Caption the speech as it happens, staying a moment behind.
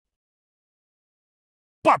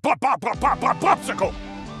Popsicle!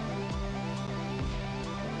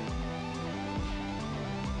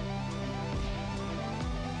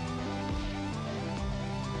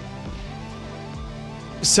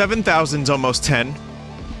 7,000's almost 10.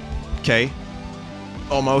 Okay.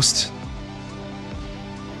 Almost.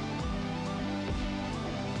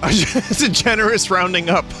 It's a generous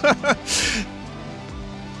rounding up. A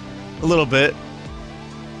little bit.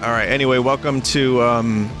 Alright, anyway, welcome to,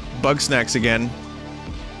 Bugsnax again.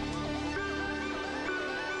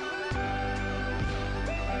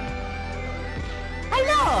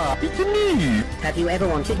 Hello, it's me. Have you ever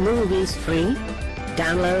wanted movies free?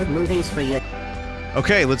 Download movies free.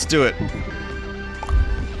 Okay, let's do it.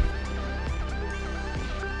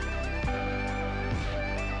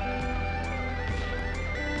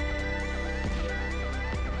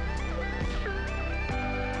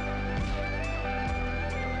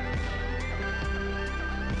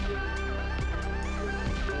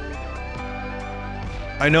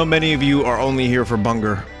 I know many of you are only here for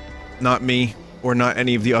Bunger, not me, or not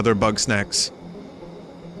any of the other Bugsnax.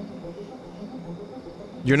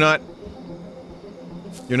 You're not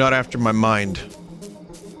after my mind.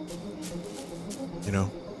 You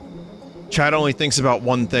know. Chad only thinks about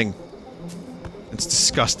one thing. It's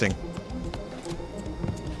disgusting.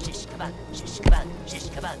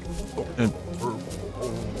 And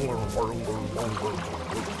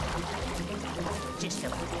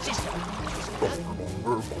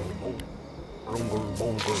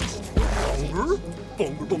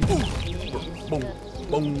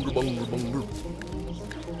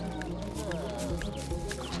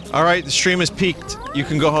alright, the stream is peaked. You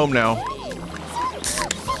can go home now.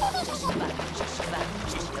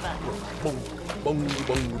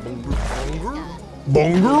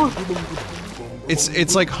 Bunger?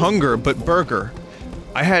 It's like hunger, but burger.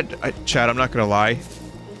 Chad, I'm not gonna lie.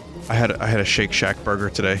 I had a Shake Shack burger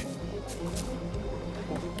today.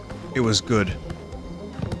 It was good.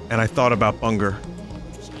 And I thought about Bunger.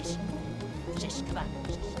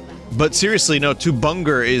 But seriously, no, to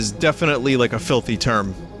Bunger is definitely like a filthy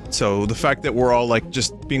term. So the fact that we're all like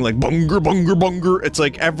just being like Bunger, Bunger, Bunger, it's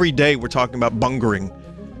like every day we're talking about bungering.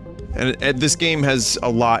 And this game has a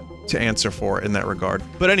lot to answer for in that regard.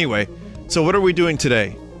 But anyway, so what are we doing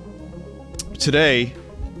today? Today,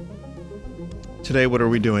 what are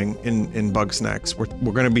we doing in Bugsnax?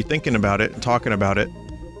 We're gonna be thinking about it and talking about it.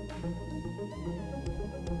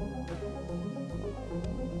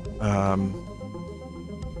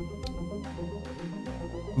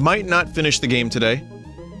 Might not finish the game today.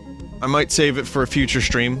 I might save it for a future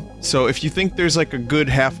stream. So if you think there's like a good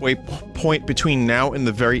halfway point between now and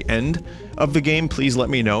the very end of the game, please let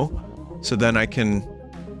me know. So then I can,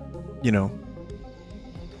 you know,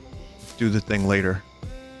 do the thing later.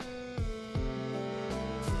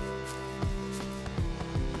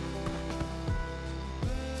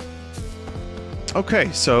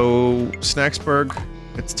 Okay, so Snacksburg,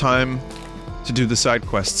 it's time to do the side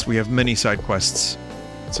quests. We have many side quests.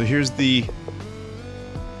 So here's the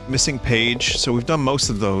missing page. So we've done most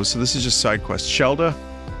of those, so this is just side quests. Shelda,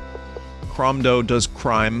 Cromdo does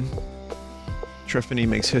crime. Trifany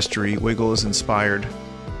makes history. Wiggle is inspired.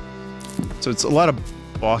 So it's a lot of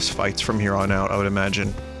boss fights from here on out, I would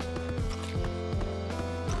imagine.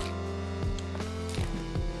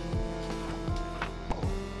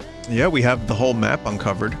 Yeah, we have the whole map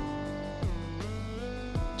uncovered.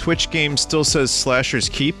 Twitch game still says Slasher's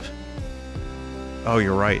Keep. Oh,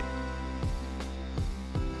 you're right.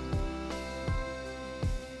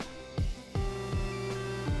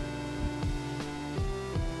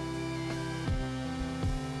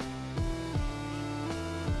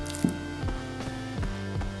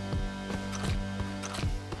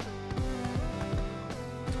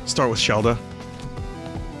 Start with Shelda.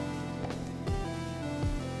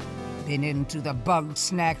 Been into the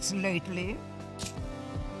Bugsnax lately?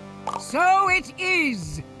 So it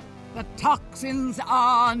is! The toxins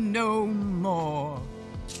are no more.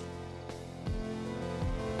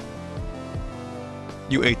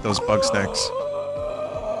 You ate those Bugsnax.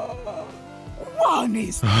 One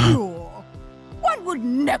is pure. One would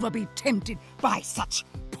never be tempted by such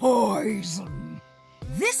poison.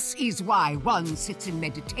 This is why one sits in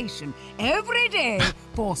meditation every day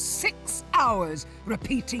for 6 hours,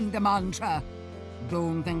 repeating the mantra.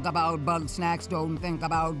 Don't think about Bugsnax, don't think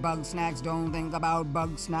about Bugsnax, don't think about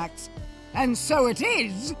Bugsnax. And so it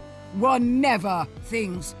is, one never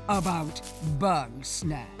thinks about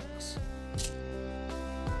Bugsnax.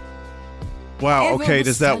 Wow, okay,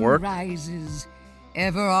 does that work? Rises,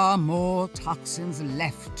 ever are more toxins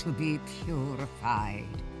left to be purified.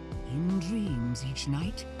 In dreams each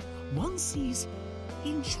night, one sees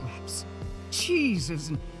in traps cheeses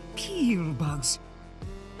and peel bugs.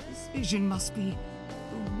 This vision must be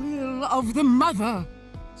the will of the mother.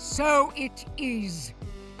 So it is.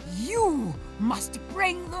 You must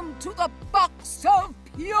bring them to the box of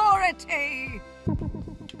purity.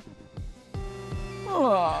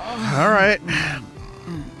 Alright.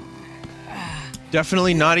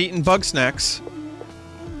 Definitely not eating Bugsnax.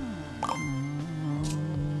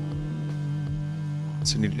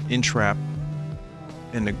 So I need an inch wrap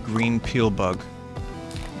and a green peel bug.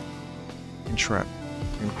 Inch wrap,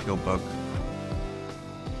 green peel bug.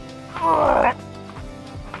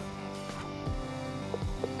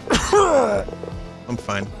 I'm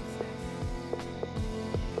fine.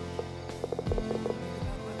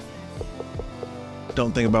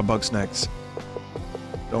 Don't think about Bugsnax.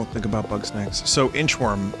 Don't think about Bugsnax. So,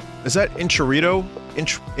 inchworm. Is that Inchurrito?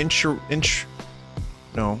 Inch...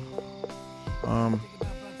 No.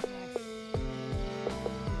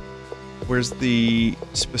 Where's the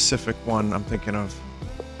specific one I'm thinking of?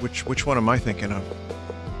 Which one am I thinking of?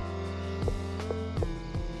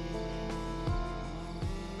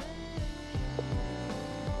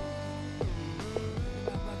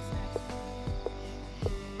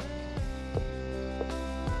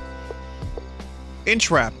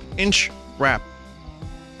 Inch wrap.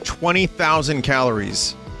 20,000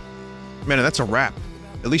 calories. Man, that's a wrap.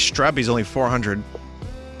 At least Strabby's only 400.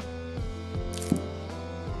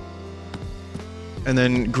 And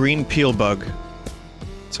then green peel bug.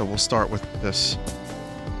 So we'll start with this.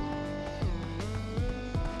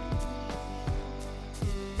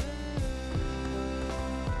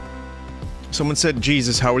 Someone said,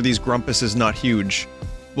 Jesus, how are these grumpuses not huge?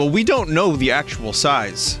 Well, we don't know the actual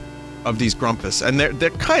size of these grumpus, and they're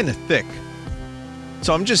kind of thick.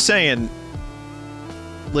 So I'm just saying,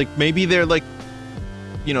 like, maybe they're like,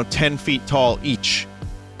 you know, 10 feet tall each.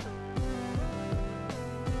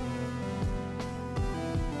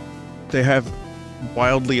 They have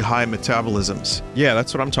wildly high metabolisms. Yeah,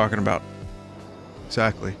 that's what I'm talking about.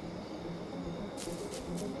 Exactly.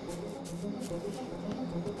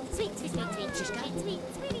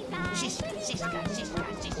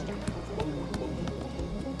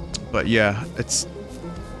 But yeah, it's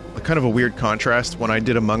kind of a weird contrast. When I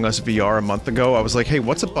did Among Us VR a month ago, I was like, hey,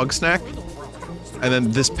 what's a Bugsnax? And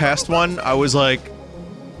then this past one, I was like,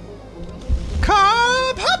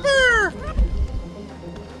 Cob Hopper!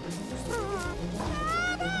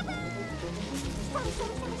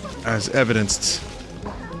 As evidenced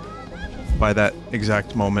by that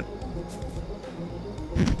exact moment.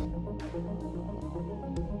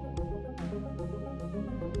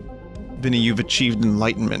 Vinny, you've achieved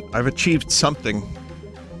enlightenment. I've achieved something.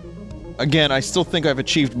 Again, I still think I've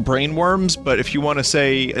achieved brainworms, but if you want to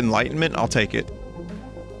say enlightenment, I'll take it.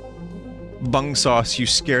 Bugsnax, you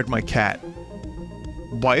scared my cat.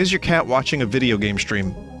 Why is your cat watching a video game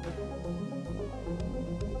stream?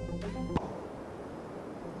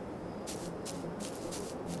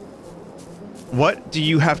 What do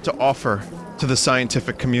you have to offer to the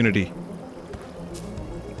scientific community?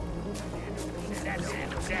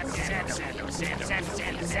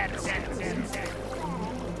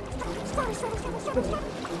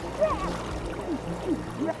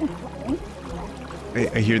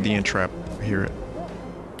 I hear the entrap. I hear it.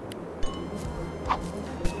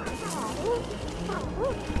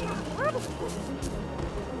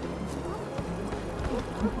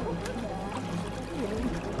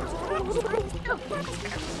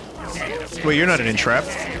 Wait, you're not an entrap.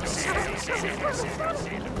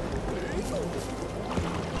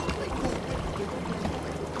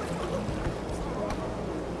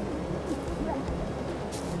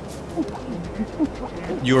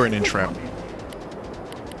 You're an entrap.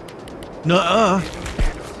 Nuh-uh.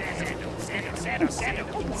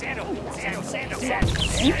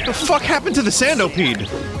 What the fuck happened to the Sandopede?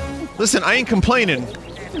 Listen, I ain't complaining.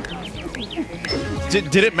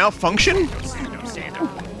 Did it malfunction?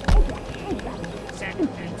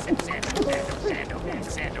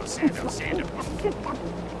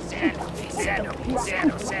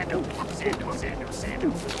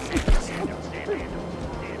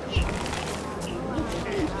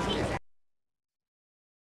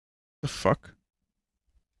 The fuck?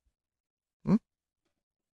 Hmm?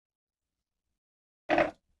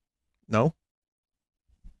 No?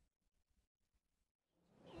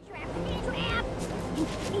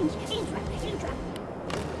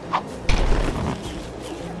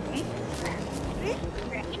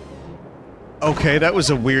 Okay, that was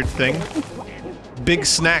a weird thing.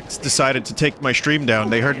 Bugsnax decided to take my stream down.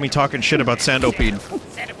 They heard me talking shit about Sandopede.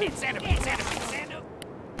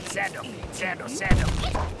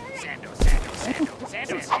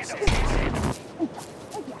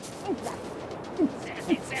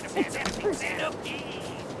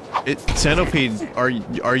 Centipede, are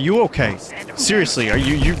you okay? Seriously, are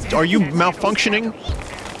you malfunctioning?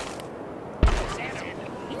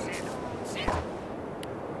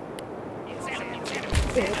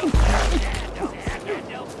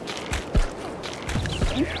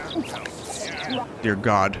 Dear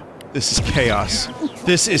God, this is chaos.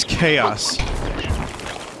 This is chaos.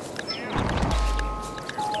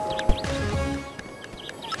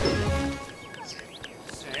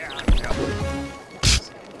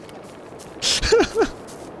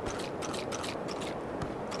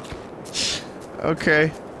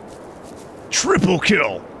 Okay. Triple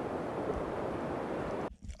kill!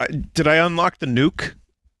 Did I unlock the nuke?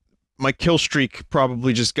 My kill streak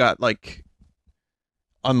probably just got, like,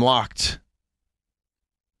 unlocked.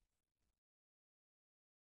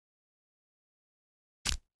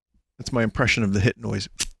 That's my impression of the hit noise.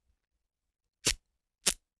 It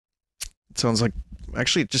sounds like...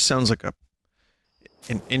 Actually, it just sounds like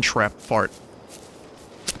an inch-wrap fart.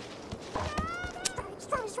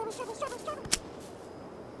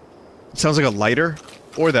 It sounds like a lighter.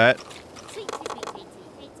 Or that.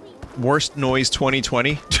 Worst noise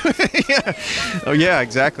 2020? Yeah. Oh yeah,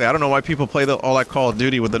 exactly. I don't know why people play all that Call of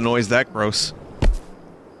Duty with the noise that gross.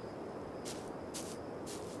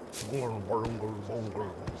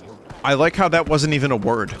 I like how that wasn't even a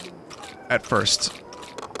word. At first.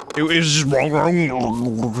 It was just wrong.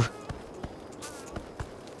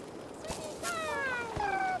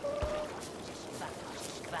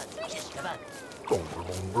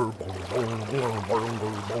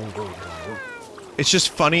 It's just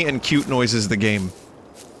funny and cute noises, the game.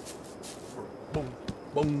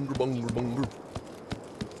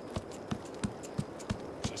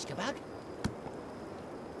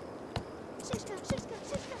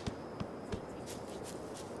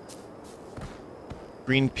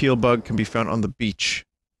 Green peel bug can be found on the beach.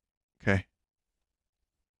 Okay.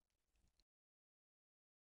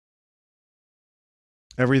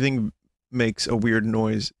 Everything makes a weird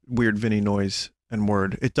noise, weird Vinny noise and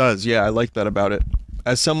word. It does, yeah, I like that about it.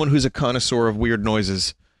 As someone who's a connoisseur of weird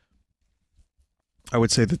noises, I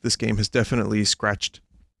would say that this game has definitely scratched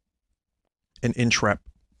an inch rep.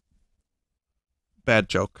 Bad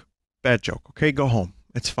joke. Bad joke, okay? Go home.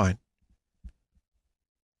 It's fine.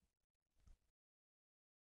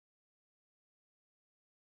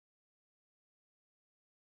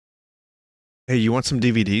 Hey, you want some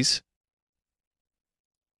DVDs?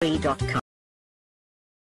 .com.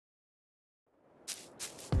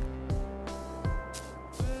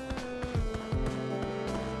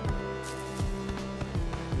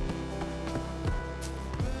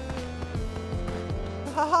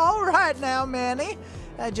 All right now, Manny.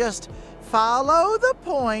 Just follow the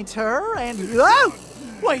pointer and... Oh!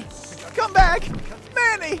 Wait! Come back!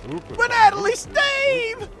 Manny! Natalie,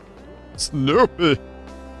 Steve! Snoopy!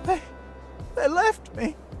 They left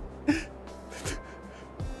me.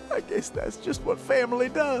 I guess that's just what family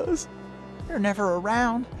does. They're never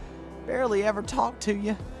around. Barely ever talk to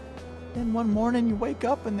you. Then one morning you wake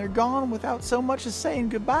up and they're gone without so much as saying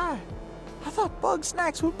goodbye. I thought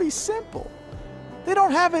Bugsnax would be simple. They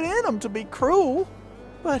don't have it in them to be cruel.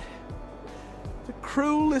 But the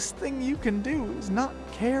cruelest thing you can do is not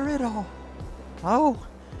care at all. Oh,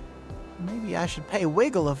 maybe I should pay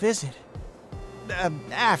Wiggle a visit.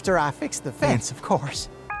 After I fix the fence, of course.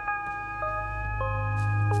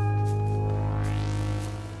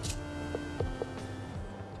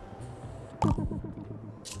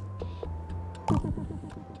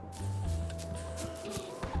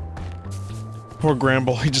 Poor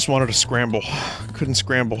Gramble, he just wanted to scramble. Couldn't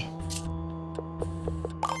scramble.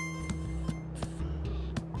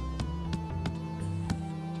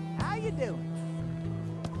 How you doing?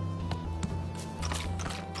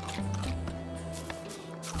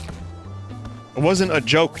 It wasn't a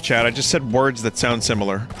joke, Chad. I just said words that sound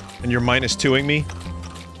similar. And you're -2ing me?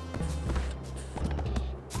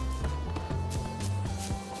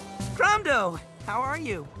 Cromdo, how are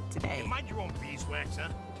you today? Mind your own beeswax, huh?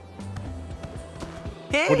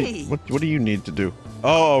 Hey! What do you need to do?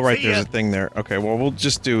 Oh, right, See there's ya. a thing there. Okay, well, we'll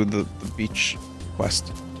just do the beach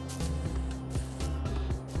quest.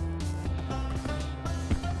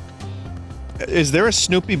 Is there a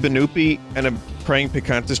Snoopy Banoopy and a Praying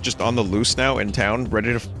Picantus just on the loose now in town,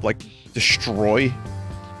 ready to, like, destroy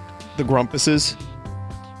the Grumpuses?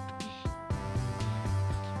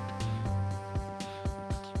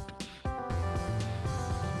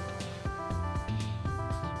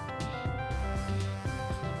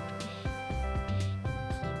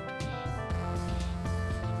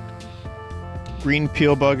 Green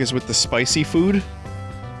peel bug is with the spicy food.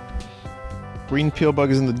 Green peel bug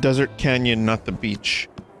is in the desert canyon, not the beach.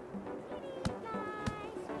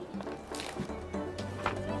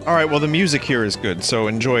 Alright, well the music here is good, so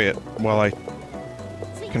enjoy it while I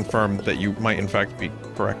confirm that you might in fact be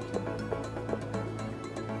correct.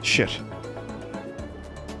 Shit.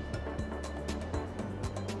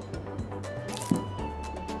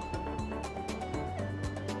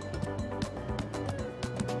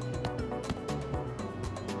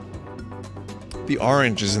 The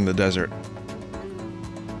orange is in the desert.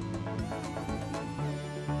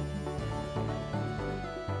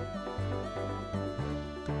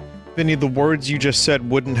 Vinny, the words you just said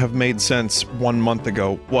wouldn't have made sense 1 month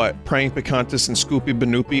ago. What? Praying Picantis and Scoopy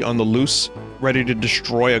Banoopy on the loose, ready to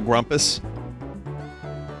destroy a Grumpus?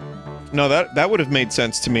 No, that would have made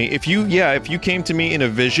sense to me. If you came to me in a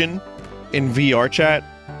vision in VR chat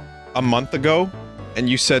a month ago, and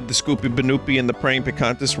you said the Scoopy Banoopy and the Praying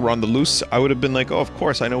Picantis were on the loose, I would have been like, oh, of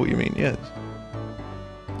course, I know what you mean, yes.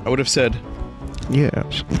 I would have said,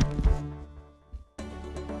 yes.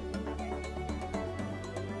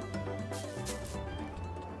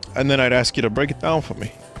 And then I'd ask you to break it down for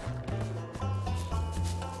me.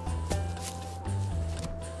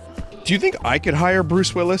 Do you think I could hire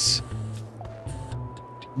Bruce Willis?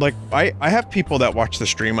 Like, I have people that watch the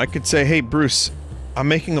stream. I could say, hey, Bruce, I'm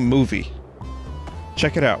making a movie.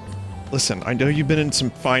 Check it out. Listen, I know you've been in some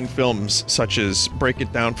fine films, such as Break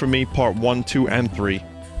It Down For Me, Part 1, 2, and 3.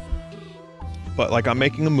 But, like, I'm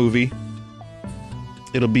making a movie.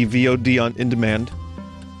 It'll be VOD on demand.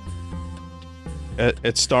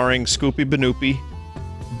 It's starring Scoopy Banoopy,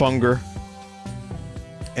 Bunger,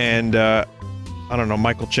 and, I don't know,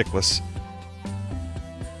 Michael Chiklis.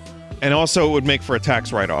 And also, it would make for a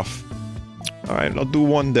tax write-off. Alright, I'll do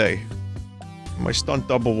 1 day. My stunt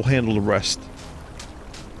double will handle the rest.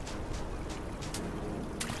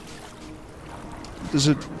 Does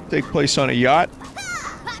it take place on a yacht?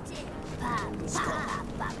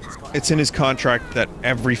 It's in his contract that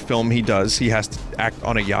every film he does, he has to act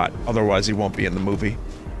on a yacht. Otherwise, he won't be in the movie.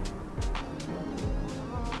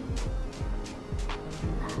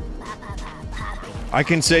 I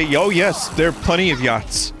can say, oh yes, there are plenty of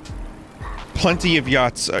yachts. Plenty of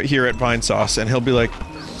yachts here at Vinesauce, and he'll be like,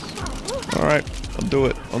 alright, I'll do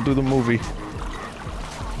it. I'll do the movie.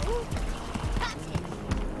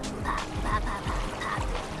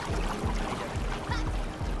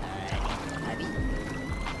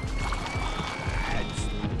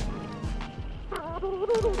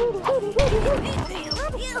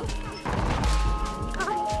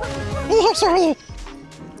 Oh, sorry.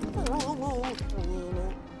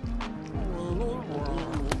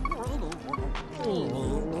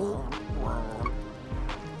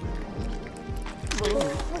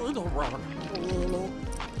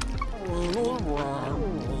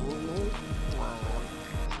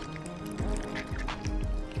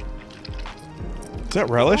 Is that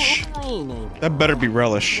relish? That better be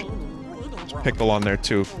relish. There's pickle on there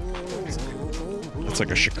too. It's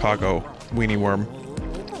like a Chicago weenie worm.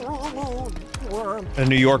 A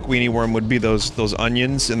New York weenie worm would be those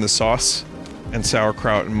onions in the sauce, and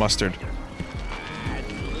sauerkraut and mustard.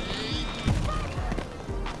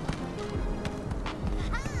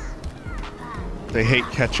 They hate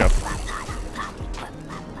ketchup.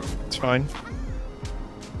 It's fine.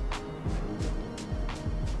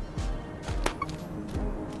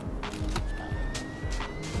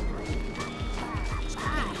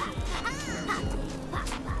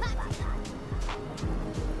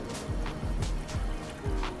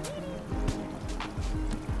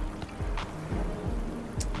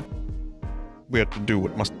 We have to do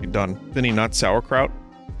what must be done. Vinny, not sauerkraut?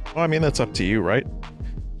 Well, I mean, that's up to you, right?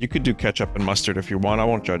 You could do ketchup and mustard if you want, I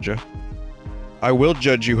won't judge you. I will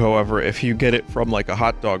judge you, however, if you get it from, like, a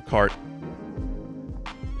hot dog cart.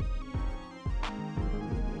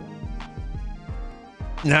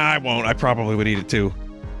 Nah, I won't. I probably would eat it too.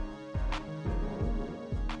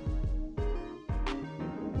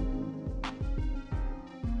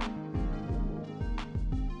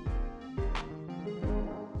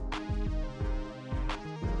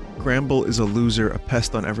 Gramble is a loser, a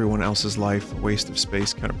pest on everyone else's life, a waste of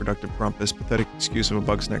space, counterproductive Grumpus, pathetic excuse of a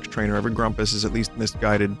Bugsnax trainer. Every Grumpus is at least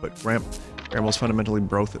misguided, but Gramble's fundamentally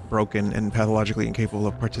broken and pathologically incapable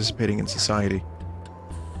of participating in society.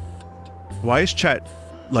 Why is chat,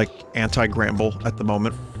 like, anti-Gramble at the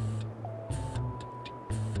moment?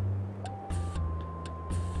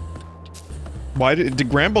 Why did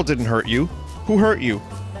Gramble didn't hurt you? Who hurt you?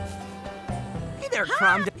 Hey there,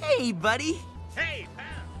 Cromdo. Hey, buddy.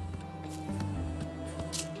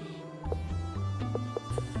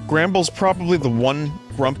 Gramble's probably the one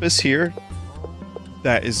Grumpus here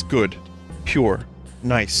that is good, pure,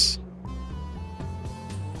 nice.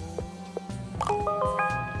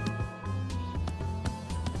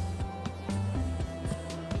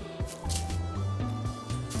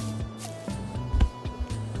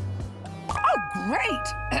 Great.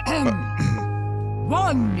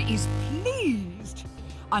 One is pleased.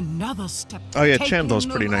 Another step. Oh yeah, taken Chandler's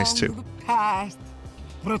pretty nice too. along the path.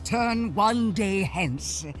 Return one day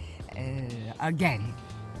hence. Again.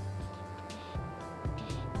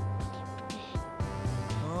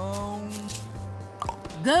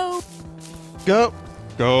 Go. Go.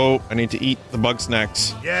 Go. I need to eat the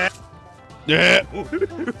Bugsnax. Yeah. Yeah.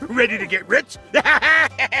 Ready to get rich?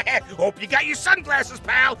 Hope you got your sunglasses,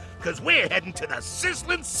 pal, because we're heading to the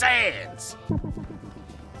sizzling sands.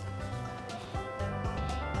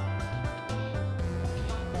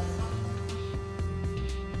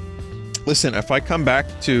 Listen, if I come back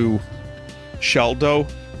to Sheldo,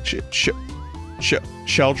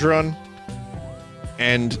 Sheldron,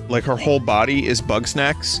 and like her whole body is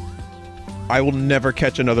Bugsnax, I will never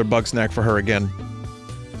catch another Bugsnax for her again.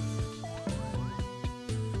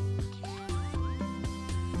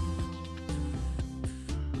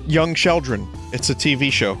 Young Sheldron. It's a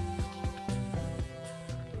TV show.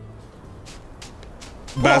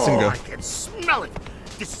 Bazinga. Oh, I can smell it.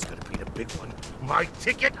 This is gonna be the big one. My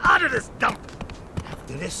ticket out of this dump.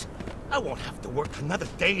 After this, I won't have to work another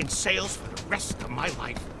day in sales for the rest of my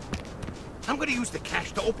life. I'm gonna use the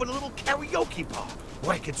cash to open a little karaoke bar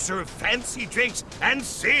where I can serve fancy drinks and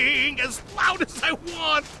sing as loud as I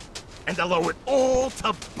want. And I'll owe it all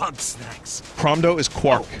to Bugsnax. Cromdo is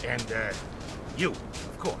Quark. Oh, and, you,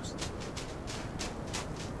 of course.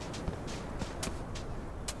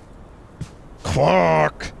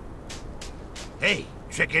 Quark! Hey,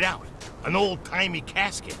 check it out. An old-timey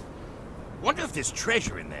casket. Wonder if there's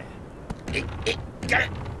treasure in there. Hey, got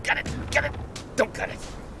it. Don't cut it.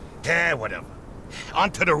 Whatever. On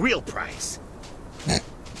to the real price.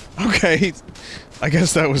 Okay. I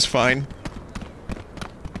guess that was fine.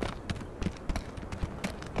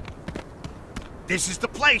 This is the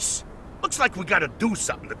place. Looks like we gotta do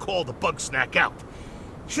something to call the Bugsnax out.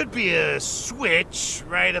 Should be a switch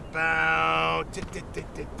right about...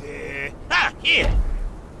 Ah, here!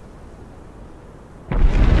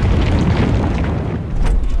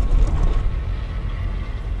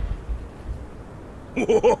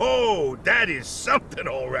 Whoa, that is something,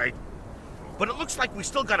 all right. But it looks like we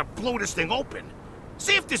still gotta blow this thing open.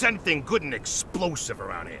 See if there's anything good and explosive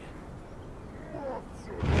around here.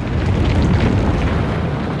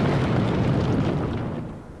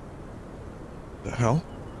 The hell?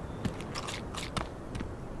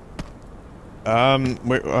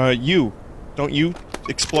 You. Don't you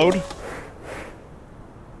explode?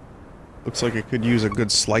 Looks like it could use a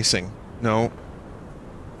good slicing. No.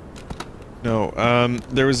 No,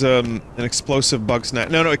 there was, an explosive Bugsnax.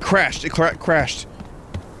 No, it crashed. It crashed.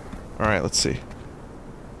 Alright, let's see.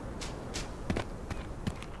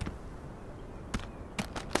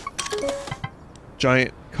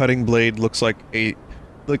 Giant cutting blade looks like a...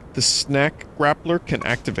 Like, the snack grappler can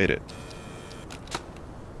activate it.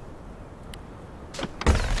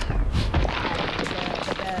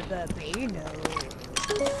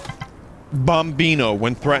 Bombino.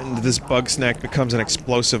 When threatened, this Bugsnax becomes an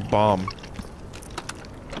explosive bomb.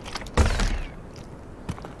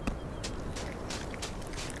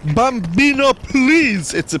 Bambino,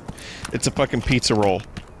 please! It's a fucking pizza roll.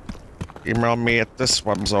 Email me at this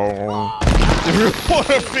one zone. If you want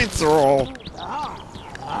a pizza roll.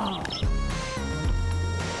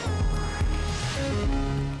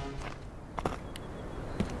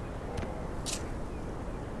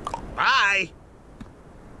 Bye!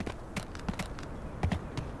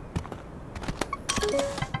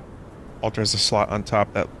 Alter has a slot on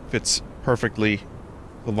top that fits perfectly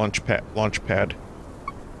the launch pad.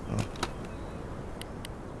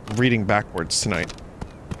 I'm reading backwards tonight.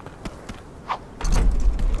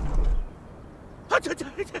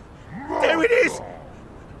 There it is!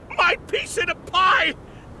 My piece of the pie!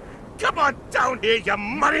 Come on down here, you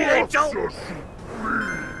money angel!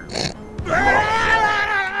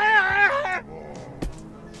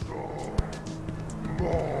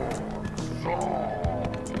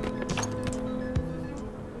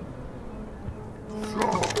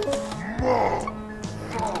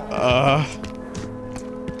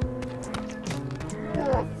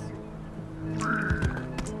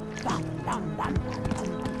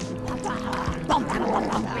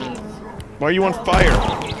 Why are you on fire?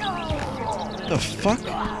 The fuck?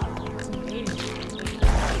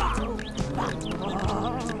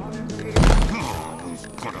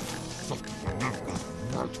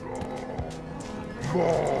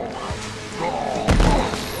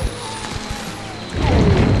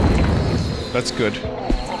 That's good.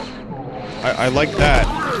 I like that.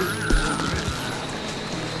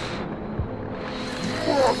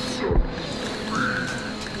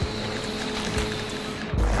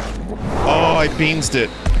 Oh, I beansed it.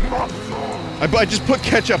 I just put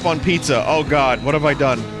ketchup on pizza. Oh god, what have I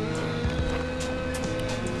done?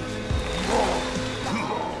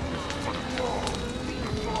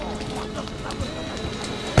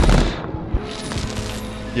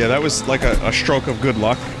 Yeah, that was like a stroke of good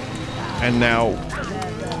luck. And now,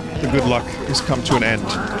 the good luck has come to an end.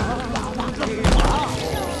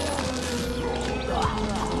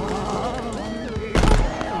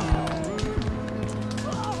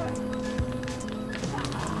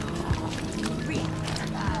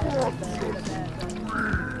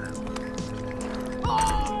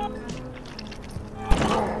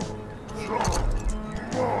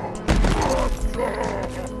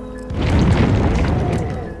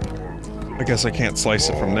 I guess I can't slice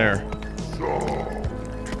it from there.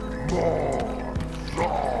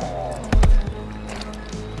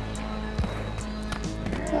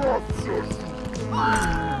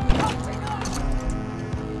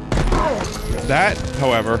 That,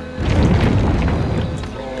 however...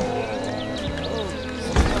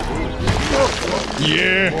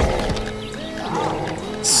 Yeah!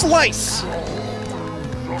 Slice!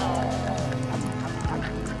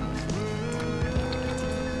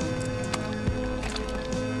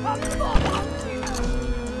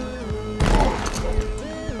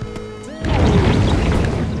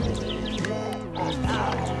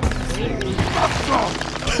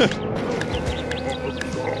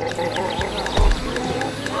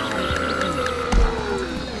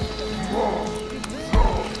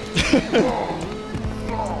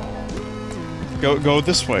 Go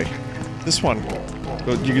this way. This one.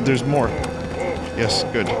 Go, there's more. Yes,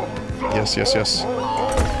 good. Yes, yes, yes.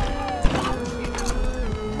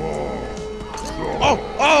 Oh!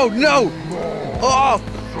 Oh, no! Oh!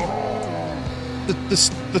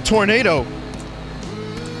 The tornado!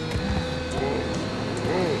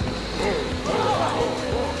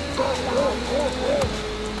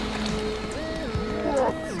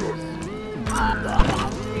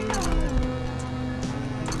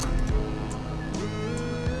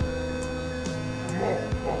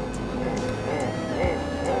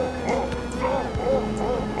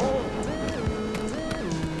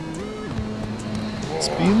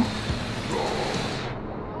 Speed?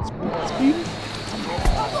 Speed?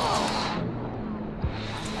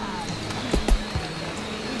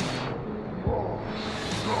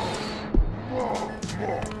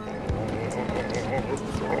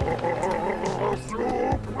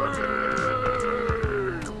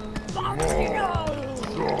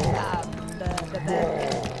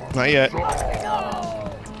 Not yet.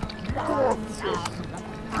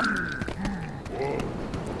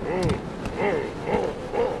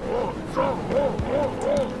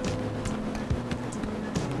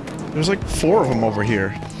 There's like 4 of them over here.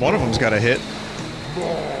 One of them's got a hit.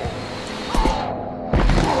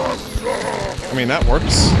 I mean, that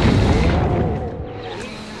works.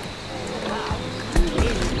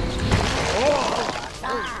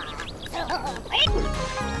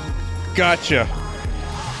 Gotcha.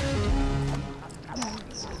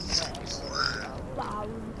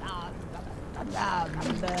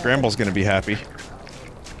 Gramble's gonna be happy.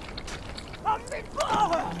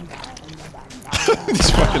 He's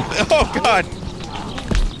fucking. Oh god!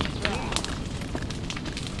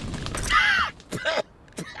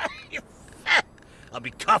 I'll be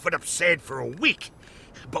coughing up sand for a week.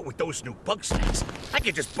 But with those new Bugsnax, I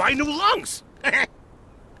can just buy new lungs.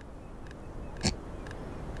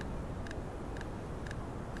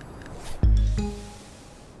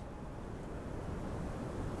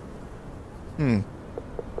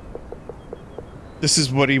 This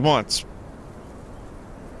is what he wants.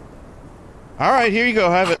 Alright, here you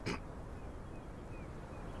go, have it.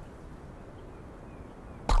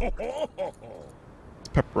 It's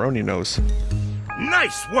pepperoni nose.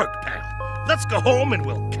 Nice work, pal. Let's go home and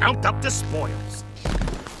we'll count up the spoils.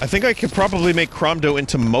 I think I could probably make cromdo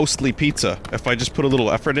into mostly pizza, if I just put a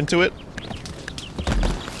little effort into it.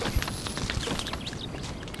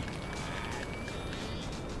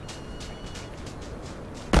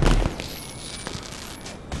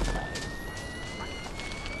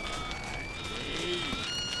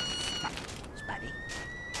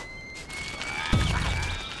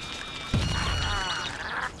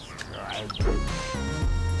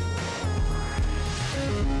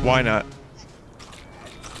 Why not?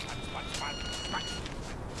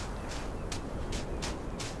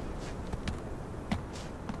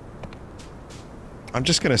 I'm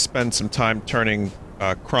just gonna spend some time turning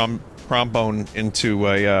crombone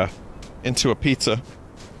into a pizza,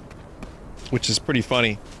 which is pretty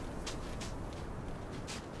funny.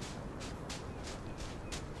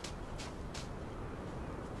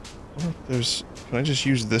 I wonder if there's Can I just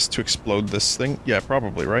use this to explode this thing? Yeah,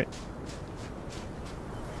 probably, right?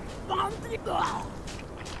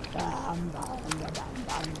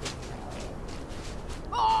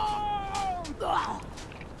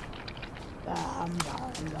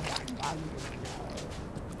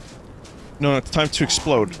 No, it's time to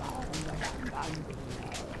explode.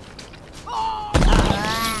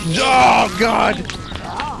 Oh, God!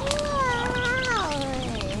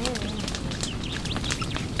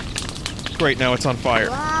 Great, now it's on fire.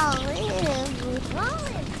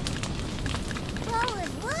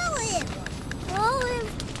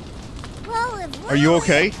 Are you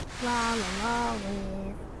okay?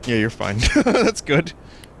 Yeah, you're fine. That's good.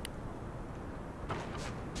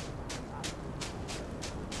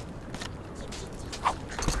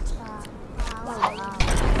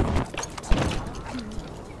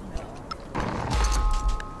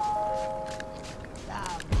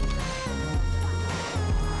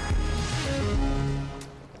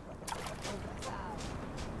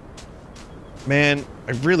 Man,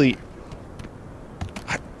 I really...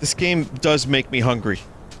 This game does make me hungry.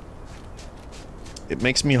 It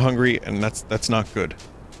makes me hungry, and that's not good.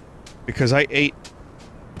 Because I ate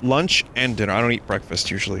lunch and dinner. I don't eat breakfast,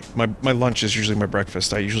 usually. My lunch is usually my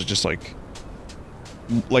breakfast. I usually just, like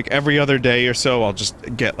every other day or so, I'll just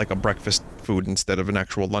get, like, a breakfast food instead of an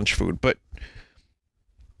actual lunch food. But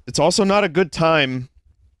it's also not a good time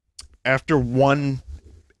after 1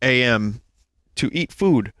 a.m. to eat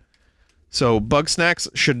food. So, Bugsnax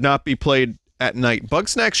should not be played at night.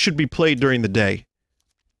 Bugsnax should be played during the day.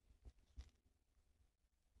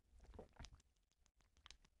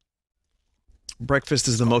 Breakfast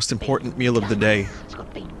is the most important meal of the day.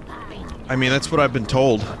 I mean, that's what I've been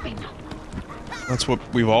told. That's what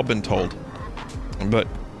we've all been told. But,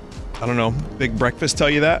 I don't know, Big Breakfast tell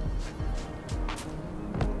you that?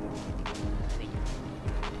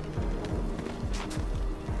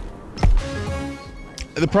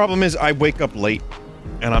 The problem is, I wake up late,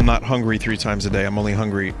 and I'm not hungry 3 times a day. I'm only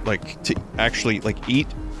hungry, like, to actually, like, eat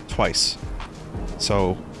twice.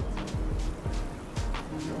 So...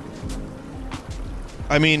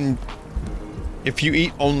 I mean, if you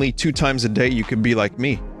eat only 2 times a day, you could be like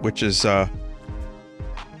me, which is, don't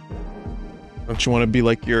you want to be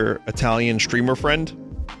like your Italian streamer friend?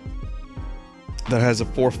 That has a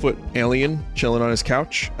 4-foot alien chilling on his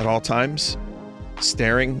couch at all times,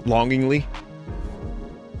 staring longingly.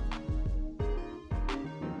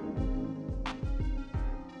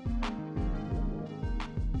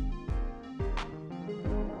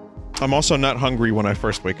 I'm also not hungry when I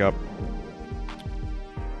first wake up.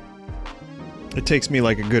 It takes me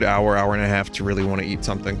like a good hour, hour and a half to really want to eat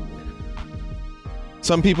something.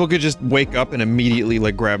 Some people could just wake up and immediately,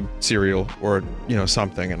 like, grab cereal or, you know,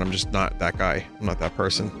 something, and I'm just not that guy. I'm not that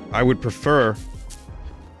person. I would prefer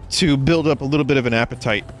to build up a little bit of an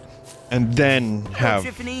appetite and then have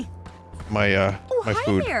my, my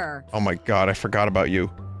food. There. Oh my god, I forgot about you.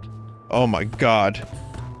 Oh my god.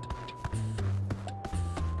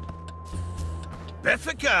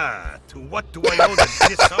 Bethica, to what do I owe the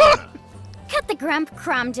dishonor? Cut the grump,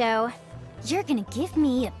 Cromdo. You're gonna give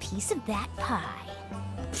me a piece of that pie.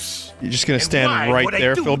 You're just gonna stand right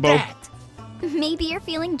there, Philbo? Maybe you're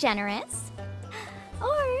feeling generous.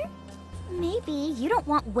 Or maybe you don't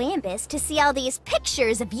want Wambus to see all these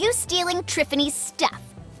pictures of you stealing Triffany's stuff.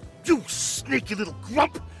 You sneaky little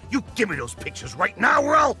grump! You give me those pictures right now,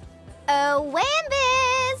 or I'll... Oh,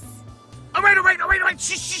 Wambus! Alright,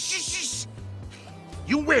 shh.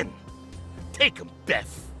 You win. Take 'em,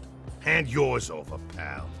 Beth. Hand yours over,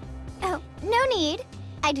 pal. Oh, no need.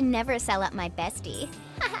 I'd never sell out my bestie.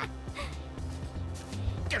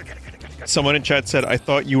 Someone in chat said, I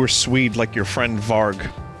thought you were Swede like your friend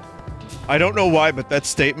Varg. I don't know why, but that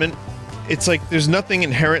statement, it's like, there's nothing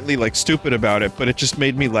inherently, like, stupid about it, but it just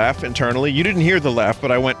made me laugh internally. You didn't hear the laugh,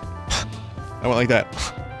 but I went like that.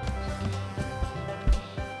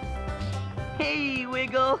 Hey,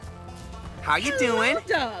 Wiggle. How you doing?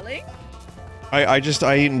 Darling.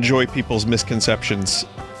 I enjoy people's misconceptions.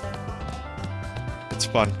 It's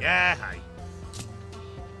fun. Yeah, hi.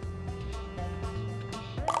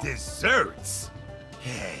 Desserts?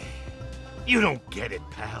 Hey, you don't get it,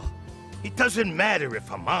 pal. It doesn't matter if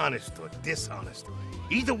I'm honest or dishonest.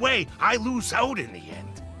 Either way, I lose out in the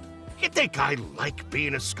end. You think I like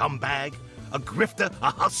being a scumbag? A grifter? A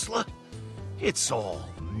hustler? It's all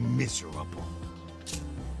miserable.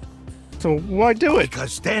 So why do it?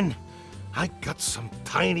 Because then, I got some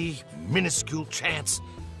tiny, minuscule chance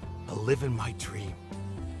of living my dream.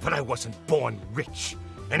 But I wasn't born rich,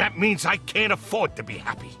 and that means I can't afford to be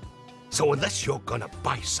happy. So unless you're gonna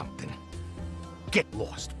buy something, get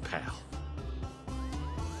lost, pal.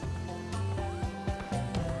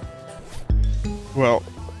 Well,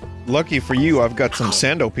 lucky for you, I've got some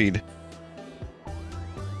sandopede.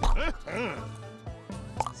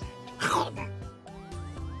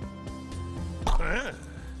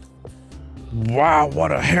 Wow,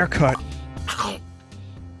 what a haircut!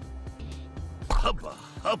 Hubba,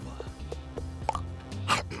 hubba.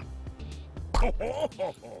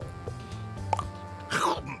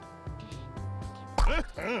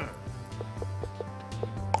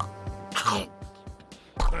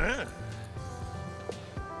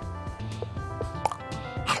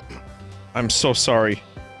 I'm so sorry.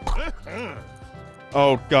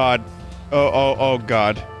 Oh god. Oh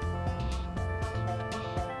god.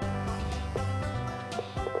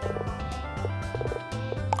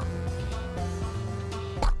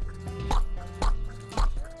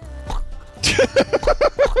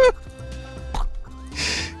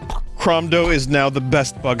 Cromdo is now the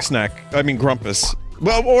best Bugsnax. I mean, Grumpus.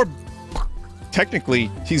 Well, or... technically,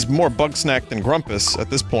 he's more Bugsnax than Grumpus at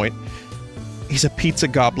this point. He's a pizza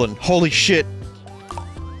goblin. Holy shit!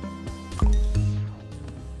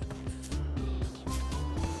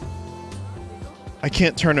 I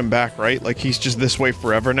can't turn him back, right? Like, he's just this way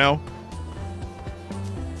forever now?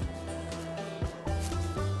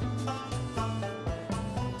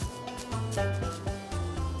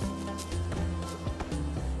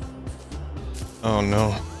 Oh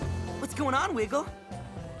no. What's going on, Wiggle?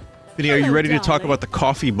 Vinny, are you Hello, ready to talk darling. about the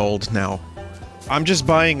coffee mold now? I'm just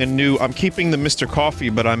buying a new- I'm keeping the Mr. Coffee,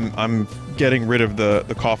 but I'm getting rid of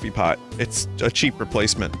the coffee pot. It's a cheap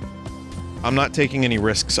replacement. I'm not taking any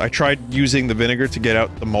risks. I tried using the vinegar to get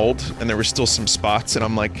out the mold, and there were still some spots, and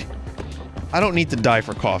I'm like, I don't need to die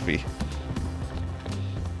for coffee.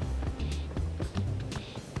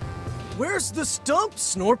 Where's the stump,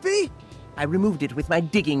 Snorpy? I removed it with my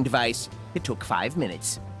digging device. It took 5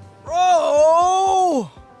 minutes. Oh!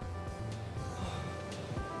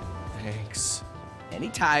 Thanks.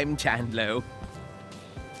 Anytime, Chandlo.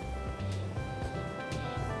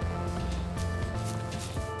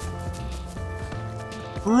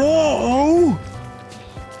 Bro!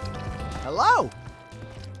 Hello!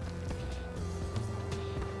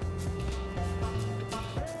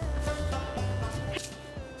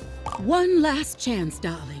 One last chance,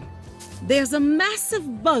 darling. There's a massive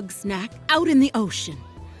Bugsnax out in the ocean.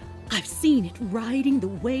 I've seen it riding the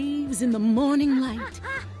waves in the morning light.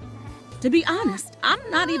 To be honest, I'm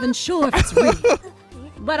not even sure if it's real.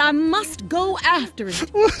 But I must go after it.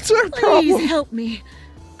 What's our Please problem? help me.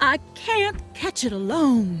 I can't catch it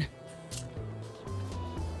alone.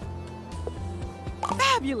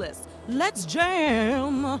 Fabulous! Let's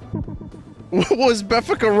jam! What was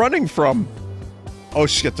Beffica running from? Oh,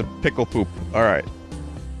 she gets a pickle poop. Alright.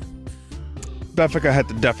 Beffica had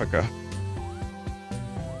the Defica.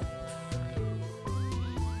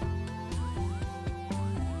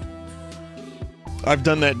 I've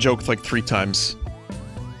done that joke like 3 times.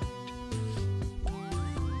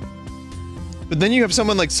 But then you have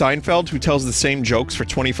someone like Seinfeld who tells the same jokes for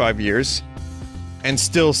 25 years and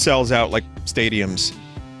still sells out like stadiums.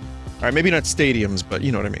 Alright, maybe not stadiums, but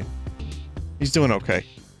you know what I mean. He's doing okay.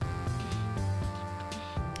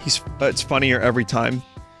 It's funnier every time.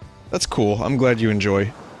 That's cool. I'm glad you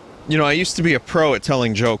enjoy. You know, I used to be a pro at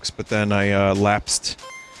telling jokes, but then I lapsed.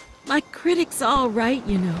 My critic's all right,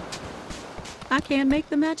 you know. I can't make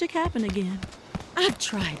the magic happen again. I've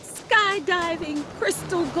tried skydiving,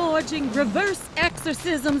 crystal gorging, reverse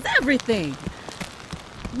exorcisms, everything.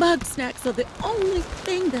 Bugsnax are the only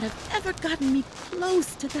thing that have ever gotten me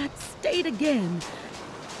close to that state again.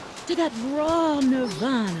 To that raw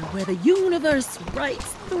nirvana where the universe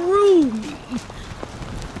writes through me.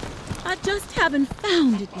 I just haven't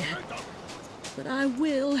found it yet. But I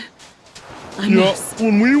will. I must.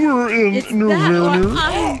 when we were in It's that or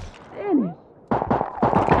I'm finished.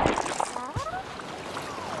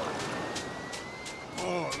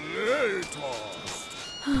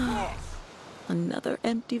 Another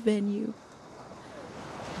empty venue.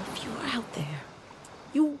 If you are out there,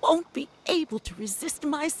 you won't be able to resist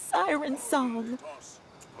my siren song.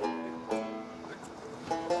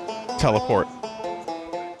 Teleport.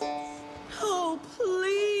 Oh,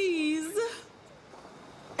 please!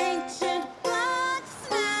 Ancient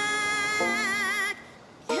Bugsnax,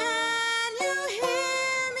 can you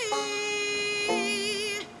hear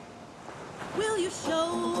me? Will you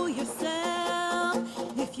show yourself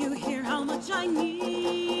if you hear how much I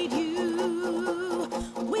need you?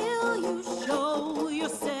 Will you show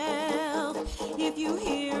yourself if you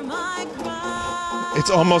hear my cry? It's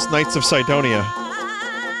almost Knights of Sidonia.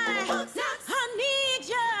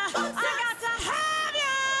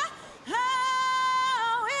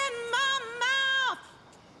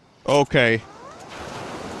 Okay.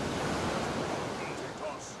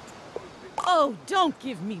 don't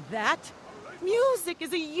give me that. Music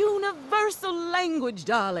is a universal language,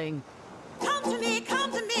 darling. Come to me,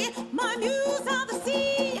 my muse of the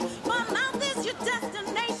sea. My mouth is your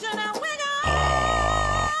destination, and when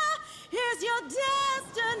here's your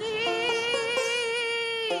destiny.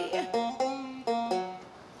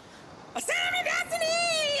 Send me destiny,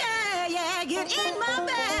 yeah, yeah, get in my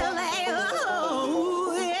belly,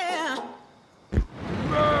 oh, yeah.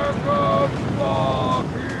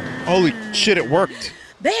 Holy shit, it worked.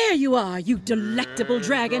 There you are, you delectable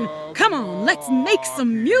dragon. Come on, let's make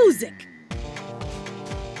some music.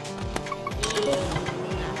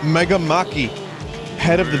 Mega Maki,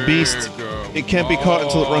 head of the beast. It can't be caught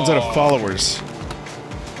until it runs out of followers.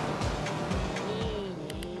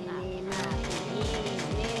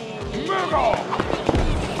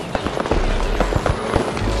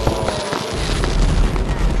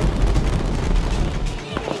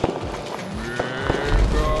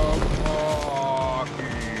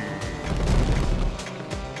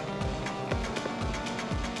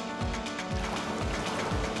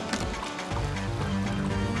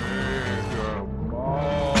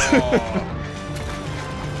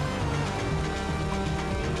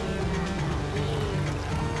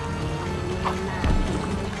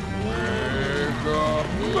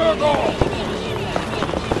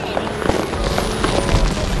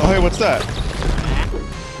 Oh, hey, what's that?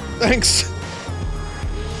 Thanks.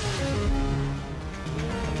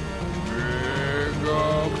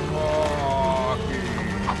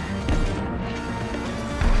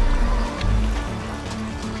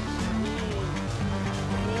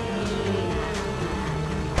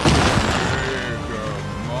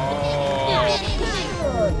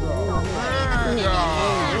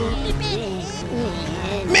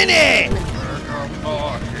 Minnie!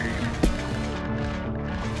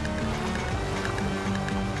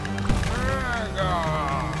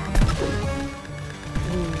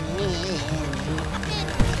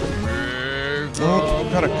 Oh,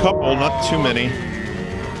 got a couple, not too many.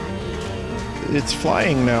 It's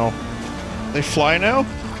flying now. They fly now?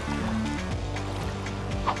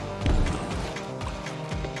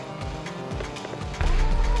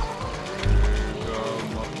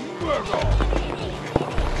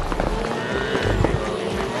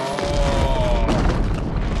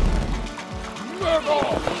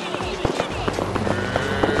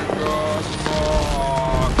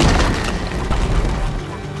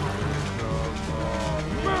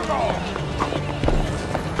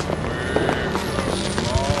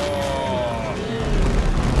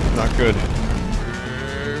 Not good.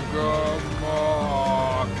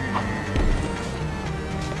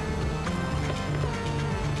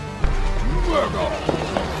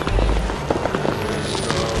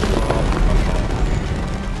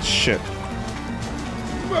 Shit.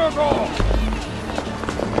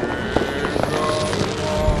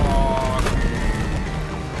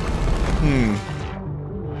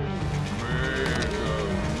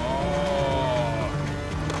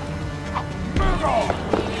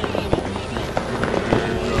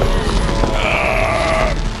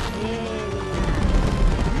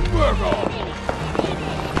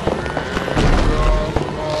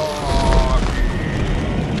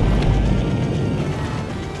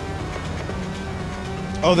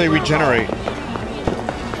 Oh, they regenerate.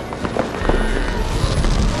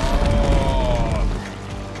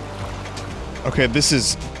 Okay, this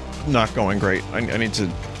is not going great. I need to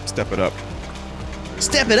step it up.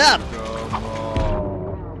 Step it up!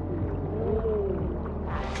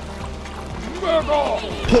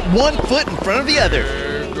 Put one foot in front of the other.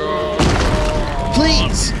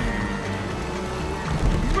 Please!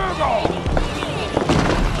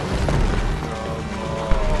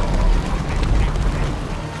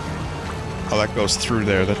 Oh, that goes through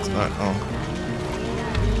there. That's not... oh.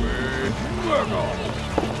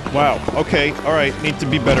 Wow. Okay. Alright. Need to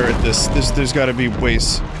be better at this. There's gotta be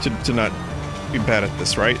ways to not be bad at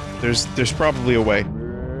this, right? There's probably a way.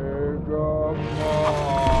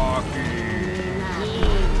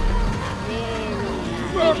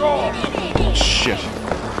 Shit.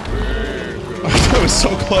 That was so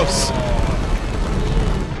close.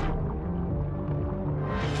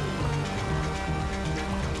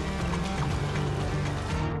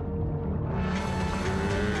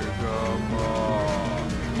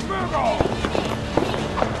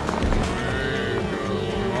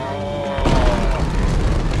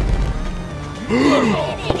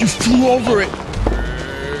 You flew over it!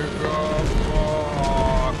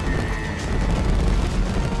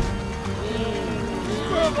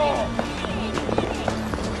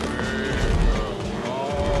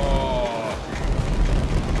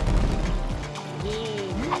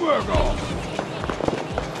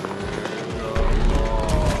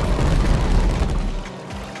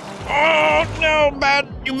 Oh,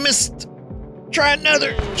 man, you missed. Try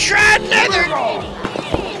another. Try another.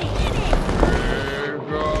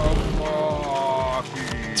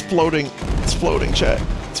 It's floating. It's floating, chat.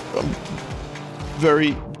 I'm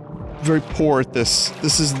very, very poor at this.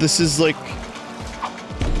 This is like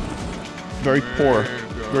very poor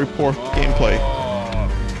gameplay.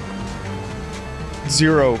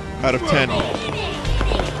 0 out of 10.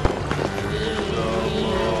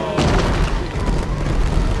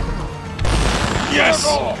 Yes!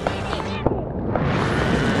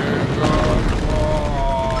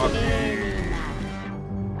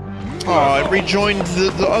 Oh, I rejoined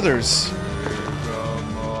the others.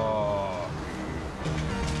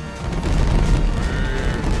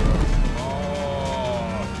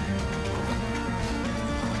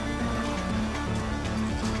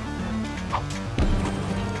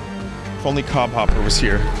 If only Cobb Hopper was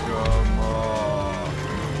here.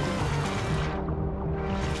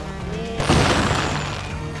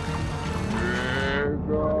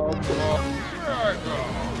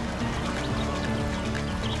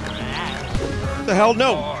 What the hell?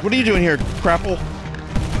 No! What are you doing here, Crapple?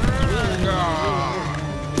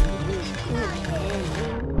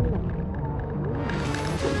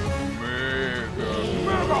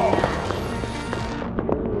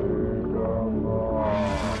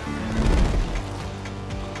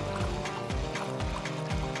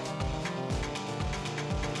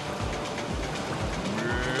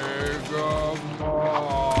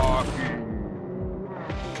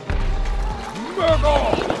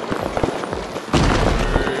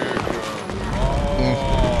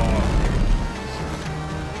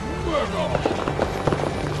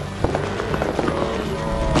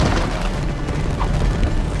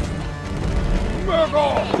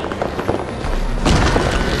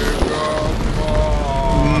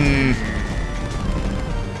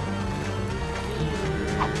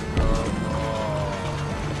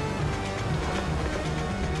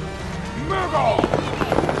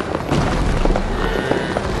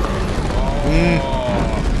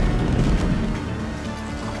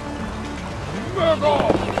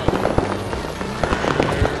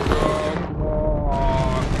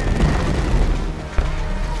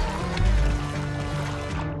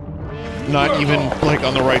 Not even, like,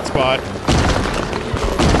 on the right spot.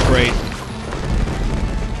 Great.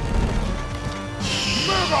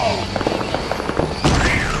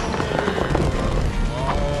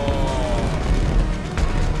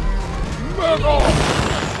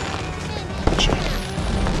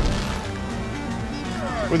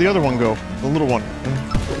 Where'd the other one go? The little one.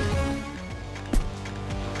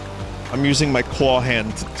 I'm using my claw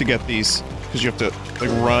hand to get these, because you have to, like,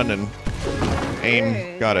 run and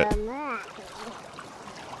aim. Got it.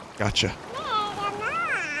 Gotcha.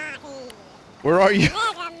 Where are you?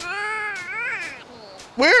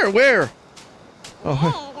 Where? Oh,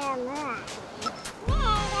 huh.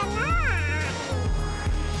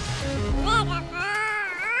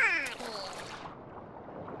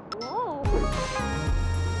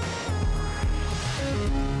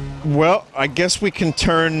 Well, I guess we can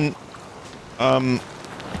turn,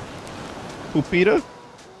 Pupita?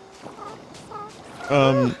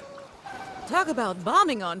 Talk about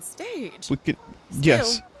bombing on stage. We could... Still,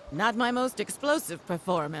 yes. not my most explosive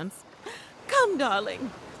performance. Come,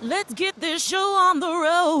 darling. Let's get this show on the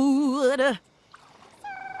road.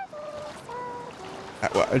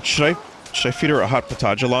 Should I feed her a hot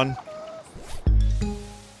potagelon?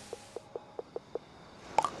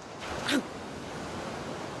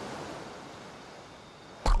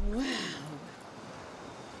 Wow.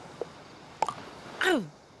 Oh.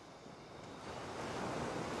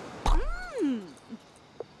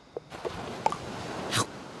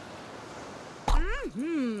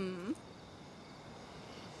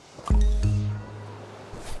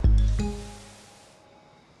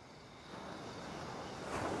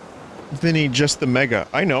 Vinny, just the mega.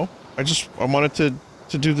 I know. I wanted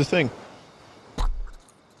to do the thing.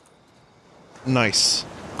 Nice.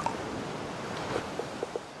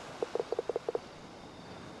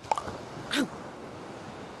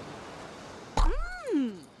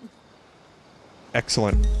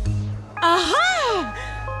 Excellent. Aha!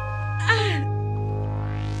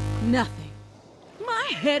 Nothing.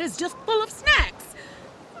 My head is just full of snacks.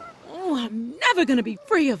 Oh, I'm never gonna be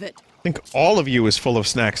free of it. I think all of you is full of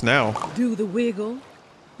snacks now. Do the wiggle.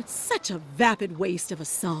 It's such a vapid waste of a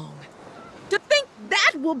song. To think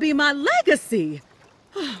that will be my legacy.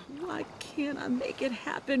 Why can't I make it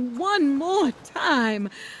happen one more time?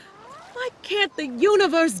 Why can't the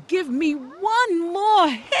universe give me one more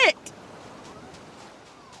hit?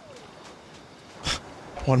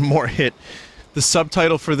 One more hit. The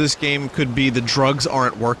subtitle for this game could be "The drugs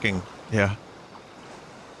aren't working." Yeah.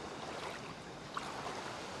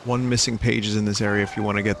 1 missing page is in this area if you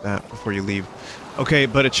want to get that before you leave. Okay,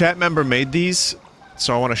 but a chat member made these,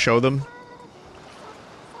 so I want to show them.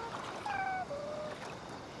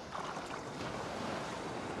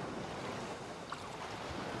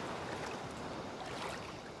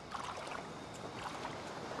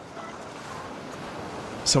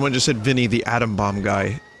 Someone just said Vinny, the atom bomb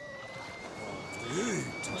guy.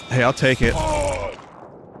 Hey, I'll take it.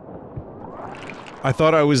 I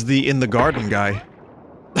thought I was the in the garden guy.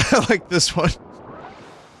 I like this one.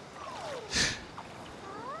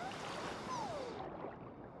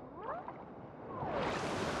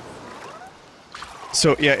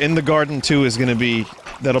 So yeah, in the garden 2 is gonna be,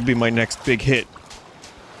 that'll be my next big hit.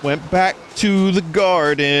 Went back to the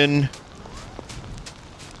garden.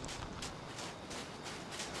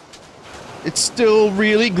 It's still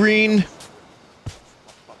really green.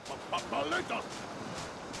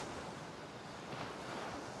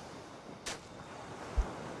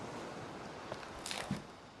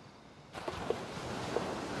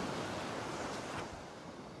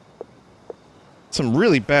 Some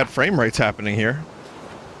really bad frame rates happening here.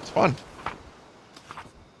 It's fun.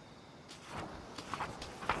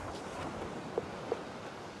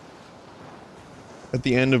 At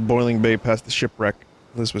the end of Boiling Bay past the shipwreck,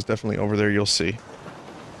 Liz was definitely over there, you'll see.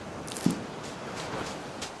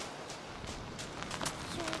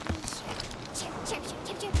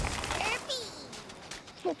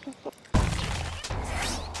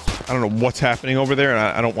 I don't know what's happening over there, and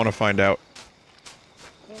I don't want to find out.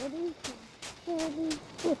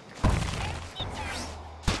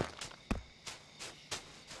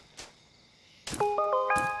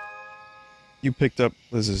 You picked up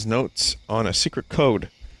Liz's notes on a secret code.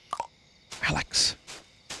 Alex.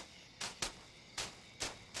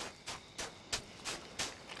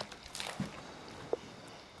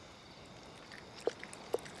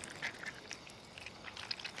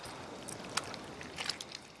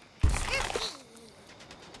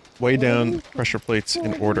 Way down, pressure plates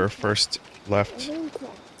in order. First left,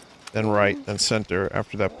 then right, then center.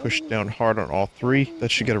 After that, push down hard on all 3.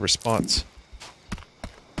 That should get a response.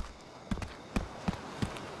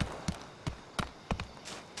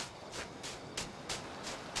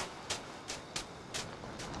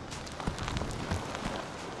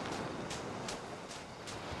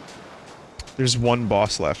 There's 1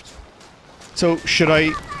 boss left. So, should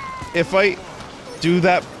I... If I do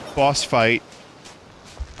that boss fight,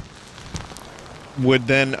 would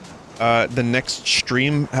then, the next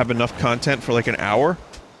stream have enough content for like an hour?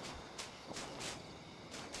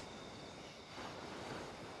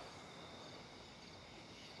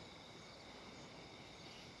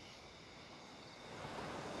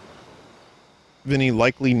 Vinny,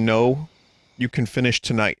 likely no. You can finish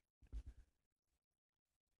tonight.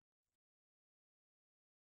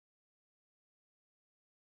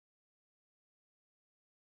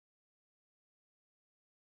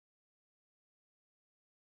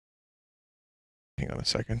 Hang on a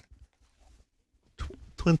second.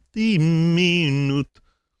 20 minutes.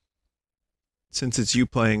 Since it's you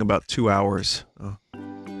playing, about 2 hours. Oh.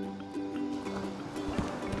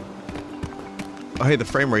 Oh, hey, the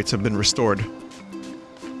frame rates have been restored.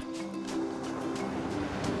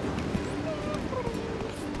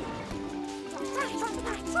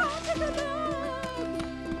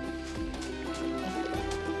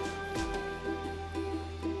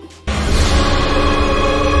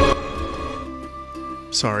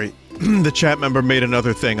 Sorry. The chat member made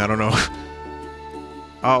another thing, I don't know.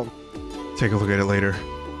 I'll take a look at it later.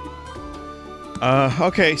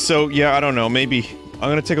 Okay, so yeah, I don't know, maybe... I'm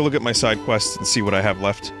gonna take a look at my side quests and see what I have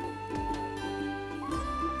left.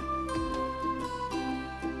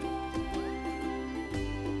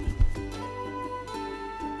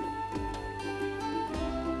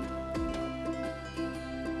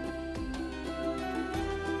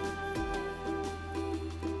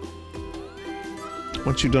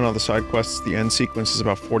 Once you've done all the side quests, the end sequence is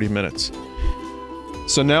about 40 minutes.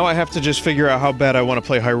 So now I have to just figure out how bad I want to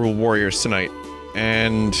play Hyrule Warriors tonight.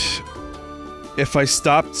 And... if I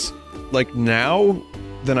stopped, like, now,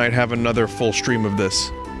 then I'd have another full stream of this.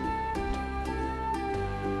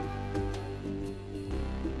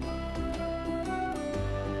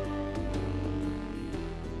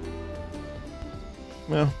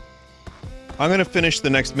 Well, I'm gonna finish the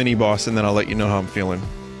next mini-boss and then I'll let you know how I'm feeling.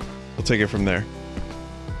 We'll take it from there.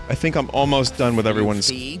 I think I'm almost done with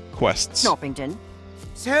everyone's quests. Snoppington.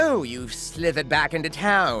 So, you've slithered back into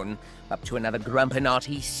town, up to another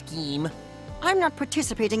Grumpinati scheme. I'm not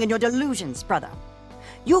participating in your delusions, brother.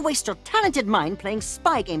 You waste your talented mind playing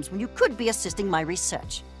spy games when you could be assisting my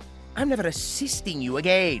research. I'm never assisting you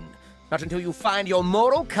again. Not until you find your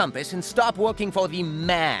moral compass and stop working for the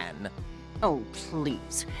man. Oh,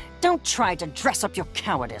 please. Don't try to dress up your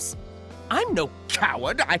cowardice. I'm no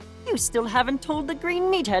coward. You still haven't told the green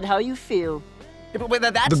meathead how you feel.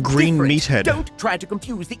 Whether that's The green different. meathead. Don't try to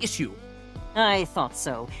confuse the issue. I thought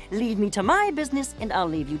so. Leave me to my business, and I'll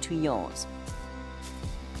leave you to yours.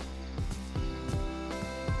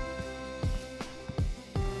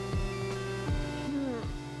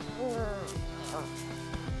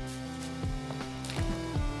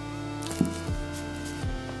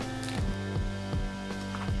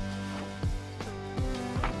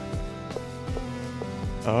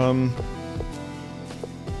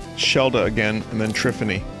 Shelda again, and then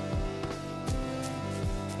Triffany.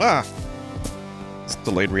 Ah! It's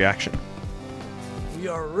delayed reaction. We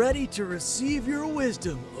are ready to receive your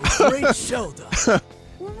wisdom, O great Shelda.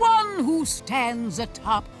 One who stands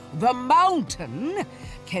atop the mountain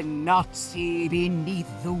cannot see beneath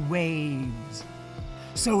the waves.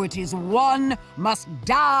 So it is one must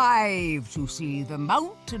dive to see the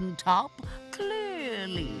mountaintop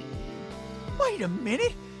clearly. Wait a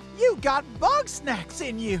minute! You got Bugsnax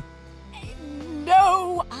in you!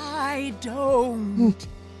 No, I don't.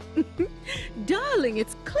 Darling,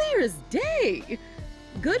 it's clear as day.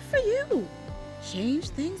 Good for you. Change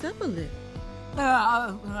things up a little.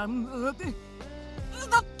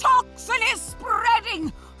 The toxin is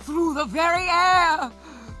spreading through the very air.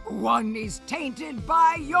 One is tainted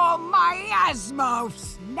by your miasma of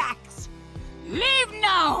snacks. Leave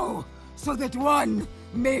now, so that one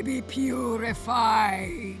may be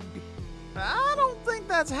purified. I don't think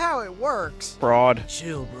that's how it works. Fraud.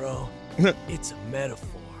 Chill, bro. It's a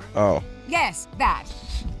metaphor. Oh. Yes, that.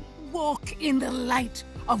 Walk in the light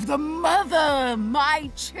of the mother, my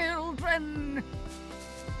children.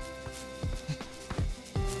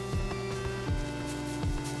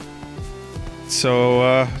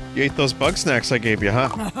 So, you ate those Bugsnax I gave you,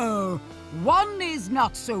 huh? Oh, one is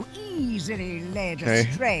not so easily led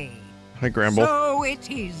astray. Hi, Gramble. So it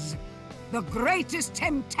is. The greatest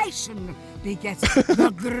temptation begets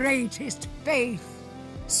the greatest faith.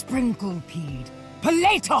 Sprinklepeed,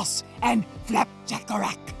 Palatos, and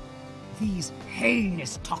Flapjackerack. These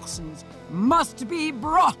heinous toxins must be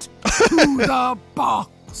brought to the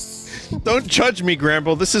box. Don't judge me,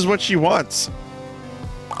 Gramble. This is what she wants.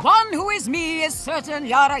 One who is me is certain,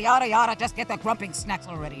 yada, yada, yada. Just get the grumping snacks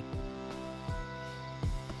already.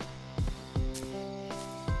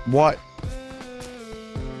 What?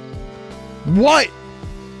 What?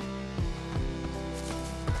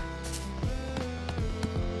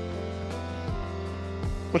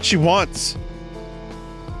 What she wants.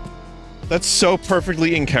 That's so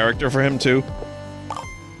perfectly in character for him, too.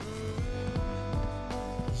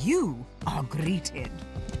 You are greeted.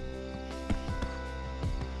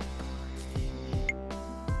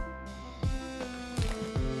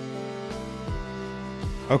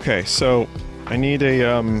 Okay, so I need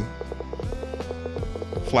a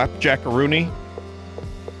flapjackaroonie.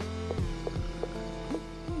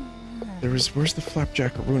 Where's the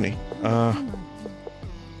flapjackaroonie?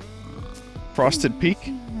 Frosted Peak?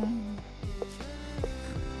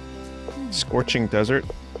 Scorching Desert?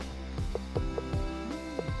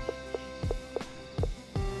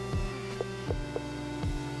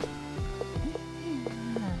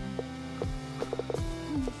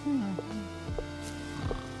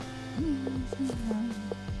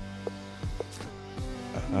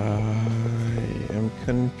 I am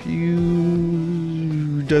confused.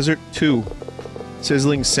 Desert 2.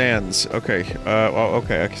 Sizzling Sands. Okay. Oh,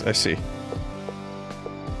 okay. I see.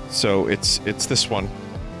 So it's this one.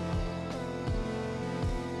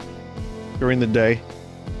 During the day.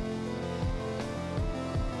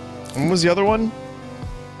 And what was the other one?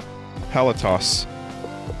 Palatos.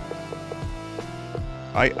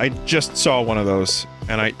 I just saw one of those,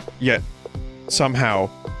 and I yet somehow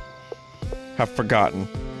have forgotten.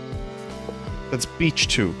 That's Beach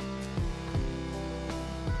 2.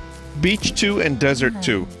 Beach 2 and Desert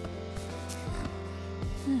 2.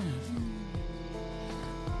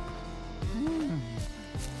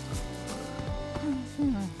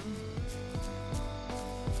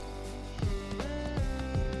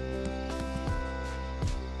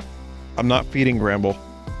 I'm not feeding Gramble.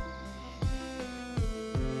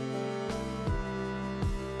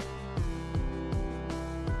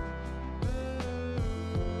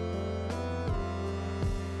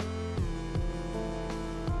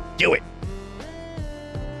 Do it!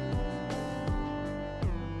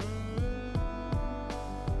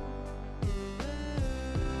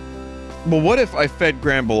 Well, what if I fed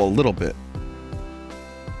Gramble a little bit?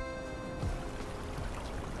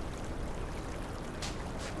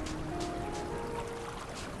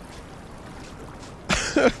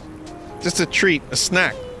 Just a treat, a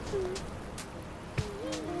snack.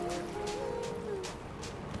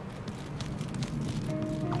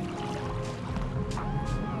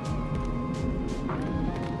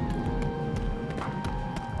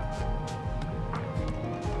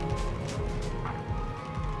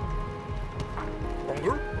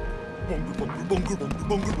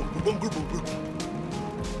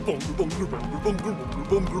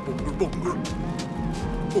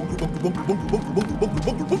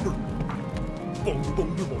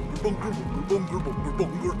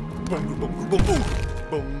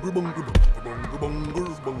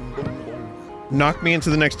 Knock me into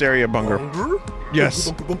the next area, Bunger.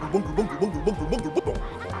 Yes.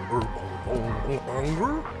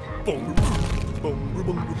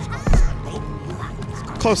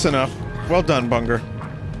 Close enough. Well done, Bunger.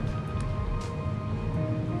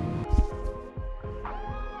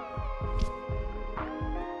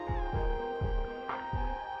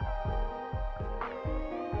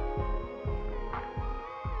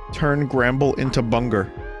 Turn Gramble into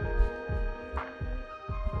Bunger.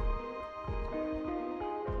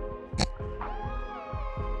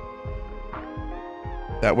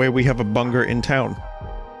 That way we have a Bunger in town.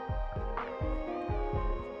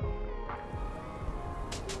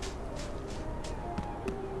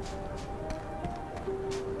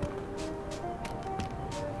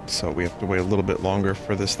 So we have to wait a little bit longer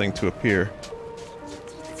for this thing to appear.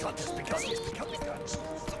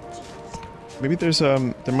 Maybe there's,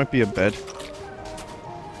 there might be a bed.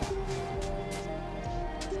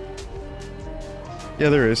 Yeah,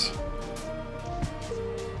 there is.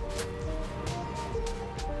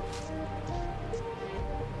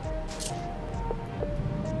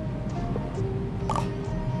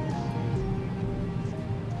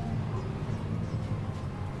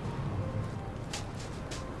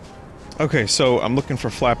 Okay, so I'm looking for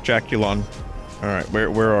Flapjaculon. Alright,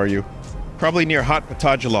 where are you? Probably near Hot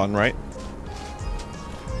Potagulon, right?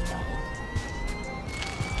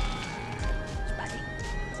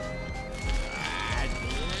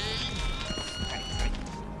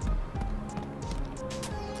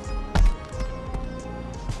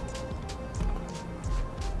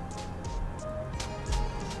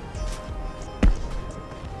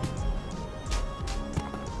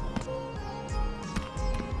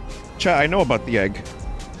 Chat, I know about the egg.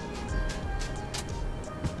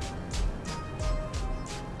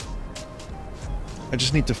 I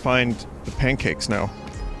just need to find the pancakes now.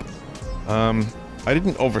 I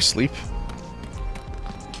didn't oversleep.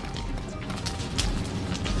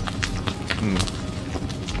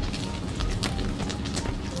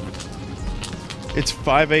 It's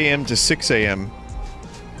 5 a.m. to 6 a.m.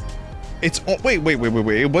 It's- oh, wait.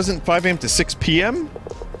 It wasn't 5 a.m. to 6 p.m.?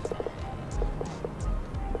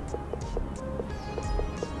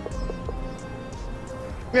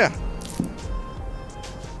 Yeah.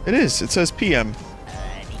 It is. It says PM.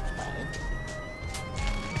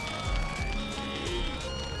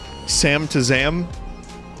 Sam to Zam?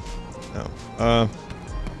 No.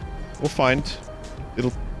 We'll find.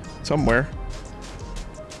 It'll... somewhere.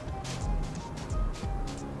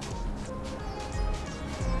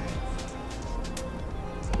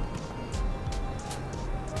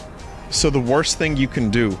 So the worst thing you can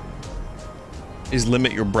do is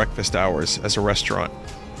limit your breakfast hours as a restaurant.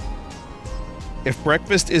 If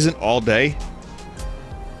breakfast isn't all day,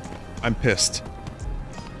 I'm pissed.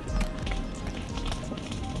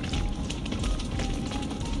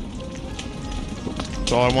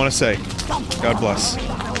 That's all I want to say. God bless.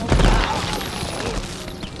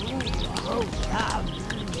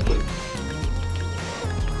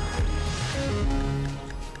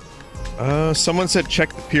 Someone said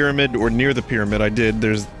check the pyramid or near the pyramid. I did.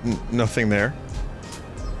 There's nothing there.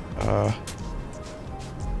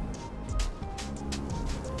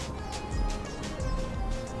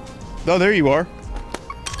 Oh, there you are.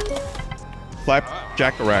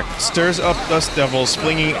 Flapjack-a-rack. Stirs up dust devils,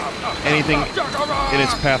 flinging anything in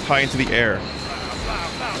its path high into the air.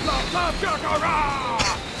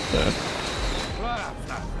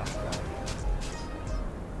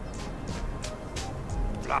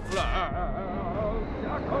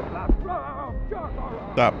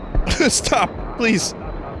 Stop. Stop, please.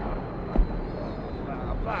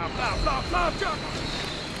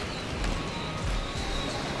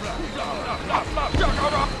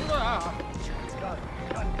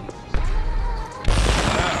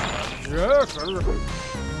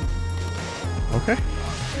 Okay.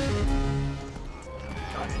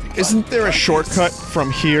 Isn't there a shortcut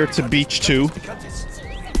from here to Beach 2? I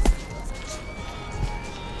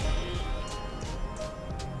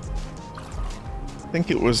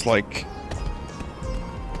think it was like...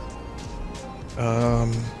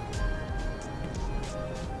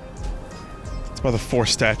 It's by the 4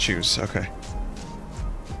 statues. Okay.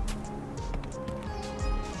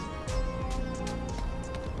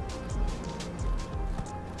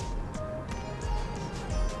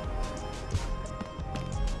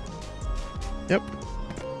 Yep.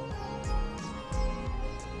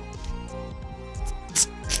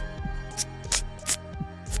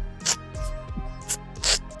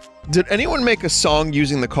 Did anyone make a song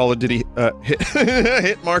using the Call of Duty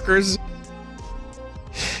hit markers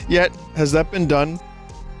yet? Has that been done?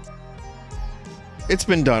 It's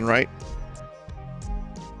been done, right?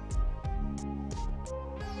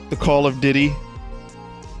 The Call of Diddy,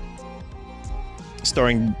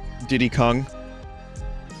 starring Diddy Kong.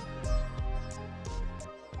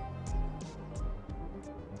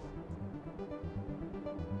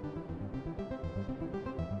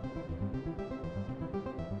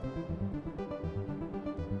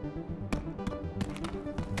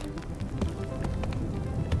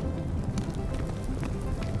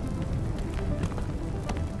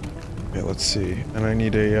 Let's see, and I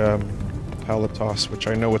need a pallet toss, which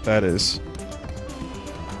I know what that is.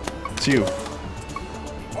 It's you.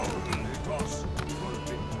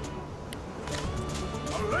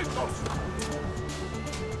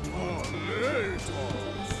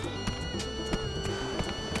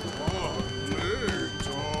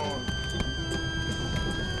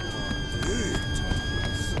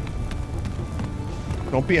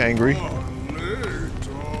 Don't be angry.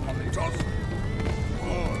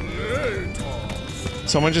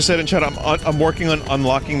 Someone just said in chat, I'm working on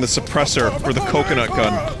unlocking the suppressor for the coconut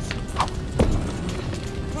gun.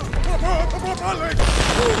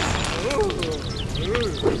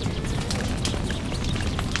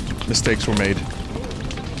 Mistakes were made.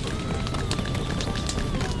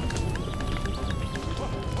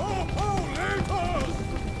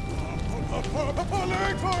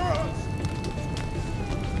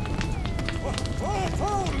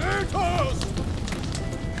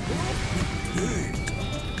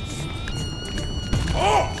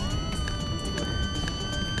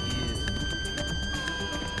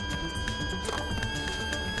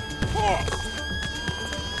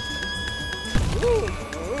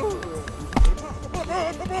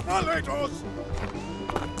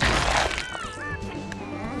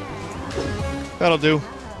 That'll do.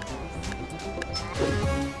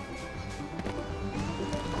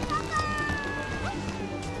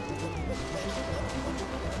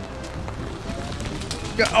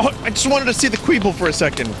 Oh, I just wanted to see the Queeble for a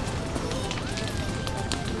second.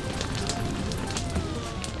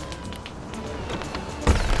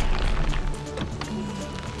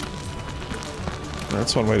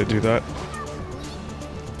 That's one way to do that.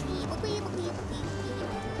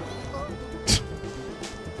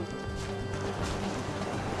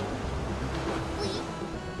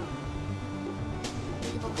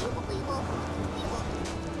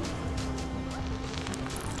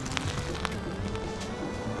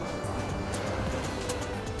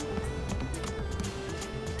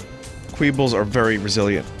 Queebles are very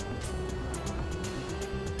resilient.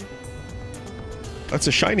 That's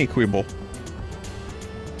a shiny Queeble.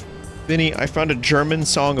 Vinny, I found a German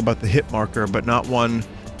song about the hit marker, but not one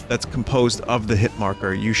that's composed of the hit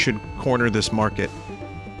marker. You should corner this market.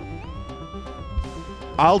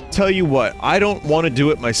 I'll tell you what, I don't want to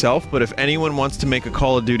do it myself, but if anyone wants to make a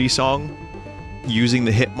Call of Duty song using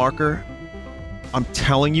the hit marker, I'm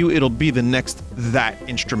telling you, it'll be the next that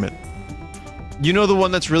instrument. You know the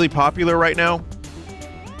one that's really popular right now?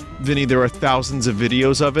 Vinny, there are thousands of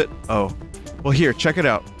videos of it. Oh. Well, here, check it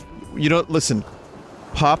out. You know, listen.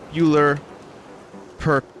 Popular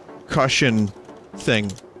percussion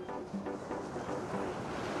thing.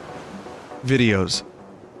 Videos.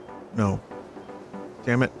 No.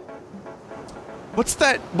 Damn it. What's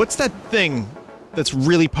that thing that's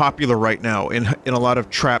really popular right now in a lot of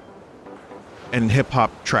trap and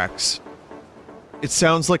hip-hop tracks? It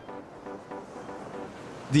sounds like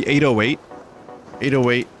the 808.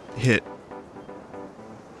 808 hit.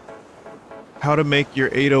 How to make your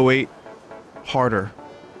 808 harder.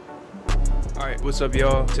 Alright, what's up,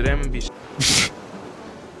 y'all? Today I'm gonna be...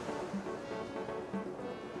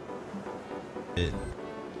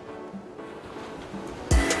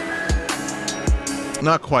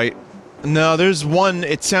 Not quite. No, there's one,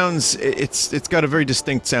 it sounds... It's got a very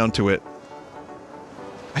distinct sound to it.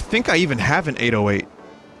 I think I even have an 808.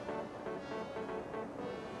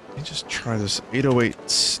 Let me just try this 808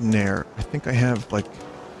 snare. I think I have, like,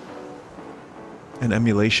 an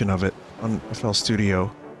emulation of it on FL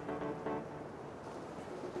Studio.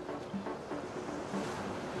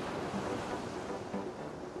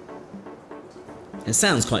 It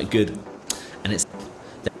sounds quite good, and it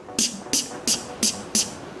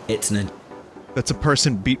It's an... That's a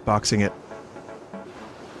person beatboxing it.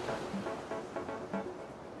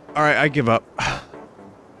 Alright, I give up.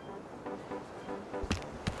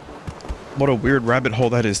 What a weird rabbit hole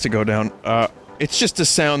that is to go down. It's just a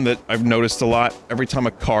sound that I've noticed a lot every time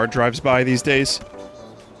a car drives by these days.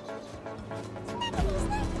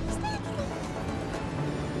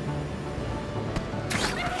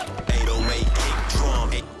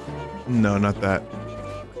 No, not that.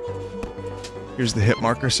 Here's the hit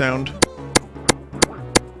marker sound.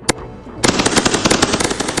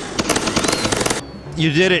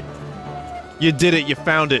 You did it! You did it, you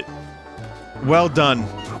found it. Well done.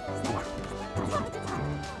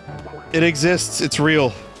 It exists, it's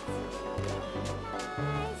real.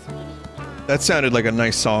 That sounded like a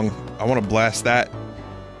nice song. I want to blast that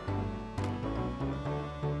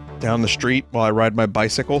down the street while I ride my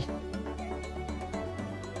bicycle.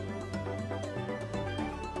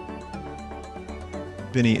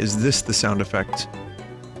 Vinny, is this the sound effect?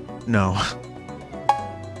 No.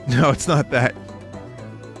 No, it's not that.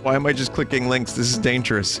 Why am I just clicking links? This is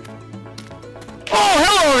dangerous. Oh,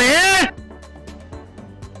 hello there!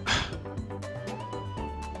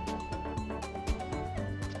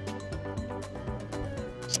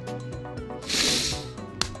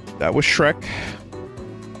 That was Shrek.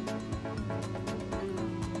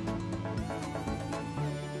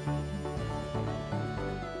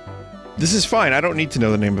 This is fine. I don't need to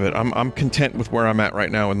know the name of it. I'm content with where I'm at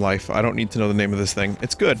right now in life. I don't need to know the name of this thing.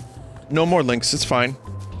 It's good. No more links. It's fine.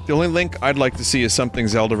 The only link I'd like to see is something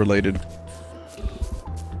Zelda related.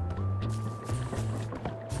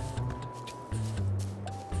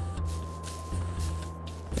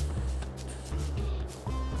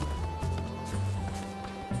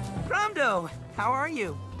 Cromdo, how are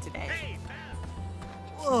you today?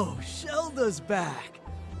 Whoa, Shelda's back.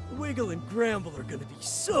 Wiggle and Gramble are gonna be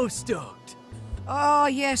so stoked. Ah,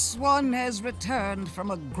 yes, one has returned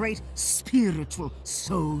from a great spiritual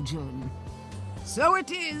sojourn. So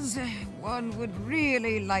it is, one would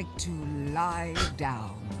really like to lie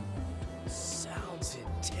down. Sounds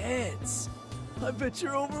intense. I bet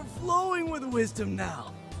you're overflowing with wisdom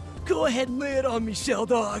now. Go ahead and lay it on me,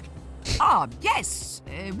 Sheldog. Ah, yes,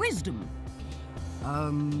 wisdom.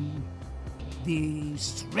 The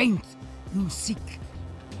strength you seek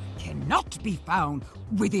cannot be found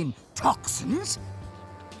within toxins,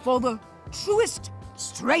 for the truest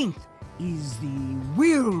strength is the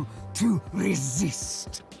will to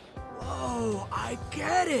resist. Whoa, I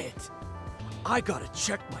get it. I gotta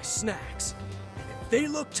check my snacks, and if they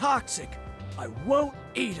look toxic, I won't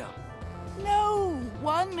eat them. No,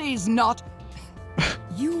 one is not.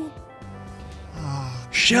 You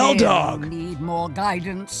Sheldog need more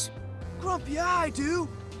guidance. Grumpy, I do.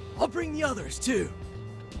 I'll bring the others too.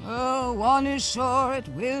 Oh, one is sure it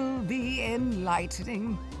will be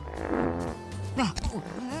enlightening.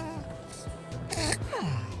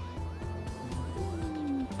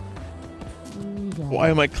 Why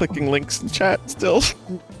am I clicking links in chat still?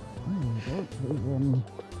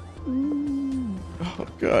 Oh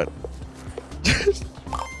god.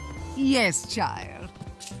 Yes, child.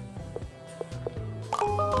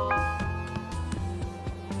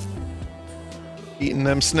 Eating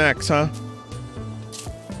them snacks, huh?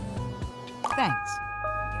 Thanks,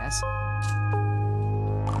 I guess.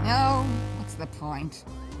 No, what's the point?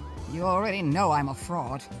 You already know I'm a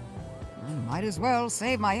fraud. I might as well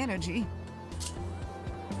save my energy.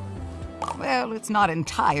 Well, it's not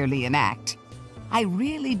entirely an act. I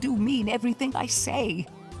really do mean everything I say.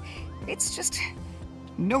 It's just...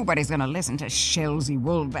 nobody's gonna listen to Shelsy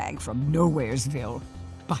Woolbag from Nowheresville.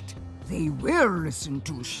 But they will listen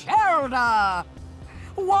to Shelda!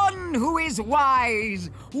 One who is wise,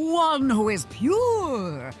 one who is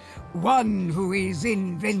pure, one who is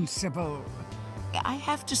invincible. I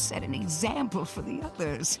have to set an example for the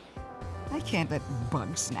others. I can't let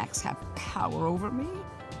Bugsnax have power over me.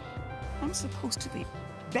 I'm supposed to be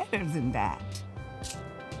better than that.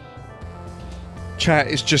 Chat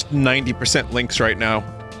is just 90% links right now.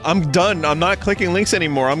 I'm done. I'm not clicking links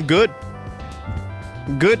anymore. I'm good.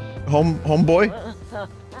 I'm good, homeboy.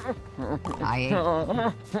 I ain't.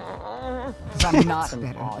 'Cause I'm not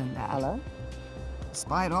better than that. Hello?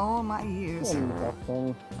 Despite all my years,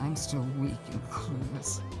 I'm still weak and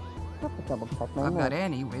clueless. If I've got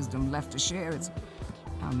any wisdom left to share, it's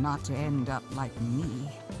how not to end up like me.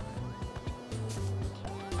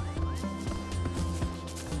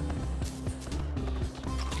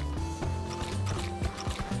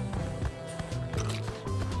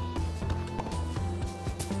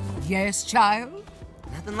 Yes, child?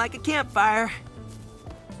 Nothing like a campfire.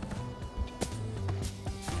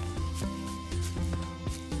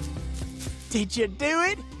 Did you do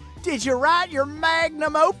it? Did you write your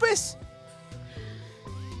magnum opus?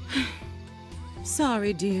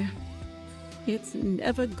 Sorry, dear. It's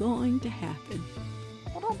never going to happen.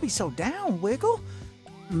 Well, don't be so down, Wiggle.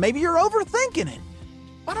 Maybe you're overthinking it.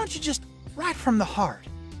 Why don't you just write from the heart?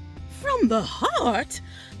 From the heart?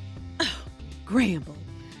 Oh, Gramble,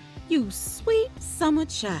 you sweet summer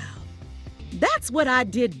child. That's what I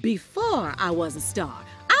did before I was a star.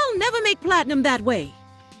 I'll never make platinum that way.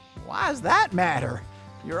 Why does that matter?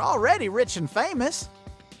 You're already rich and famous.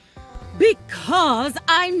 Because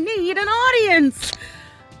I need an audience.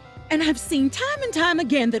 And I've seen time and time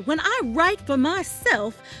again that when I write for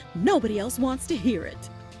myself, nobody else wants to hear it.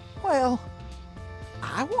 Well,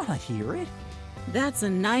 I want to hear it. That's a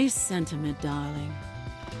nice sentiment, darling.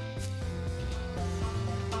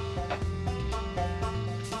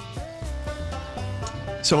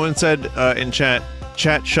 Someone said in chat,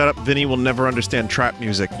 shut up, Vinny will never understand trap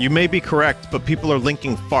music. You may be correct, but people are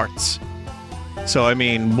linking farts. So, I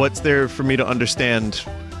mean, what's there for me to understand?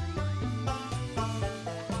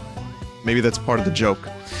 Maybe that's part of the joke.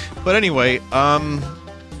 But anyway,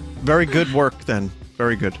 very good work then.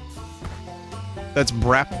 Very good. That's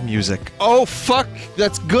brap music. Oh, fuck!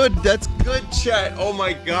 That's good! That's good, chat! Oh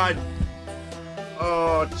my god!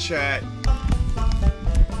 Oh, chat.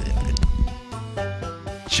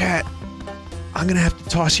 Chat, I'm gonna have to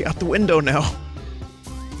toss you out the window now.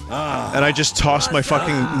 And I just tossed my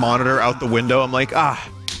fucking monitor out the window. I'm like,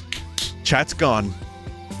 chat's gone.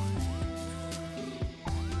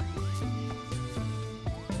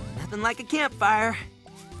 Nothing like a campfire.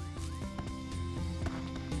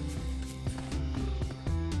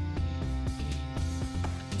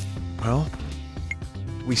 Well,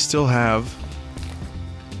 we still have...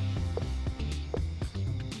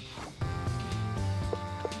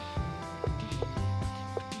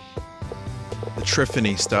 the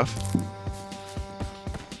Triffany stuff.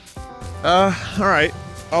 Alright.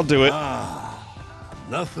 I'll do it.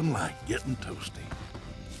 Nothing like getting toasty.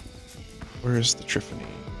 Where's the Triffany?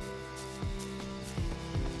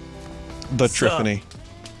 The Triffany.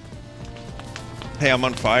 Hey, I'm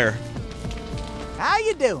on fire. How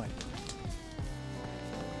you doing?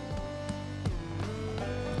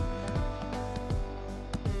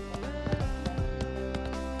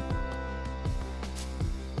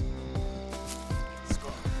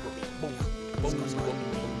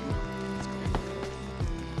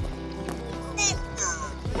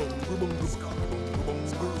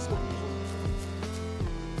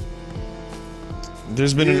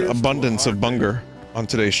 There's been an abundance of bunger on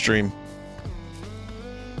today's stream.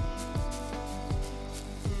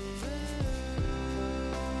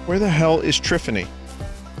 Where the hell is Triffany?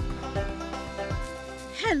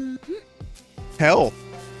 Hell.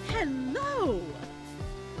 Hello.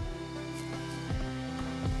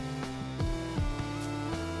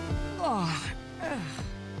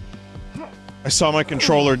 I saw my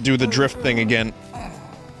controller do the drift thing again.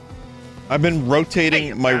 I've been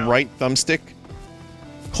rotating my right thumbstick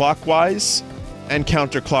clockwise and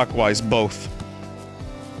counterclockwise both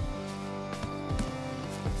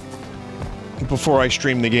before I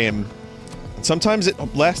stream the game. And sometimes it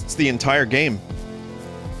lasts the entire game.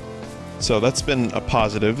 So that's been a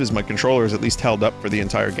positive, is my controller is at least held up for the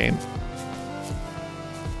entire game.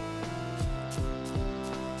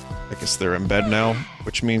 I guess they're in bed now,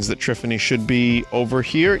 which means that Triffany should be over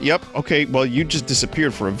here. Yep, okay, well you just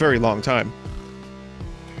disappeared for a very long time.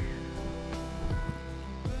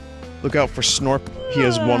 Look out for Snorp, he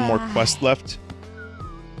has one more quest left.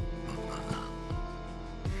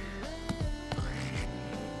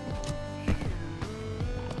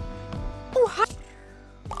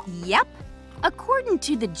 Yep. According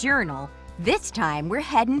to the journal, this time we're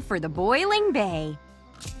heading for the Boiling Bay.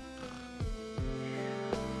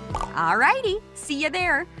 Alrighty, see you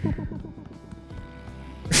there.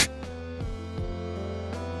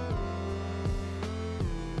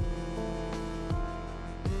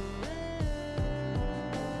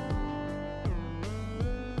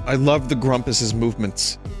 I love the Grumpus's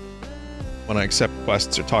movements. When I accept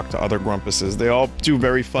quests or talk to other Grumpuses, they all do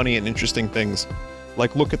very funny and interesting things.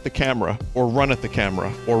 Like look at the camera, or run at the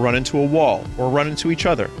camera, or run into a wall, or run into each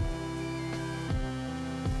other.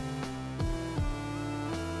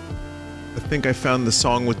 I think I found the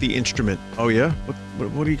song with the instrument. Oh yeah?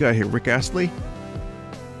 What do you got here? Rick Astley?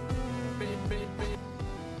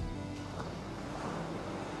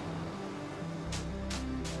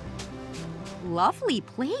 Lovely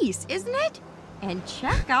place, isn't it? And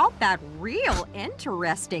check out that real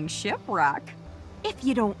interesting shipwreck. If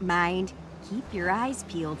you don't mind, keep your eyes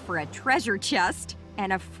peeled for a treasure chest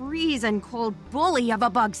and a freezing cold bully of a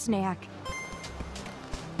Bugsnax.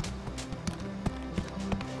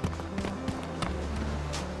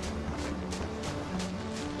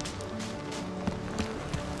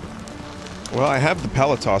 Well, I have the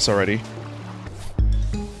pallet toss already.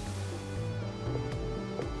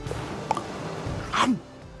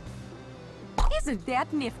 Isn't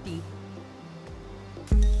that nifty?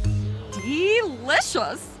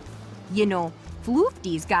 Delicious! You know,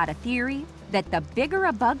 Floofty's got a theory that the bigger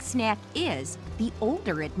a bug snack is, the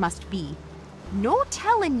older it must be. No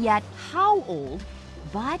telling yet how old,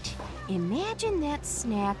 but imagine that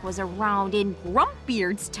snack was around in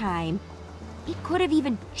Grumpbeard's time. It could have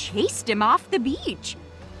even chased him off the beach.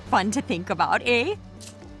 Fun to think about, eh?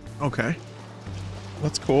 Okay.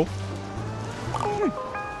 That's cool.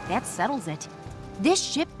 That settles it. This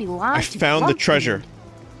ship belongs I to found the Grumpbeard. treasure.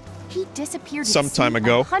 He disappeared Some at time sea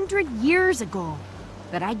ago. 100 years ago.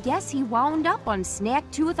 But I guess he wound up on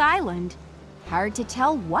Snacktooth Island. Hard to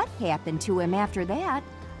tell what happened to him after that.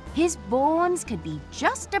 His bones could be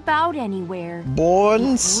just about anywhere.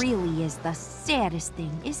 Bones? It really is the saddest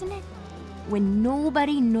thing, isn't it? When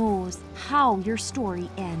nobody knows how your story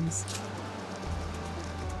ends.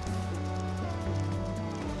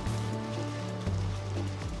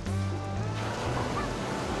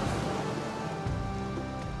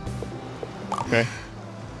 Okay.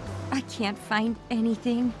 I can't find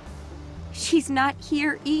anything. She's not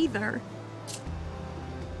here either.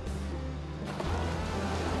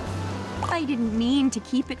 I didn't mean to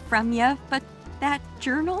keep it from you, but that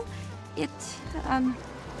journal, it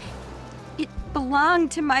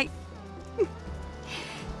belonged to my...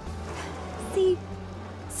 See,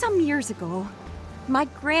 some years ago, my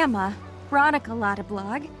grandma, Veronica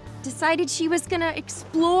Lottablog, decided she was gonna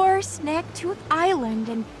explore Snacktooth Island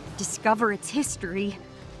and discover its history.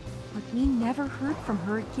 But we never heard from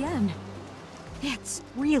her again. That's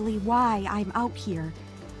really why I'm out here.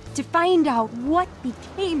 To find out what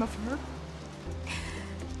became of her.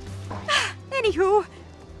 Anywho,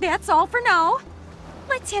 that's all for now.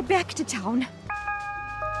 Let's head back to town.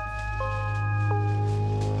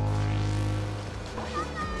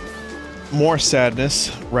 More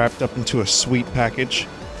sadness wrapped up into a sweet package.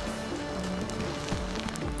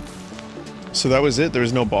 So that was it? There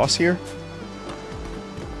was no boss here?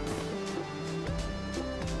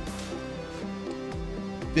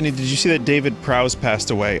 Vinny, did you see that David Prowse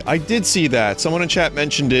passed away? I did see that. Someone in chat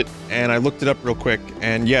mentioned it, and I looked it up real quick.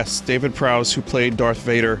 And yes, David Prowse, who played Darth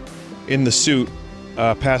Vader in the suit,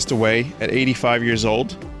 passed away at 85 years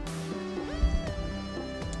old.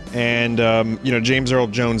 And, you know, James Earl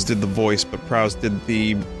Jones did the voice, but Prowse did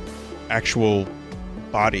the actual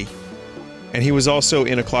body. And he was also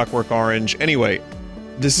in A Clockwork Orange. Anyway,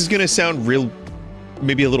 this is gonna sound real...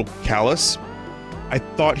 maybe a little callous. I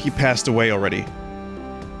thought he passed away already.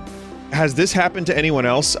 Has this happened to anyone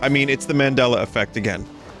else? I mean, it's the Mandela effect again.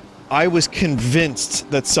 I was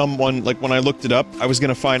convinced that someone, like, when I looked it up, I was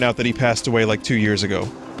gonna find out that he passed away, like, 2 years ago.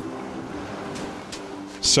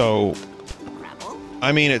 So...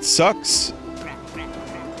 I mean, it sucks.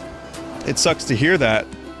 It sucks to hear that.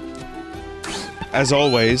 As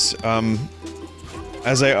always,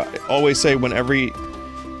 as I always say when every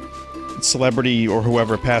celebrity or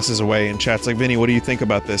whoever passes away in chat's like, Vinny, what do you think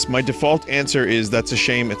about this? My default answer is, that's a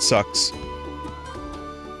shame, it sucks.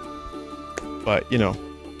 But, you know.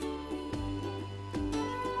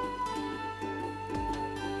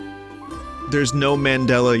 There's no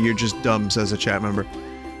Mandela, you're just dumb, says a chat member.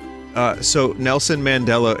 So Nelson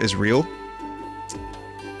Mandela is real.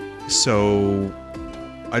 So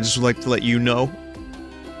I just would like to let you know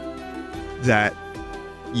that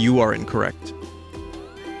you are incorrect.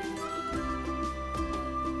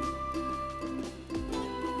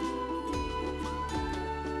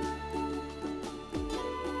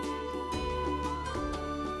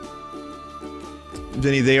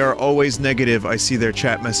 Vinny, they are always negative. I see their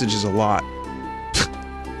chat messages a lot.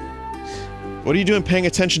 What are you doing paying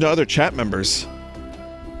attention to other chat members?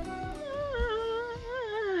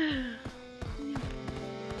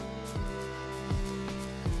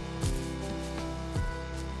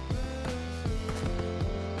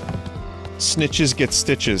 Snitches get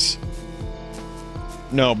stitches.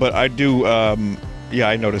 No, but I do, yeah,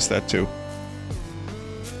 I noticed that too.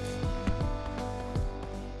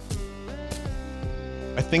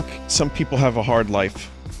 I think some people have a hard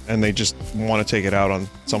life, and they just want to take it out on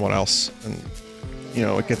someone else, and, you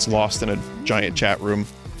know, it gets lost in a giant chat room,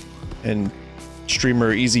 and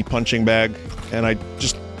streamer easy punching bag, and I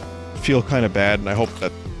just feel kind of bad, and I hope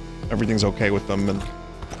that everything's okay with them, and,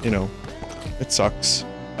 you know, it sucks.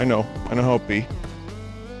 I know how it be.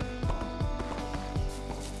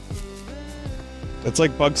 It's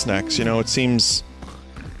like Bugsnax, you know, it seems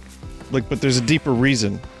like, but there's a deeper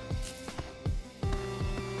reason.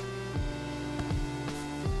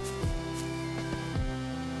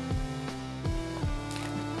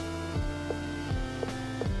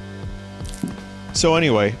 So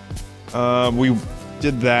anyway, we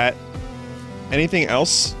did that. Anything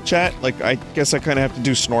else, chat? Like, I guess I kind of have to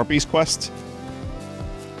do Snorpy's quest.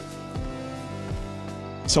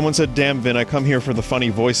 Someone said, damn, Vin, I come here for the funny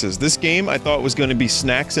voices. This game, I thought was going to be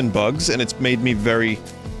snacks and bugs, and it's made me very,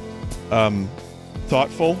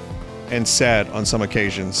 thoughtful and sad on some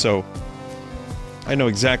occasions, so I know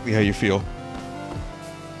exactly how you feel.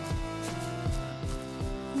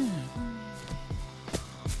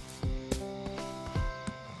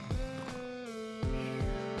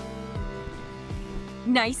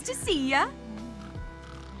 Nice to see ya.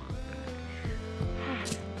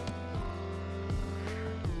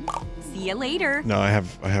 See ya later. No, I have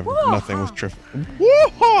Whoa. nothing with Triff.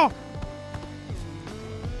 Woo-ha!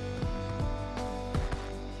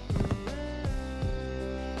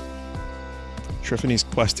 Triffany's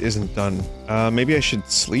quest isn't done. Maybe I should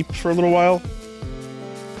sleep for a little while?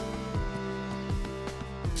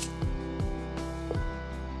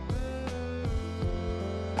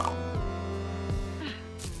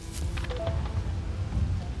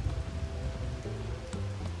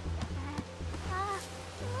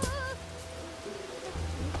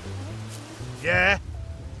 Yeah?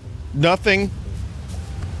 Nothing.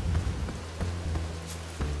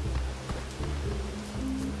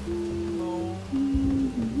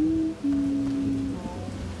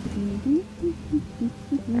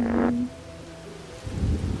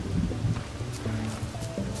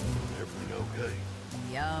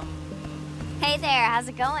 Hey there, how's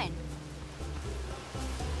it going?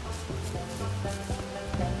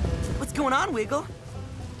 What's going on, Wiggle?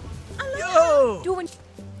 Yo! Doing.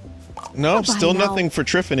 No, Bye-bye still now. nothing for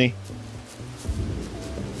Triffany.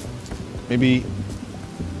 Maybe...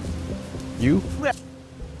 you?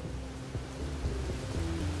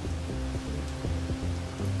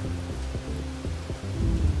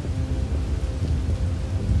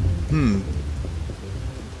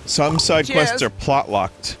 Some side quests Cheers. are plot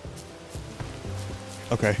locked.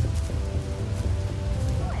 Okay.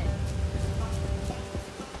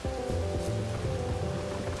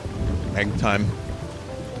 Egg time.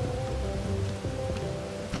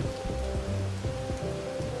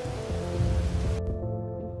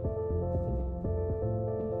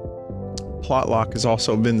 Plotlock is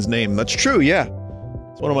also Vin's name. That's true, yeah.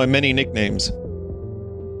 It's one of my many nicknames.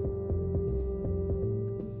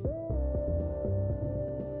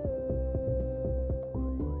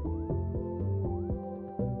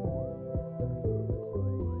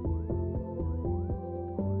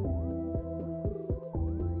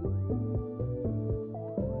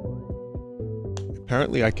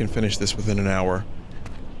 Apparently I can finish this within an hour.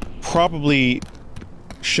 Probably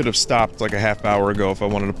should have stopped like a half hour ago if I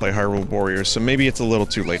wanted to play Hyrule Warriors, so maybe it's a little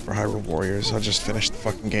too late for Hyrule Warriors. I'll just finish the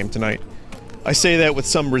fucking game tonight. I say that with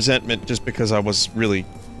some resentment just because I was really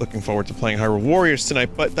looking forward to playing Hyrule Warriors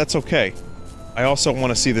tonight, but that's okay. I also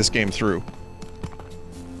want to see this game through.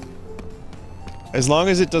 As long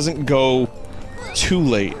as it doesn't go too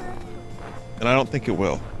late, and I don't think it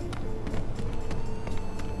will.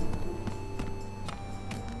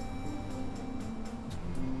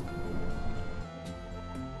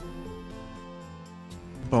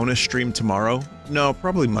 Bonus stream tomorrow? No,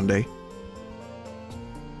 probably Monday.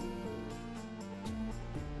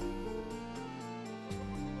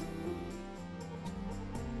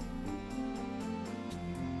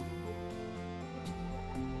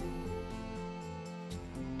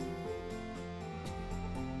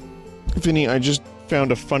 Vinny, I just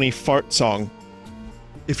found a funny fart song.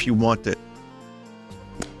 If you want it.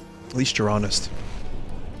 At least you're honest.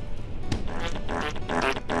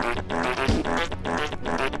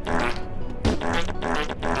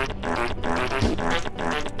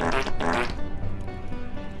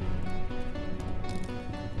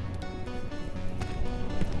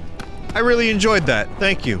 I really enjoyed that.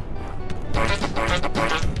 Thank you.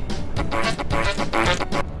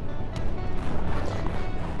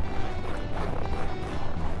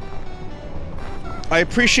 I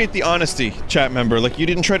appreciate the honesty, chat member. Like, you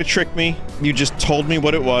didn't try to trick me. You just told me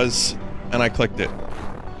what it was, and I clicked it.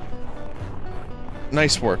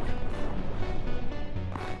 Nice work.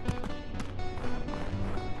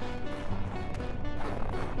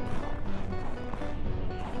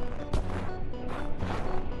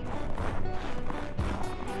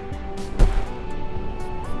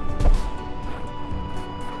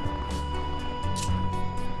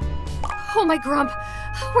 Oh my Grump!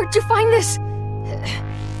 Where'd you find this?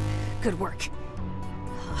 Good work.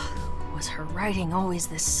 Was her writing always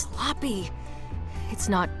this sloppy? It's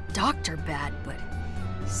not doctor bad, but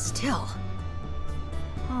still.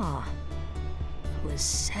 Huh. Liz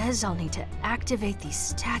says I'll need to activate these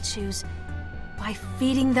statues by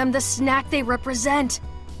feeding them the snack they represent.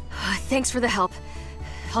 Thanks for the help.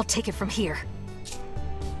 I'll take it from here.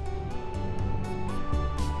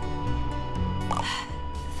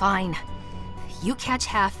 Fine. You catch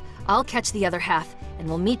half, I'll catch the other half, and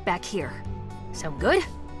we'll meet back here. Sound good?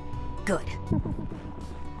 Good.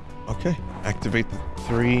 Okay. Activate the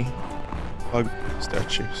 3 bug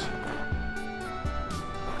statues.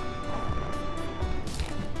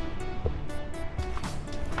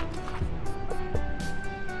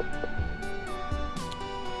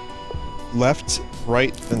 Left,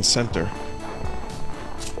 right, then center.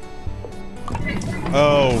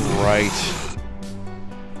 Oh, right.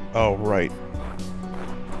 Oh, right.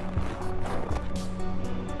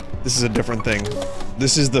 This is a different thing.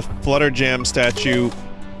 This is the Flutterjam statue,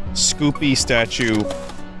 Scoopy statue,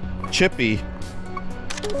 Chippy,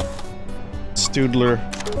 Stoodler,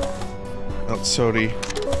 Sodi.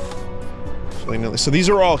 So these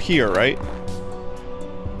are all here, right?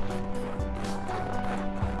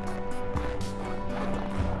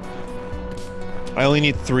 I only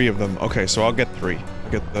need 3 of them. Okay, so I'll get 3.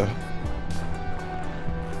 I'll get the...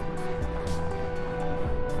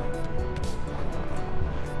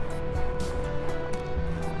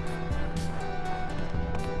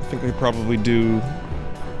 I think I probably do...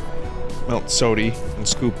 Mount Sodi and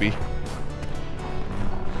Scoopy.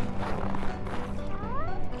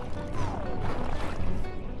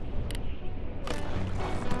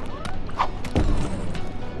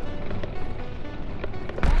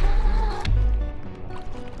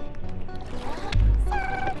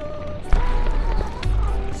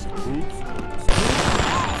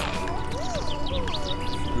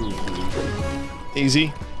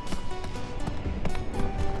 Easy.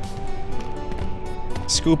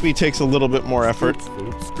 Scoopy takes a little bit more effort.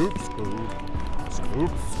 Scoop,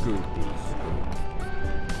 scoop, scoop.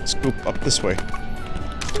 Scoop up this way.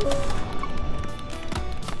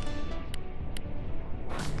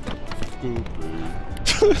 Scoopy.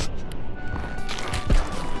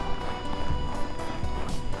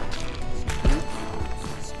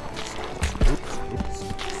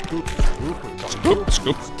 Scoop,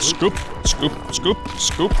 scoop, scoop, scoop,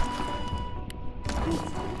 scoop.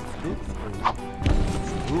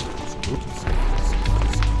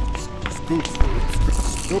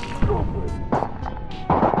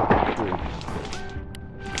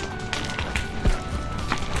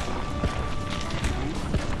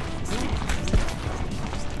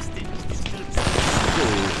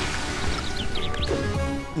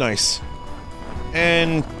 Nice.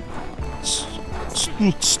 And...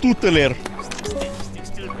 Stootler.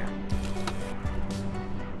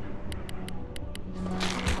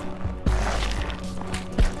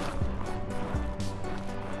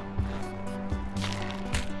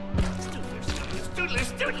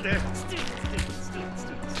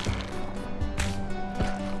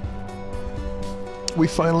 We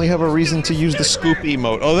finally have a reason to use the scoop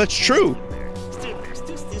emote. Oh, that's true!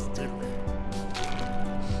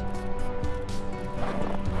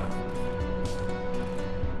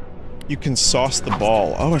 You can sauce the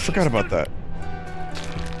ball. Oh, I forgot about that.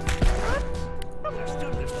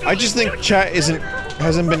 I just think chat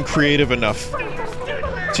hasn't been creative enough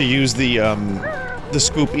to use the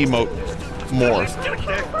scoop emote more.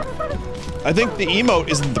 I think the emote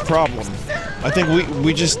isn't the problem. I think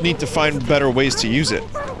we just need to find better ways to use it.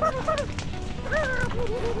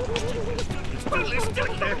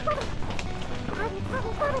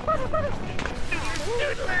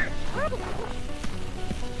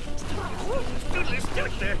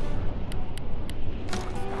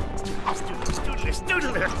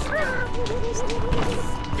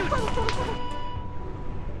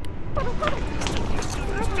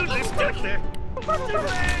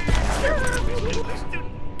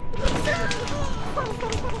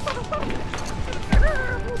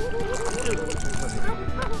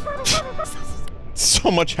 So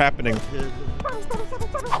much happening.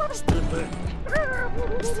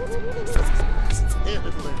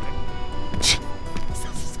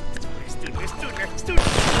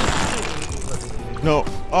 No.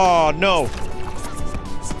 Oh, no.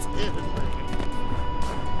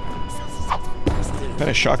 I'm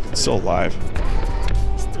kinda shocked it's still alive.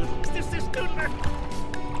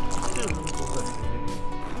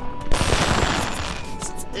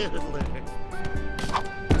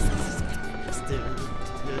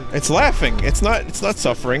 It's laughing. It's not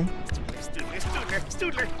suffering.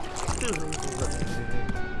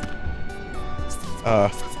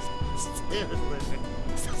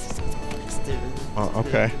 Oh,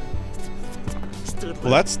 okay.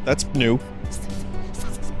 Well, that's new.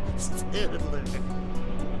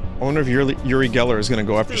 I wonder if Yuri Geller is gonna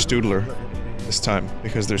go after Stoodler this time,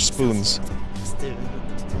 because there's spoons.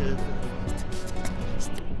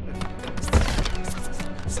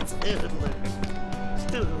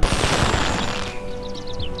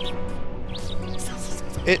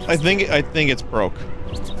 I think it's broke.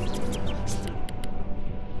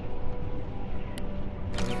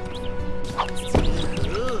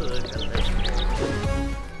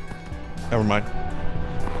 Never mind.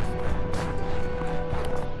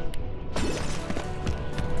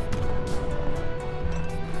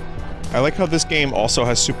 I like how this game also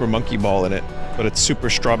has Super Monkey Ball in it, but it's Super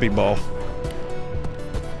Strawby Ball.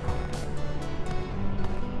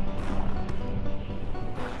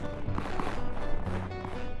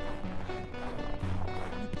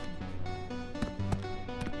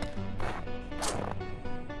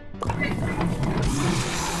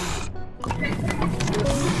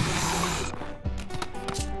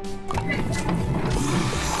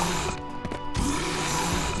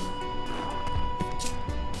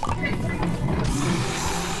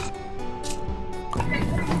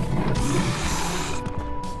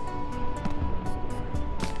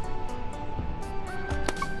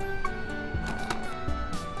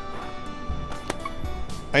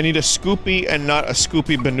 I need a Scoopy and not a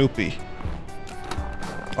Scoopy Banoopy.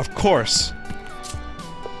 Of course.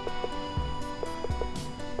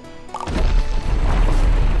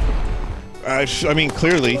 I mean,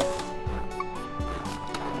 clearly.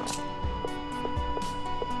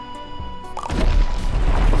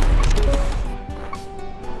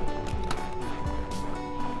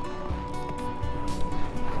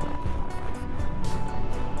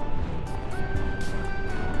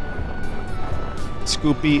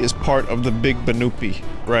 Scoopy is part of the big Banoopy,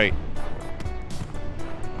 right.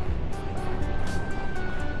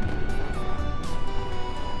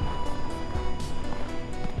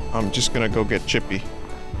 I'm just gonna go get Chippy.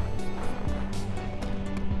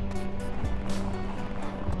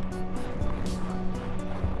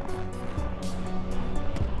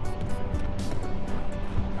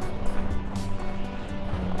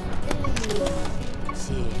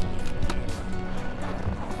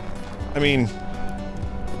 I mean...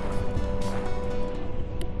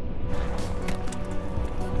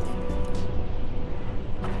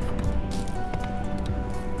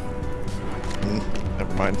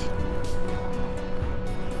 never mind.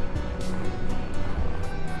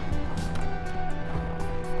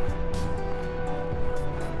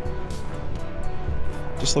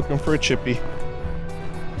 Just looking for a Chippy.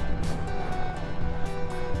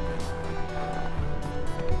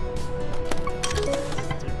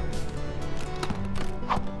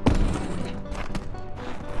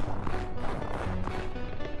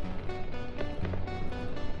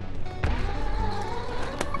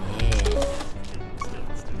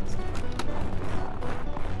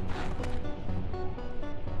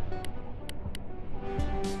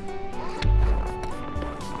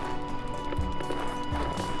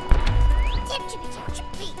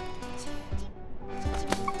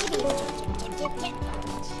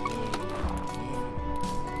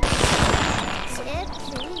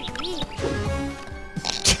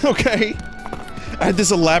 Okay. I had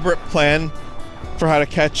this elaborate plan for how to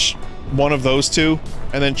catch one of those two,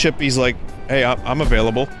 and then Chippy's like, hey, I'm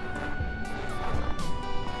available.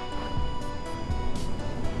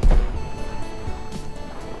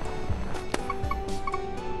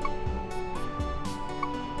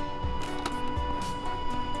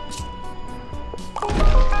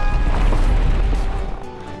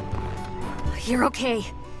 You're okay.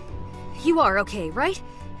 You are okay, right?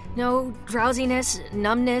 No drowsiness,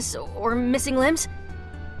 numbness, or missing limbs?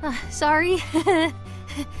 Sorry.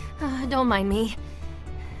 Don't mind me.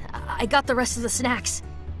 I got the rest of the snacks.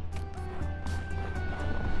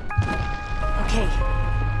 Okay.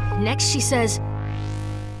 Next she says...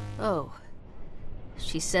 Oh.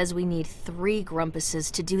 She says we need 3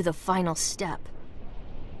 Grumpuses to do the final step.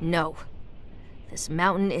 No. This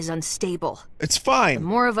mountain is unstable. It's fine. The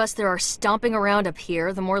more of us there are stomping around up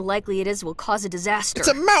here, the more likely it is we'll cause a disaster. It's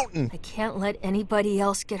a mountain! I can't let anybody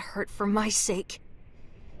else get hurt for my sake.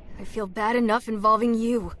 I feel bad enough involving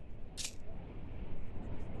you.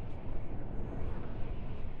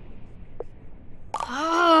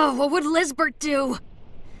 Oh, what would Lizbert do?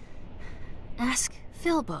 Ask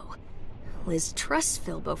Filbo. Liz trusts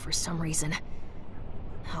Filbo for some reason.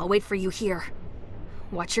 I'll wait for you here.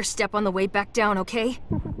 Watch your step on the way back down, okay?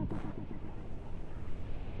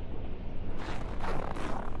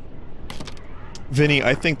 Vinny,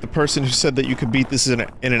 I think the person who said that you could beat this in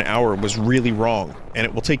an hour was really wrong, and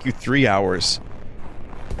it will take you 3 hours.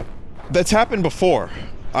 That's happened before.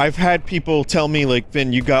 I've had people tell me, like,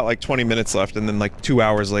 Vin, you got like 20 minutes left, and then like 2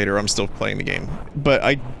 hours later, I'm still playing the game. But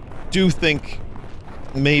I do think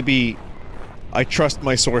maybe I trust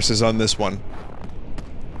my sources on this one.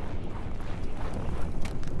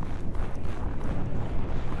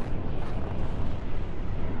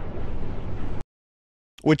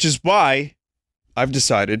 Which is why I've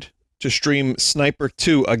decided to stream Sniper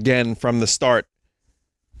 2 again from the start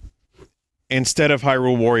instead of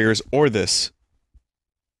Hyrule Warriors or this.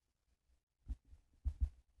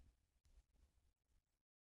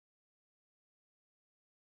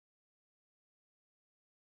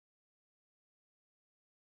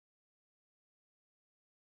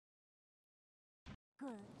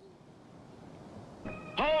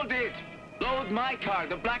 Hold it! Load my car,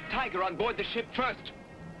 the Black Tiger, on board the ship first.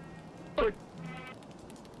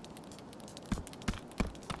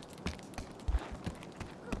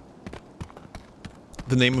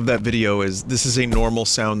 The name of that video is, "This is a normal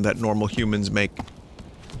sound that normal humans make."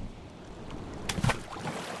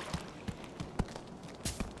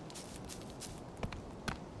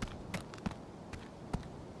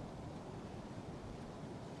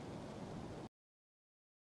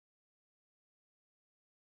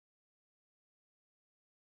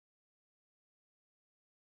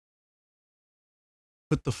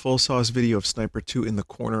 Put the full sauce video of Sniper 2 in the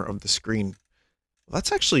corner of the screen. Well,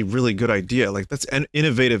 that's actually a really good idea. Like, that's an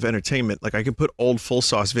innovative entertainment. Like, I could put old full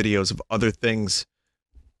sauce videos of other things.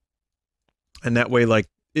 And that way, like,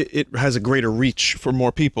 it has a greater reach for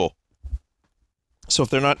more people. So if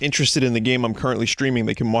they're not interested in the game I'm currently streaming,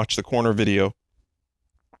 they can watch the corner video.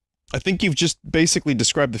 I think you've just basically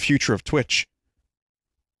described the future of Twitch.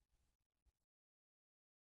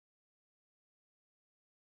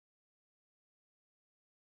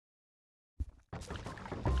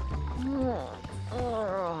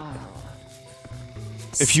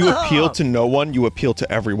 If you appeal to no one, you appeal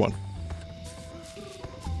to everyone.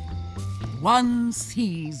 One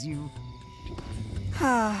sees you.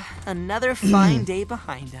 Another fine day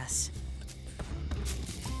behind us.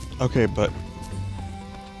 Okay, but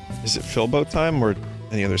is it Philbo time or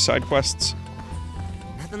any other side quests?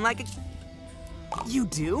 Nothing like a... You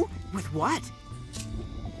do? With what?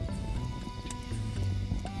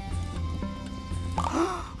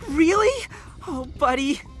 Really? Oh,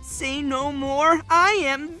 buddy, say no more. I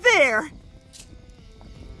am there.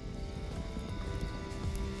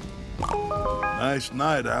 Nice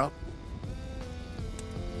night out.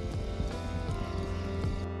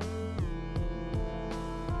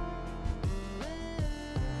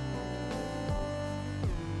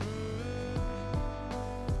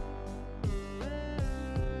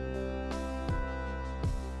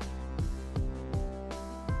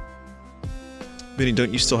 Vinny,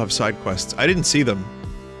 don't you still have side quests? I didn't see them.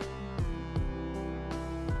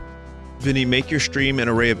 Vinny, make your stream an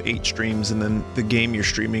array of 8 streams and then the game you're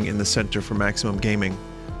streaming in the center for maximum gaming.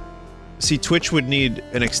 See, Twitch would need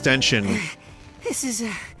an extension. This is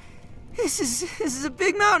a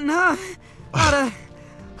big mountain, huh? A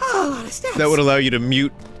lot of steps. That would allow you to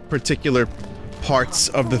mute particular parts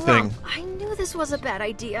of the thing. I knew this was a bad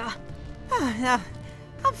idea.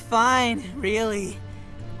 I'm fine, really.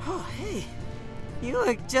 Oh, hey. You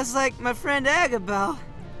look just like my friend Agabel.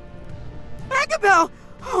 Agabel!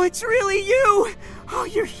 Oh, it's really you! Oh,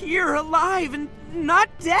 you're here, alive, and not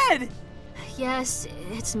dead! Yes,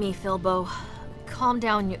 it's me, Philbo. Calm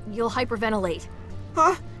down, you'll hyperventilate.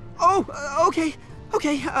 Huh? Oh, okay,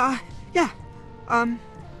 yeah.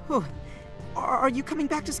 Oh. Are you coming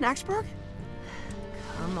back to Snacksburg?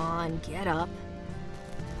 Come on, get up.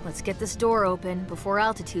 Let's get this door open before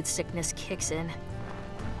altitude sickness kicks in.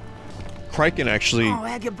 Kraken actually... Oh,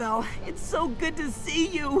 Agabel, it's so good to see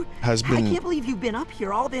you! Has been... I can't believe you've been up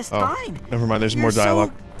here all this time! Never mind, there's You're more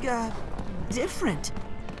dialogue. So, different.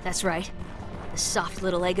 That's right. The soft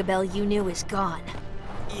little Agabel you knew is gone.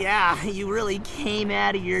 Yeah, you really came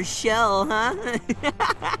out of your shell, huh?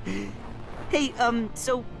 Hey,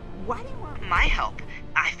 so why do you want my help?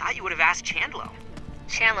 I thought you would have asked Chandlo.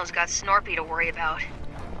 Chandlo's got Snorpy to worry about.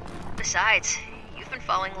 Besides, you've been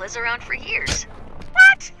following Liz around for years.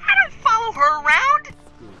 What? I don't follow her around!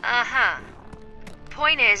 Uh-huh.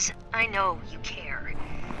 Point is, I know you care.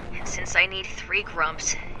 And since I need 3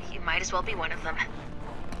 grumps, you might as well be one of them.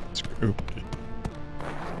 Screw.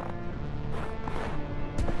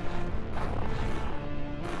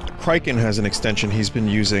 Kraken has an extension he's been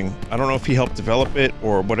using. I don't know if he helped develop it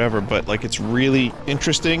or whatever, but like it's really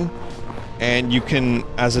interesting. And you can,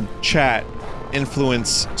 as a chat,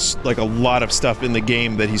 influence like a lot of stuff in the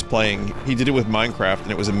game that he's playing. He did it with Minecraft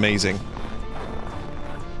and it was amazing.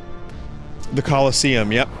 The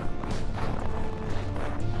Colosseum, yep.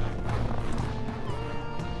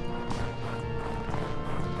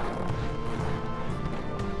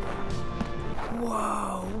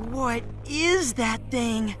 Whoa, what is that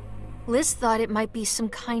thing? Liz thought it might be some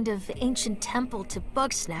kind of ancient temple to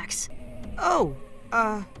Bugsnax. Oh,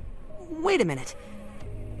 wait a minute.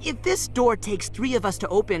 If this door takes 3 of us to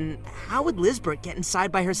open, how would Lizbert get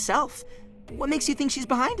inside by herself? What makes you think she's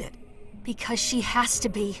behind it? Because she has to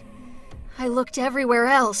be. I looked everywhere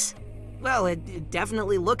else. Well, it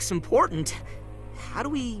definitely looks important. How do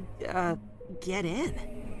we, get in?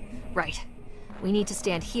 Right. We need to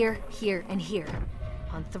stand here, here, and here.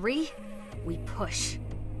 On 3, we push.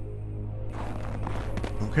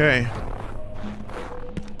 Okay.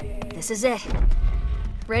 This is it.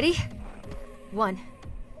 Ready? 1,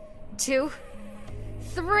 2,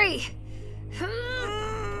 3.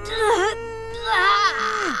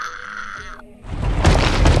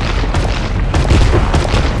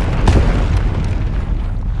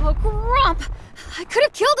 Oh, Grump! I could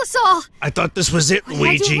have killed us all! I thought this was it,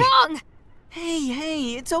 Luigi. You're wrong!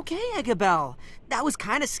 Hey, it's okay, Eggabell. That was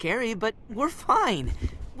kind of scary, but we're fine.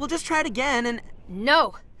 We'll just try it again and...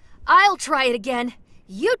 No! I'll try it again.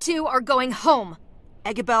 You 2 are going home.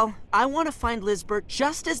 Eggabell, I want to find Lizbert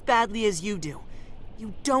just as badly as you do.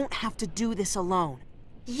 You don't have to do this alone.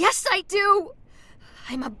 Yes, I do!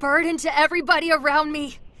 I'm a burden to everybody around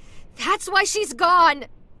me. That's why she's gone.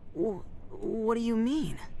 What do you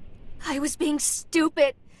mean? I was being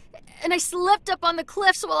stupid, and I slipped up on the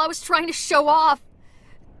cliffs while I was trying to show off.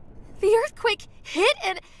 The earthquake hit,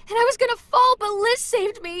 and I was gonna fall, but Liz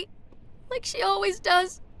saved me. Like she always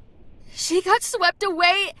does. She got swept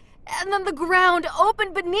away, and then the ground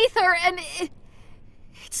opened beneath her, and it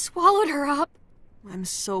swallowed her up. I'm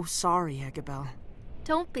so sorry, Eggabell.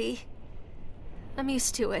 Don't be. I'm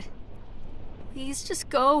used to it. Please, just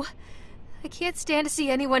go. I can't stand to see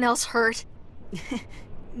anyone else hurt.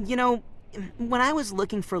 You know, when I was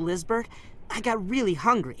looking for Lizbert, I got really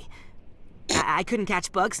hungry. I couldn't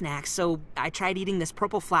catch Bugsnax, so I tried eating this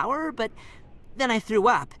purple flower, but then I threw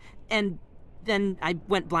up, and then I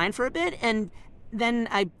went blind for a bit, and then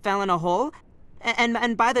I fell in a hole,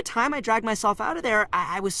 and by the time I dragged myself out of there,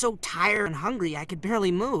 I was so tired and hungry I could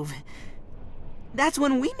barely move. That's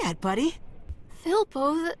when we met, buddy.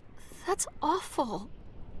 Filbo, that's awful.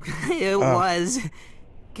 It was.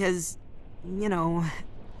 'Cause, you know,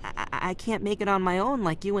 I can't make it on my own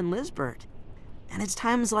like you and Lizbert. And it's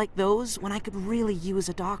times like those when I could really use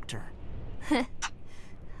a doctor.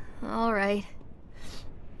 All right.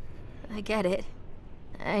 I get it.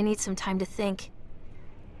 I need some time to think.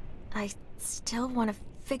 I still want to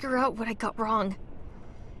figure out what I got wrong.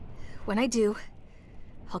 When I do,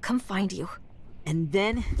 I'll come find you. And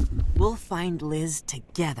then we'll find Liz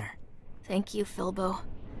together. Thank you, Filbo.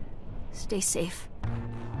 Stay safe.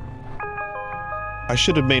 I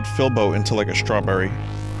should have made Filbo into like a strawberry.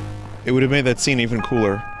 It would have made that scene even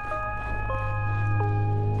cooler.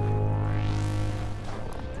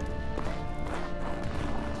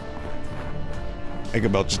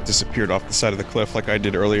 Eggabell just disappeared off the side of the cliff like I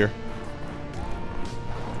did earlier.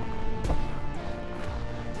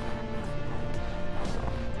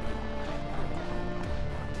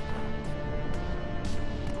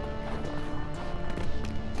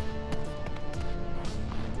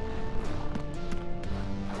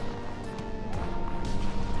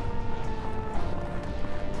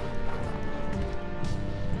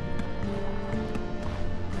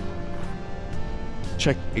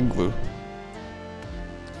 Check Igloo.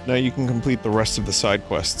 Now you can complete the rest of the side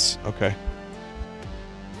quests. Okay.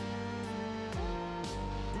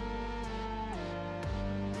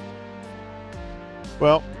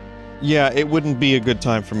 Well, yeah, it wouldn't be a good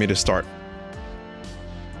time for me to start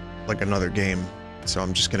like another game, so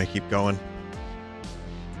I'm just gonna keep going.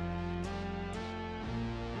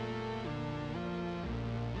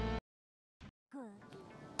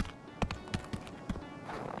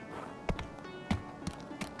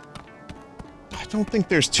 I don't think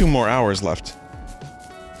there's 2 more hours left.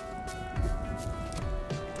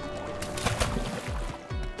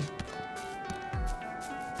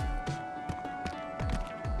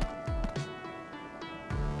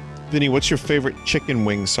 Vinny, what's your favorite chicken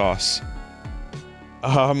wing sauce?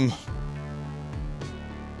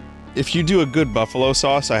 If you do a good buffalo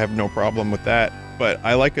sauce, I have no problem with that, but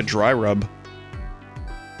I like a dry rub.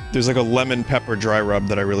 There's like a lemon pepper dry rub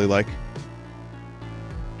that I really like.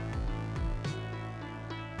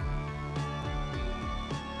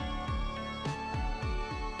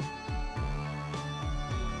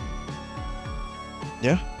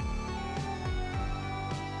 Yeah?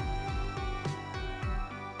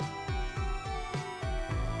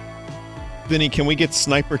 Vinny, can we get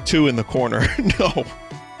Sniper 2 in the corner? No.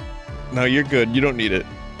 No, you're good. You don't need it.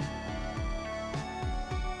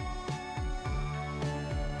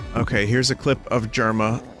 Okay, here's a clip of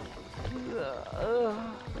Germa.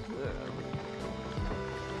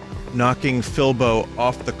 knocking Filbo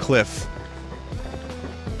off the cliff.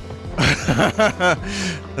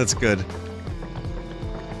 That's good.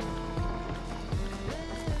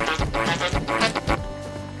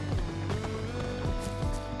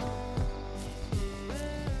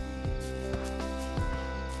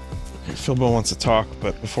 Okay, Filbo wants to talk,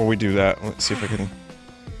 but before we do that, let's see if I can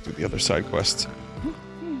do the other side quests.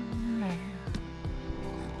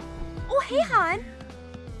 Oh, hey, hon.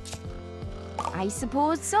 I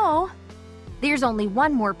suppose so. There's only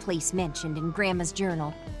one more place mentioned in Grandma's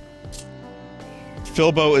journal.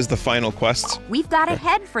 Filbo is the final quest. We've got to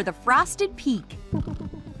head for the Frosted Peak.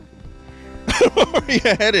 Where are you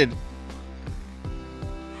headed?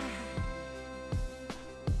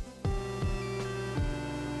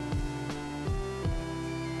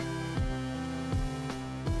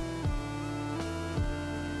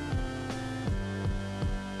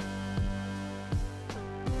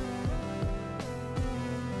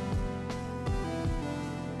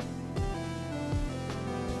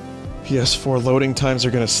 PS4 loading times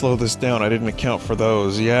are gonna slow this down. I didn't account for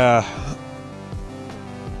those. Yeah.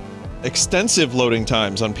 Extensive loading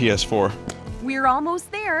times on PS4. We're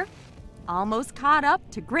almost there. Almost caught up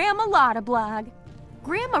to Grandma Lotta blog.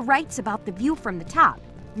 Grandma writes about the view from the top.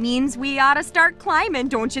 Means we ought to start climbing,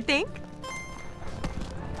 don't you think?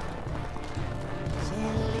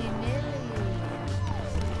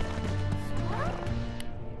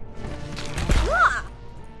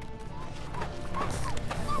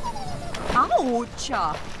 Ouch!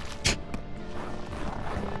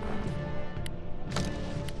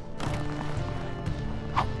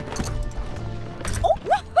 Oh,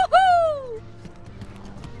 woohoo!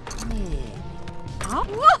 Oh,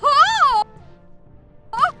 woohoo!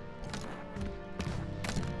 Oh.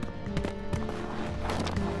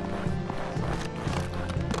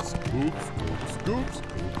 Scoop, scoop,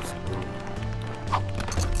 scoop, scoop.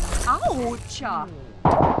 Ouch!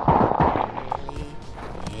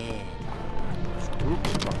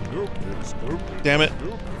 Damn it.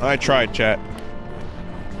 I tried, chat.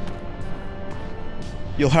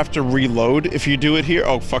 You'll have to reload if you do it here.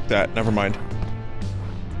 Oh, fuck that. Never mind.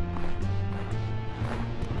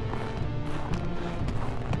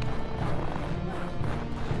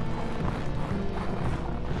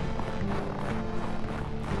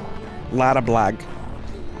 Lotta blag.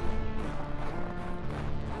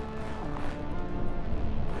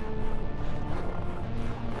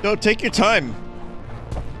 No, take your time.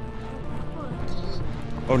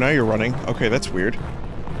 Oh, now you're running. Okay, that's weird.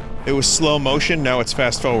 It was slow motion, now it's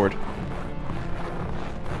fast forward.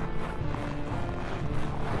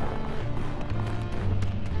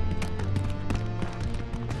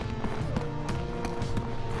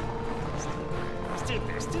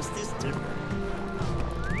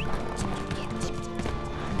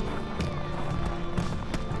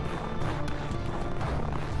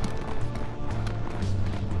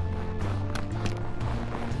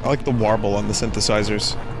 I like the warble on the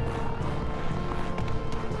synthesizers.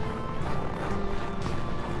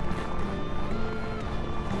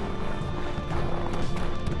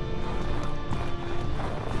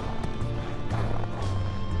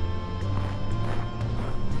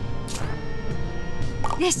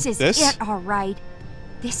 This is it, all right.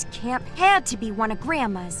 This camp had to be one of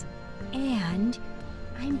Grandma's. And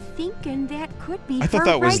I'm thinking that could be I thought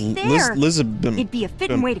that was right there. Lisbeth. It'd be a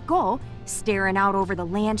fitting way to go, staring out over the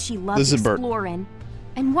land she loves exploring.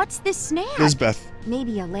 And what's this snack? Lisbeth.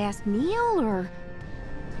 Maybe a last meal, or...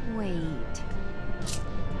 Wait.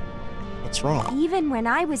 What's wrong? Even when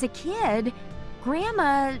I was a kid,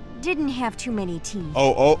 Grandma didn't have too many teeth.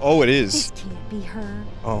 Oh, it is. This can't be her.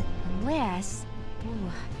 Oh. Unless...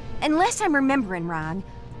 Ooh, unless I'm remembering wrong.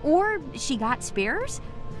 Or she got spares?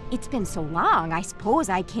 It's been so long, I suppose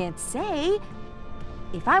I can't say.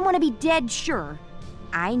 If I want to be dead sure,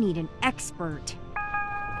 I need an expert.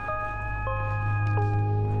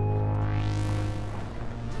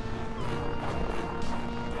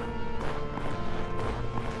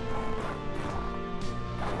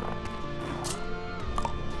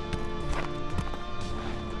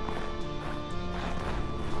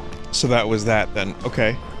 So that was that then.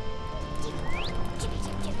 Okay.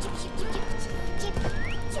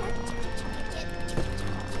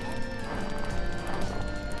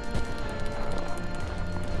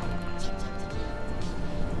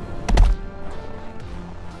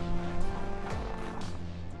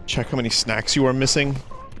 Check how many snacks you are missing.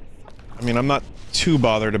 I mean, I'm not too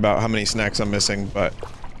bothered about how many snacks I'm missing, but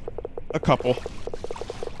a couple.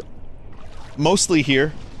 Mostly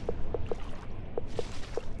here.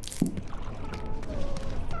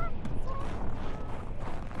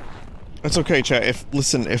 That's okay, chat.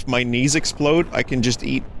 Listen, if my knees explode, I can just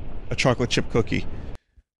eat a chocolate chip cookie.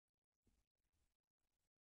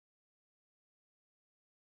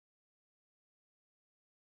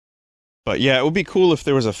 But yeah, it would be cool if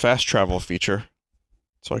there was a fast travel feature.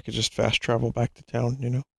 So I could just fast travel back to town, you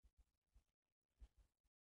know?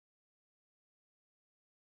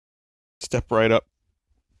 Step right up.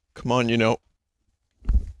 Come on, you know.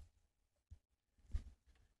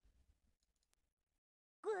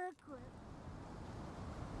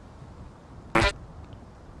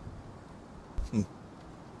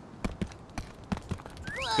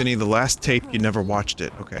 Vinny, the last tape, you never watched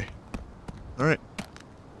it. Okay. Alright.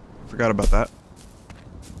 Forgot about that.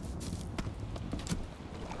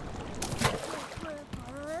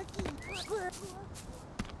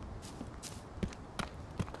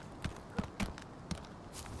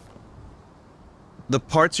 The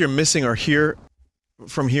parts you're missing are here,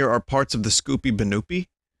 from here are parts of the Scoopy Banoopy.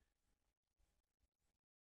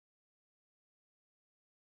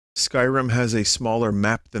 Skyrim has a smaller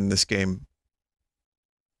map than this game.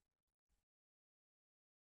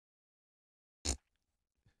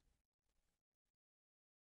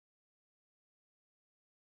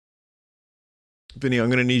 Vinny, I'm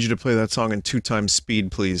gonna need you to play that song in 2 times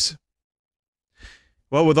speed, please.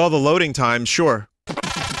 Well, with all the loading times, sure.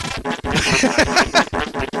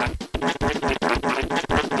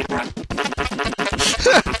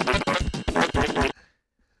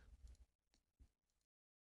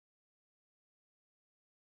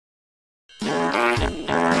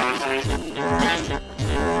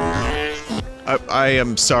 I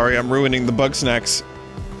am sorry, I'm ruining the Bugsnax.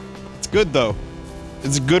 It's good, though.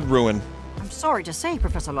 It's a good ruin. I'm sorry to say,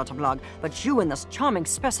 Professor Lotterblog, but you and this charming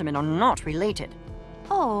specimen are not related.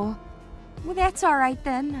 Oh, well, that's all right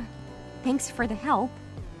then. Thanks for the help.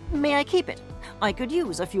 May I keep it? I could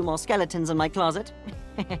use a few more skeletons in my closet.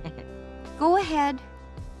 Go ahead.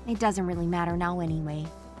 It doesn't really matter now anyway.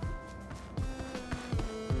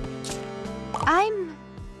 I'm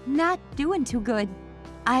not doing too good.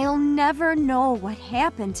 I'll never know what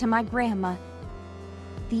happened to my grandma.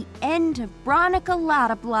 The end of Bronica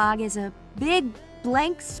Lotterblog is a big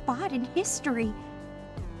blank spot in history.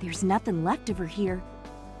 There's nothing left of her here.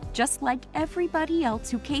 Just like everybody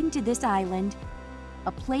else who came to this island.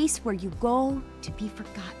 A place where you go to be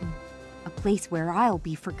forgotten. A place where I'll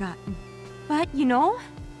be forgotten. But, you know?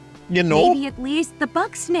 Maybe at least the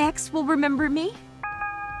Bugsnax will remember me.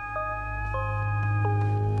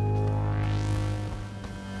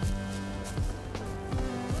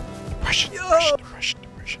 Russian.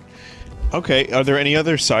 Okay, are there any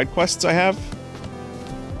other side quests I have?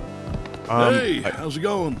 Hey, how's it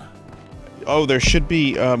going? Oh, there should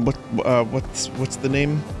be, what's the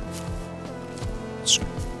name?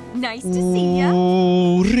 Nice to see ya.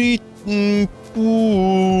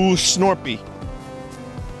 Snorpy.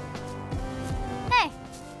 Hey.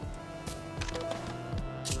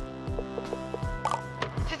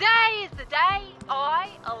 Today is the day I,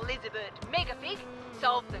 Elizabeth Megafig,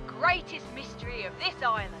 solved the greatest mystery of this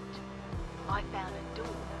island. I found a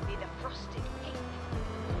door with a frosted peak.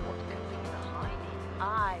 What could be behind it,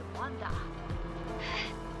 I wonder.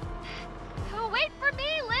 Wait for me,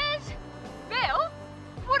 Liz! Bill,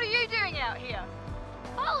 what are you doing out here?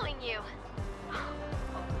 Following you.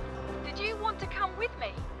 Did you want to come with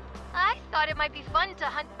me? I thought it might be fun to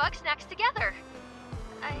hunt Bugsnax together.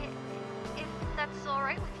 If that's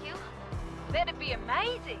alright with you. That'd be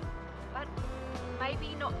amazing. But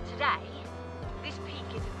maybe not today. This peak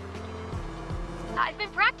isn't for beginners. I've been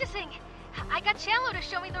practicing. I got Cello to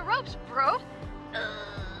show me the ropes, bro.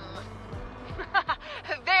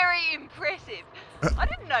 Very impressive. I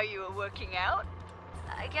didn't know you were working out.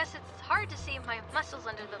 I guess it's hard to see my muscles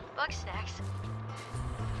under the Bugsnax.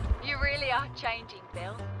 You really are changing,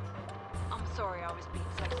 Bill. I'm sorry I was being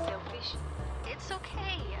so selfish. It's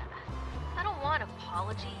okay. I don't want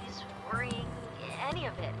apologies, worrying, any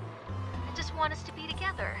of it. I just want us to be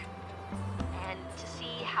together. And to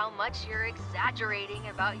see how much you're exaggerating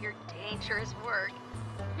about your dangerous work.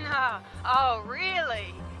 Oh,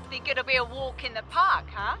 really? Think it'll be a walk in the park,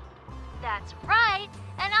 huh? That's right.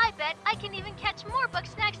 And I bet I can even catch more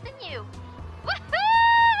Bugsnax than you.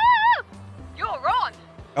 Woohoo! You're on.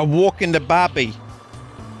 A walk in the Barbie.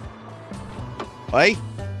 Hey?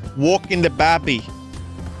 Walk in the Barbie.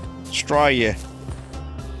 Let's try you.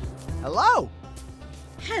 Hello.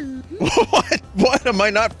 Hello. What? What? Am I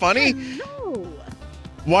not funny? Hello.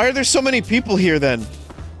 Why are there so many people here then?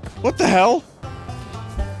 What the hell?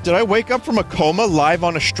 Did I wake up from a coma live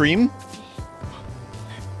on a stream?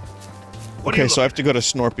 Okay, so I have to go to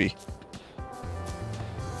Snorpy.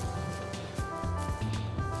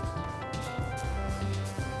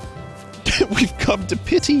 We've come to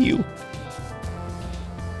pity you.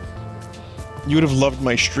 You would have loved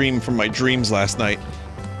my stream from my dreams last night,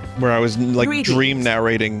 where I was like dream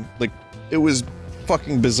narrating. Like, it was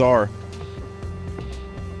fucking bizarre.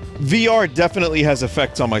 VR definitely has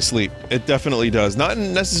effects on my sleep. It definitely does. Not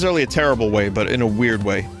in necessarily a terrible way, but in a weird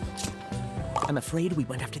way. I'm afraid we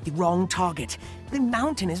went after the wrong target. The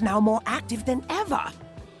mountain is now more active than ever.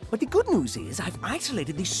 But the good news is I've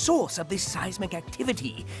isolated the source of this seismic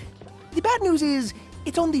activity. The bad news is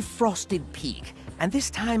it's on the frosted peak, and this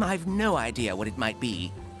time I've no idea what it might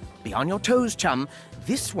be. Be on your toes, chum.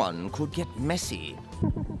 This one could get messy.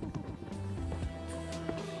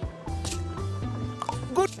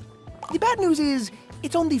 Good. The bad news is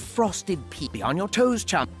it's on the frosted peak. Be on your toes,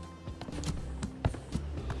 chum.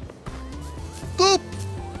 Boop!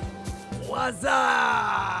 What's up?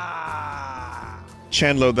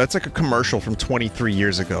 Chandlo, that's like a commercial from 23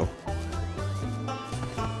 years ago.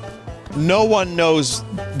 No one knows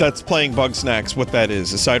that's playing Bugsnax what that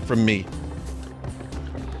is, aside from me.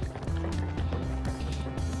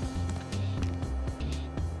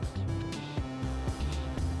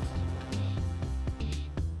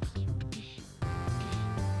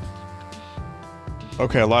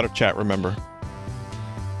 Okay, a lot of chat, remember.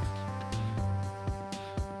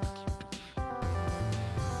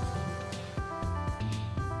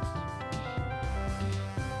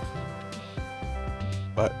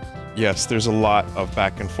 But, yes, there's a lot of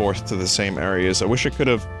back and forth to the same areas. I wish I could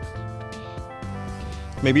have...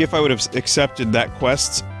 Maybe if I would have accepted that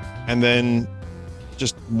quest, and then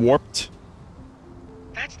just warped.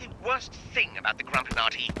 That's the worst thing about the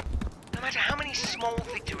Grumpinati. No matter how many small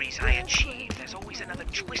victories I achieve, there's always another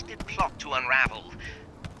twisted plot to unravel.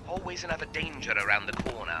 Always another danger around the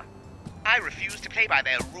corner. I refuse to play by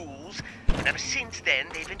their rules, and ever since then,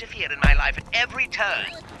 they've interfered in my life at every turn.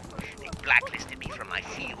 They blacklisted me from my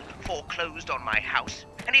field, foreclosed on my house,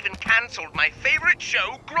 and even cancelled my favorite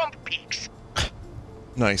show, Grump Peaks.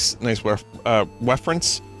 Nice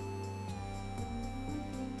reference.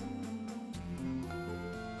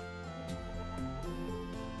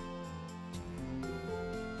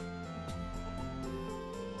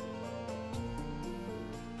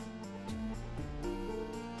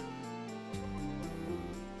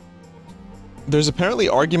 There's apparently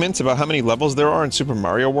arguments about how many levels there are in Super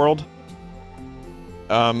Mario World.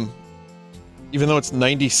 Even though it's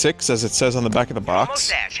 96, as it says on the back of the box. Almost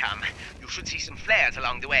there, chum. You should see some flares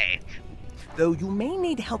along the way. Though you may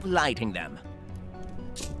need help lighting them.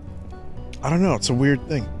 I don't know, it's a weird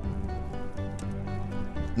thing.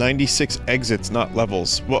 96 exits, not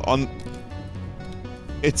levels. Well,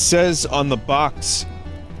 it says on the box...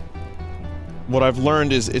 What I've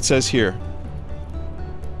learned is, it says here...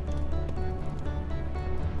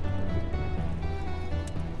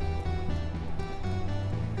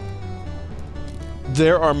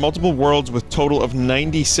 There are multiple worlds with total of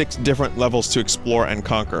 96 different levels to explore and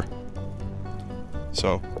conquer.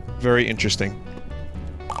 So, very interesting.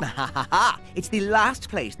 Ha ha ha! It's the last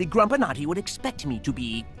place the Grumpinati would expect me to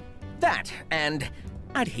be. That, and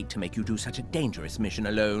I'd hate to make you do such a dangerous mission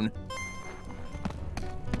alone.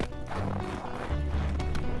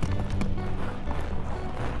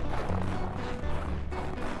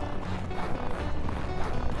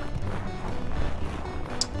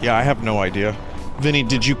 Yeah, I have no idea. Vinny,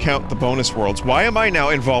 did you count the bonus worlds? Why am I now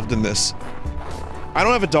involved in this? I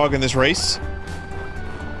don't have a dog in this race.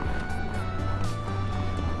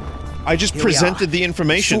 I just presented the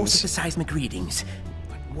information. Source of the seismic readings.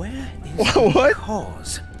 But where is what? The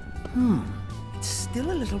cause? It's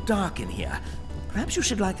still a little dark in here. Perhaps you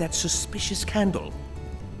should light that suspicious candle.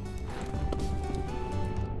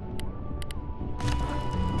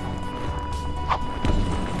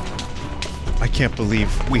 I can't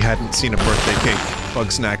believe we hadn't seen a birthday cake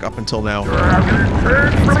Bugsnax up until now.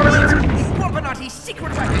 Grumpinati's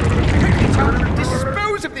secret weapon! Quickly, chum!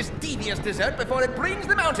 Dispose of this devious dessert before it brings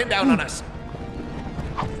the mountain down on us!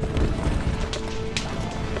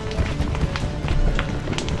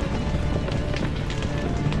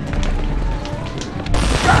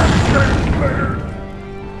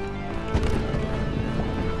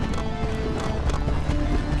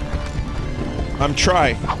 I'm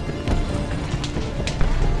trying.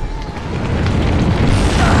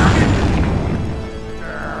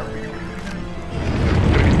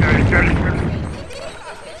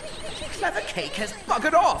 Clever Cake has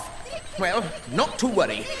buggered off. Well, not to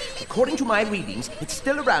worry. According to my readings, it's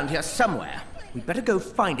still around here somewhere. We'd better go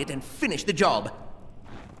find it and finish the job.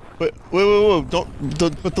 But whoa,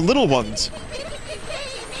 but the little ones.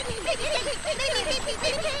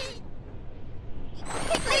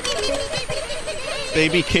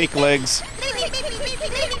 Baby cake legs.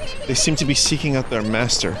 They seem to be seeking out their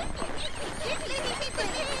master.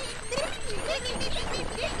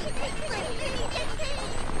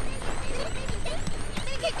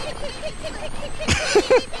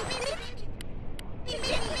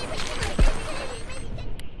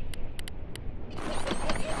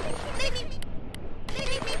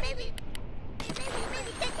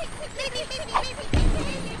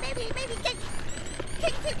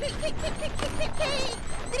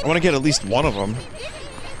 I want to get at least one of them.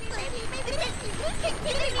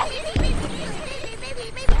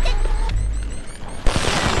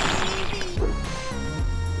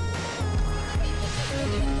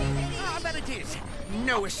 Ah, there it is.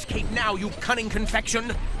 No escape now, you cunning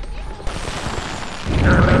confection.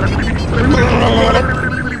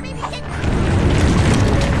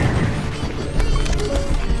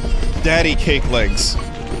 Daddy cake legs.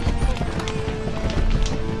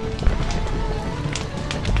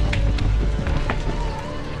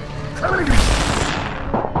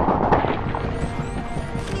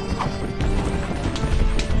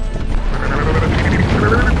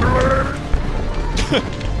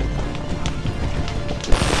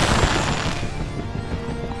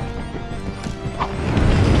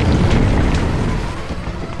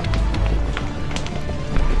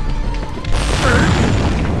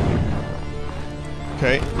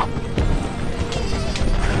 Okay.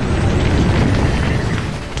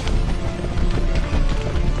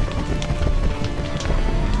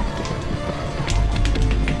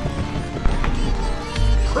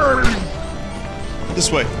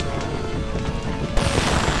 This way.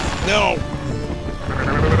 No.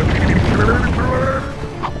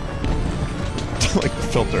 Like the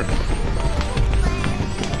filter.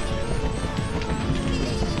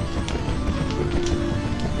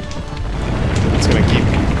 It's gonna keep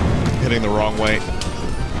hitting the wrong way.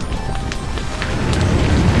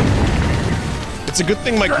 It's a good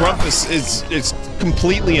thing my grump is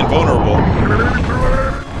completely invulnerable.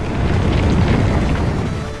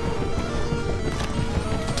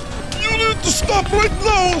 You need to stop right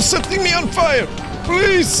now, setting me on fire!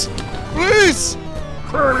 Please! Please!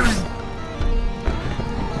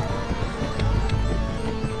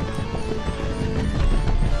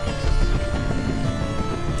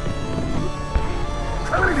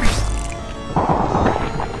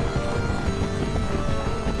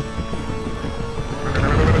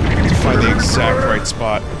 Exact right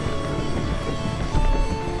spot.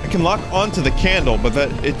 I can lock onto the candle, but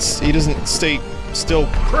he doesn't stay still.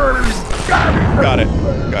 Got it.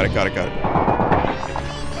 Got it.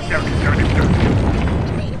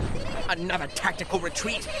 Another tactical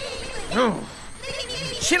retreat.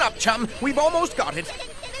 Chin up, chum. We've almost got it.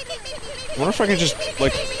 I wonder if I can just,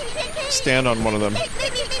 like, stand on one of them.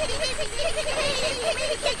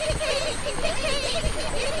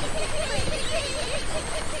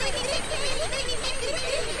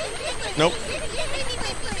 Nope.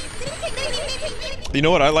 You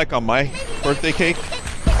know what I like on my birthday cake?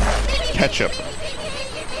 Ketchup.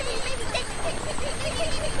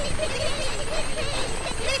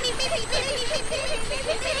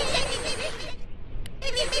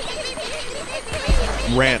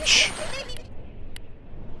 Ranch.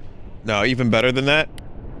 No, even better than that.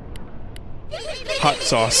 Hot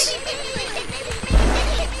sauce.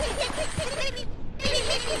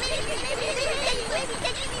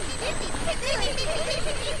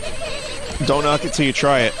 Don't knock it till you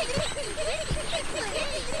try it.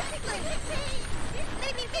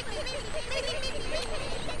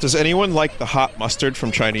 Does anyone like the hot mustard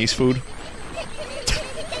from Chinese food?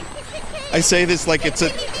 I say this like it's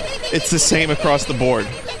the same across the board.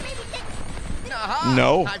 Aha,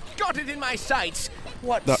 no. I've got it in my sights.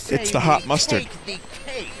 What it's the hot mustard. The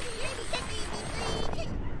cake?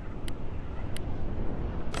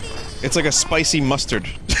 It's like a spicy mustard.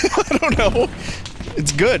 I don't know.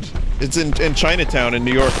 It's good. It's in Chinatown in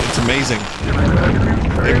New York. It's amazing.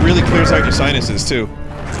 It really clears out your sinuses, too.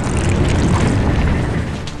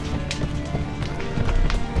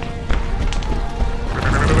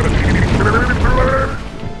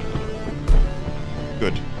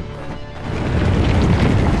 Good.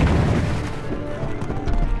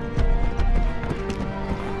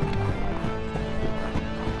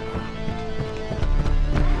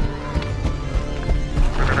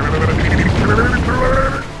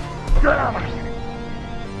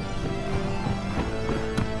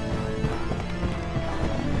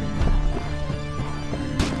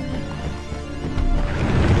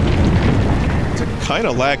 Kind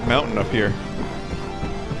of lag mountain up here.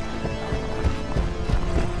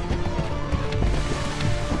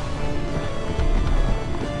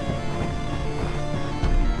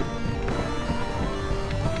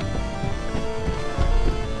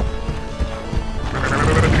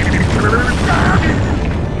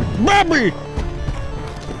 Bobby!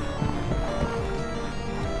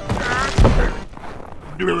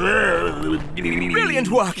 Brilliant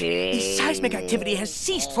work! The seismic activity has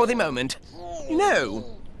ceased for the moment.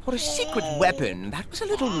 No, for a secret weapon, that was a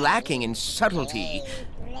little lacking in subtlety.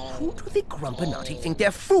 Who do the Grumpinati think they're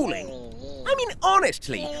fooling? I mean,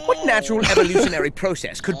 honestly, what natural evolutionary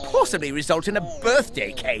process could possibly result in a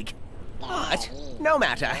birthday cake? But, no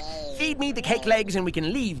matter. Feed me the cake legs and we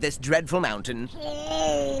can leave this dreadful mountain.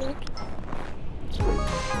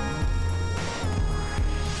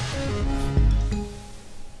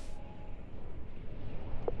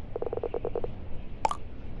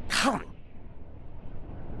 Come.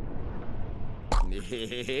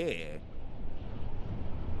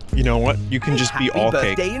 You know what? You can just be all Happy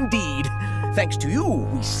cake. birthday indeed. Thanks to you,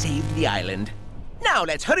 we saved the island. Now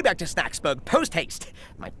let's hurry back to Snacksburg post-haste.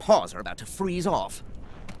 My paws are about to freeze off.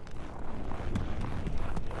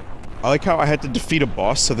 I like how I had to defeat a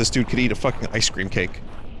boss so this dude could eat a fucking ice cream cake.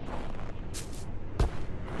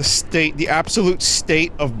 The absolute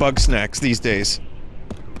state of Bugsnax these days.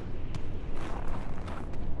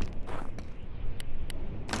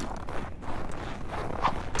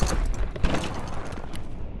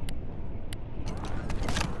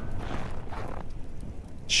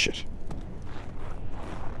 Shit.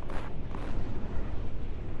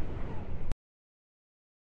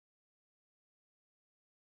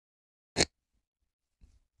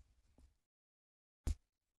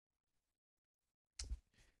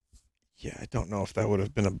 Yeah, I don't know if that would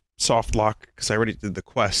have been a soft lock, because I already did the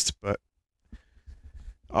quest, but...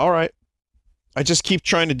 Alright. I just keep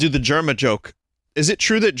trying to do the Germa joke. Is it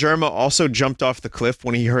true that Germa also jumped off the cliff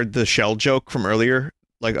when he heard the shell joke from earlier?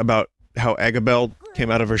 Like, about how Agabel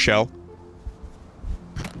came out of her shell?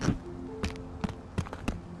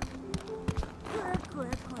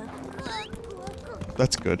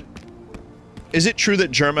 That's good. Is it true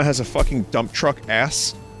that Germa has a fucking dump truck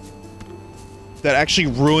ass? That actually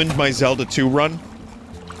ruined my Zelda 2 run?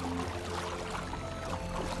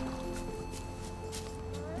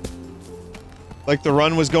 Like, the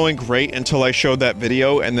run was going great until I showed that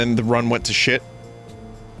video, and then the run went to shit.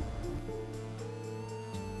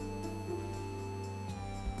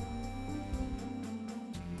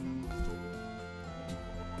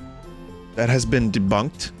 That has been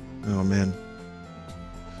debunked. Oh, man.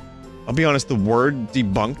 I'll be honest, the word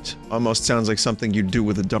debunked almost sounds like something you'd do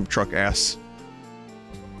with a dump truck ass.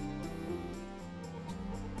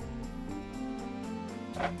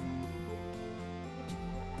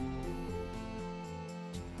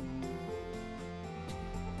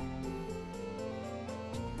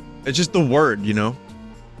 It's just the word, you know?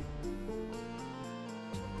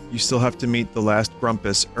 You still have to meet the last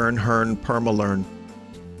Grumpus, Earn Hern Permalearn.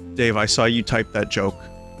 Dave, I saw you type that joke.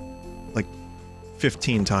 Like,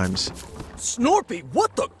 15 times. Snorpy,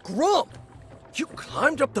 what the grump? You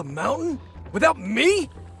climbed up the mountain? Without me?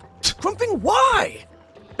 Grumping, why?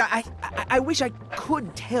 I wish I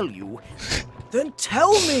could tell you. Then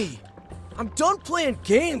tell me! I'm done playing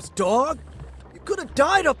games, dog! You could have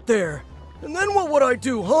died up there! And then what would I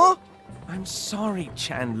do, huh? I'm sorry,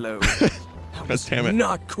 Chandlo. That was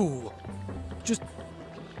not cool. Just...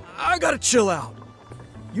 I gotta chill out.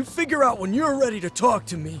 You figure out when you're ready to talk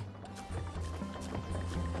to me.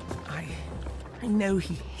 I know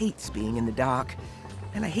he hates being in the dark,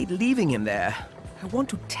 and I hate leaving him there. I want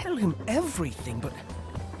to tell him everything, but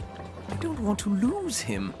I don't want to lose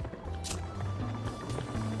him.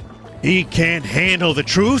 He can't handle the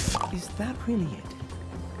truth? Is that really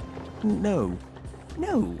it? No.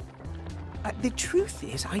 No. The truth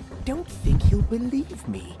is, I don't think he'll believe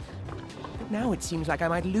me. But now it seems like I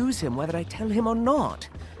might lose him whether I tell him or not.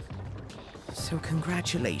 So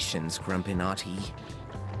congratulations, Grumpinati.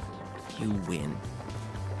 You win.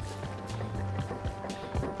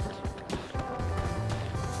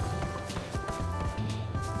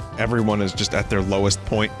 Everyone is just at their lowest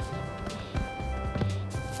point.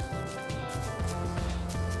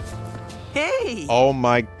 Hey! Oh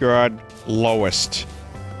my god, lowest.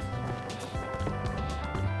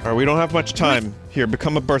 Alright, we don't have much time. Here,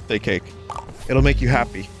 become a birthday cake. It'll make you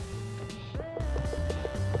happy.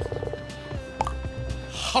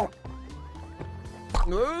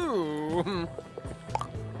 Ooh.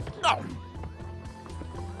 Oh.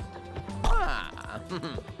 Ah.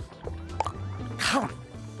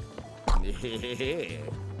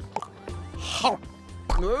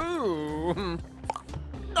 Ooh.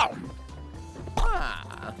 Oh.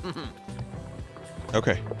 Ah.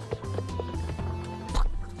 Okay.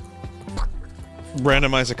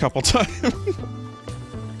 Randomize a couple times.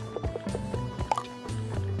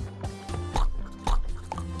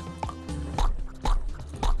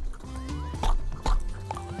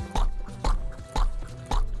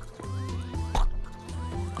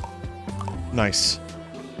 Nice.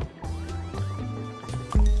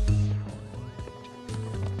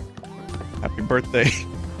 Happy birthday.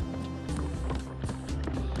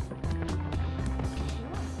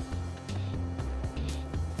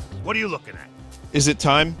 What are you looking at? Is it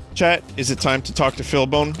time, chat? Is it time to talk to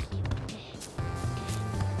Philbone?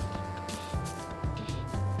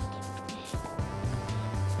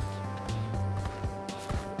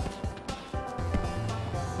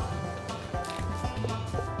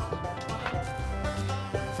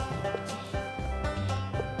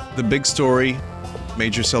 The big story,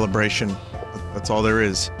 major celebration. That's all there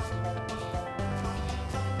is.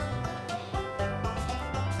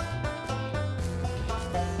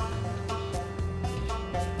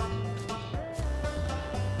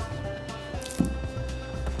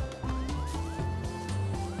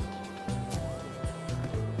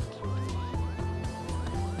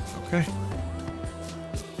 Okay.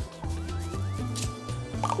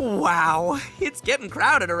 Wow, it's getting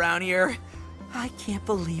crowded around here. I can't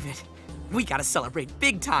believe it. We gotta celebrate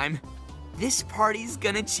big time. This party's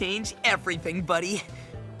gonna change everything, buddy.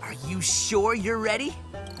 Are you sure you're ready?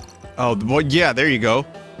 Oh, well, yeah, there you go.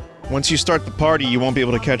 Once you start the party, you won't be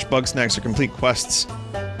able to catch Bugsnax or complete quests.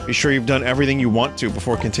 Be sure you've done everything you want to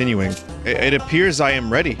before continuing. It appears I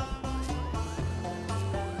am ready.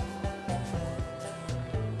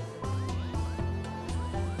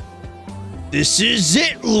 This is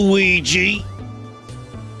it, Luigi!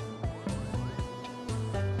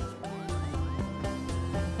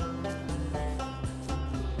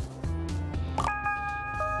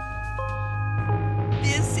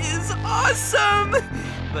 This is awesome!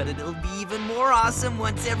 But it'll be even more awesome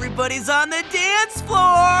once everybody's on the dance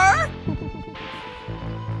floor!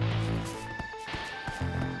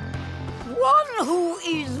 One who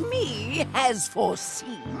is me has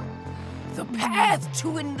foreseen. The path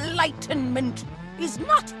to enlightenment is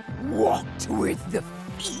not walked with the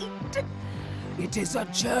feet. It is a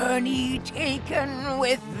journey taken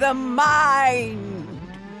with the mind.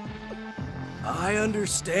 I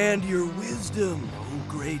understand your wisdom, oh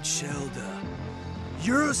great Shelda.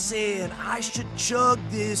 You're saying I should chug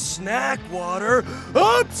this snack water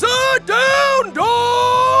upside down,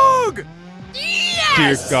 dog! Yes!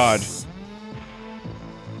 Dear God.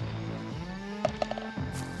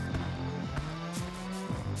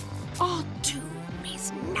 Our doom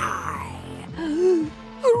is nigh.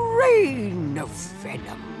 A rain of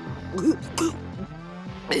venom.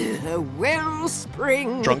 A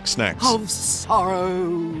wellspring Drunk snacks. of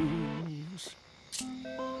sorrows.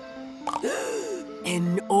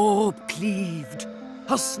 An orb cleaved,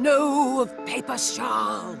 a snow of paper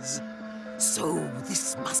shards. So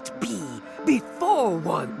this must be before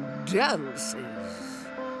one dances.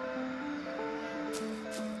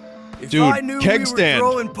 If Dude, I knew keg we stand. were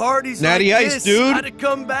throwing parties Natty like Ice, this, dude. I'd have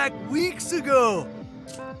come back weeks ago.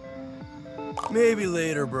 Maybe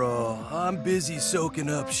later, bro. I'm busy soaking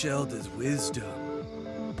up Shelda's wisdom.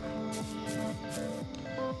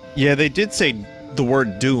 Yeah, they did say the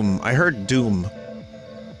word doom. I heard doom.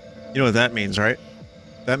 You know what that means, right?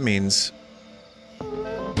 That means...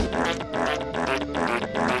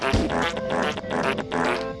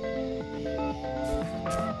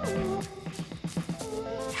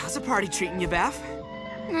 How's the party treating you, Beth?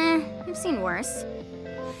 I've seen worse.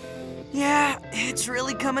 Yeah, it's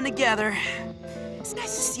really coming together. It's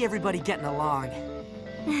nice to see everybody getting along.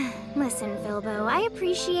 Listen, Philbo, I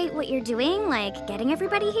appreciate what you're doing, like getting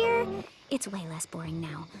everybody here. It's way less boring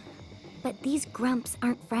now. But these grumps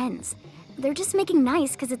aren't friends. They're just making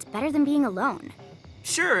nice because it's better than being alone.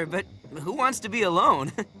 Sure, but who wants to be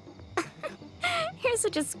alone? You're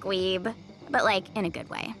such a squeeb, but like in a good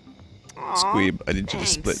way. Aw, Squeeb, I need you to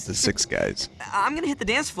thanks. split the 6 guys. I'm gonna hit the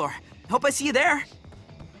dance floor. Hope I see you there.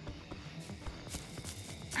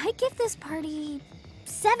 I'd give this party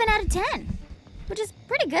 7 out of 10, which is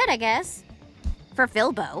pretty good, I guess. For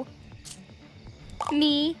Philbo.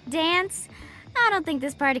 Me, dance? I don't think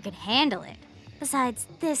this party could handle it. Besides,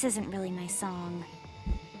 this isn't really my song.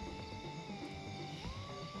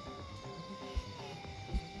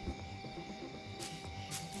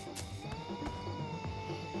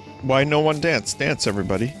 Why no one dance? Dance,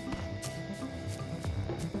 everybody.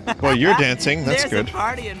 Well, you're dancing. That's There's good. a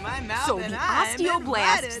party in my mouth So and the I'm osteoblast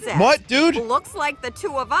invited. says, What, dude? Looks like the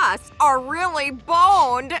two of us are really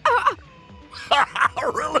boned.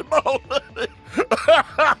 Really, Mo?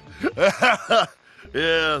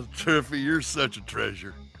 Yeah, Triffy, you're such a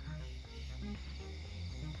treasure.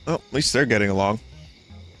 Oh, at least they're getting along.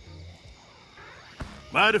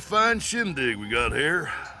 Mighty fine shindig we got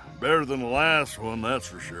here. Better than the last one, that's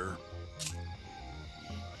for sure.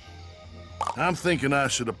 I'm thinking I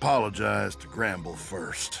should apologize to Gramble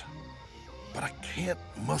first. But I can't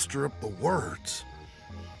muster up the words.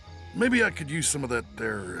 Maybe I could use some of that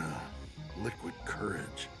there, liquid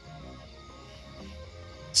courage.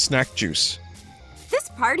 Snack juice. This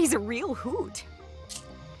party's a real hoot.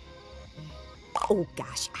 Oh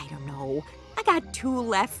gosh, I don't know. I got 2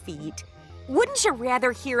 left feet. Wouldn't you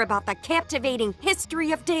rather hear about the captivating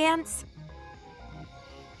history of dance?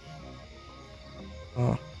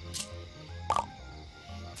 Oh.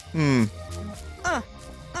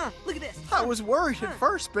 Look at this. I was worried at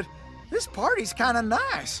first, but this party's kind of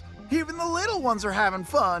nice. Even the little ones are having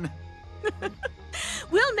fun.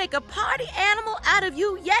 We'll make a party animal out of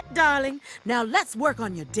you yet, darling. Now let's work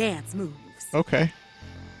on your dance moves. Okay.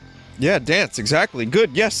 Yeah, dance, exactly.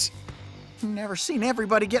 Good, yes. Never seen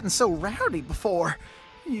everybody getting so rowdy before.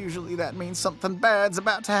 Usually that means something bad's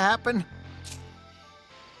about to happen.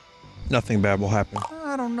 Nothing bad will happen.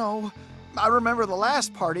 I don't know. I remember the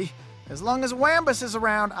last party. As long as Wambus is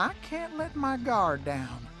around, I can't let my guard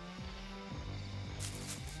down.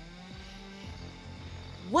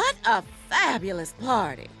 What a fabulous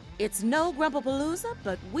party. It's no Grumpapalooza,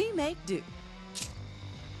 but we make do.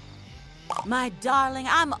 My darling,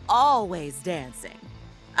 I'm always dancing.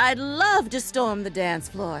 I'd love to storm the dance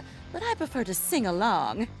floor, but I prefer to sing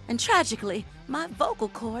along. And tragically, my vocal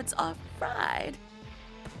cords are fried.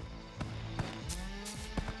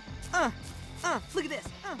 Look at this.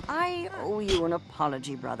 I owe you an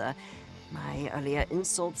apology, brother. My earlier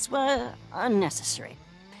insults were unnecessary.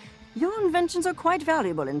 Your inventions are quite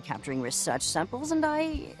valuable in capturing research samples, and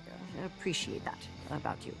I appreciate that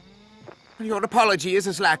about you. Your apology is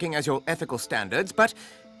as lacking as your ethical standards, but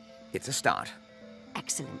it's a start.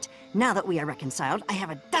 Excellent. Now that we are reconciled, I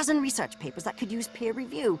have a dozen research papers that could use peer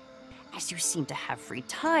review. As you seem to have free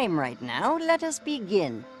time right now, let us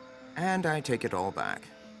begin. And I take it all back.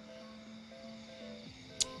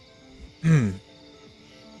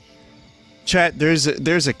 Chat, there's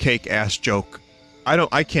a cake ass joke.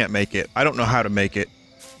 I can't make it. I don't know how to make it.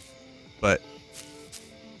 But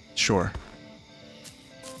sure.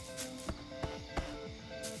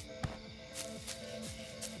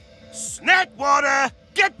 Snack water!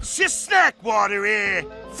 Get your snack water here!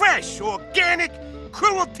 Fresh, organic,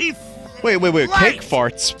 cruelty. Wait. Light. Cake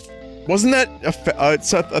farts. Wasn't that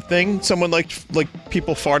a thing? Someone like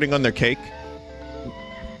people farting on their cake?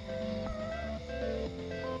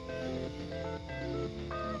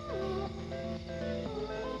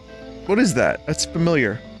 What is that? That's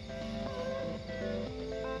familiar.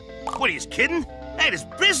 What are you kidding? Hey, there's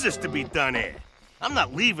business to be done here. I'm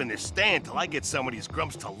not leaving this stand till I get some of these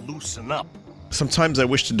grumps to loosen up. Sometimes I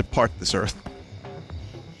wish to depart this earth.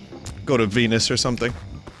 Go to Venus or something.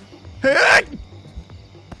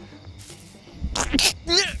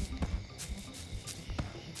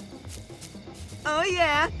 Oh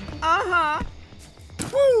yeah. Uh-huh.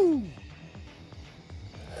 Woo!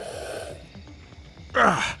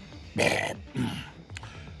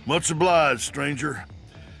 Much obliged, stranger.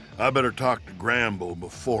 I better talk to Gramble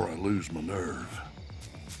before I lose my nerve.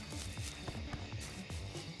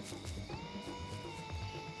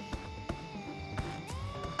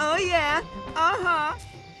 Oh yeah. Uh-huh.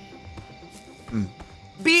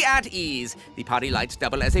 Be at ease. The party lights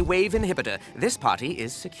double as a wave inhibitor. This party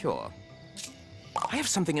is secure. I have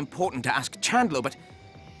something important to ask Chandler, but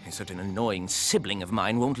a certain annoying sibling of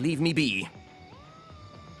mine won't leave me be.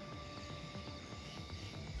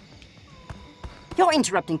 You're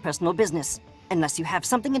interrupting personal business. Unless you have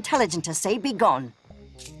something intelligent to say, be gone.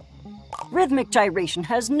 Rhythmic gyration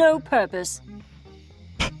has no purpose.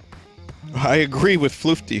 I agree with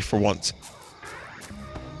Floofty for once.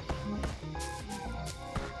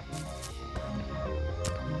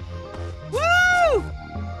 Woo!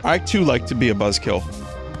 I too like to be a buzzkill.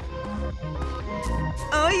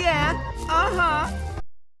 Oh yeah. Uh-huh.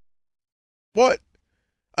 What?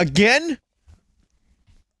 Again?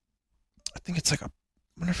 I think it's like a... I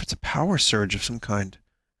wonder if it's a power surge of some kind.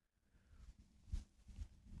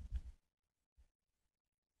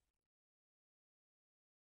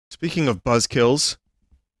 Speaking of buzzkills,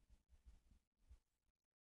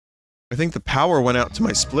 I think the power went out to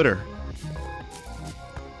my splitter.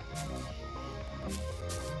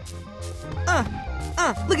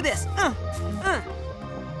 Look at this.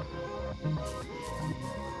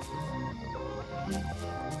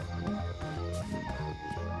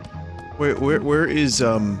 Where is,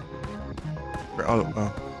 oh,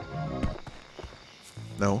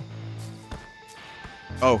 no.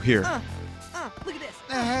 Oh, here. Look at this.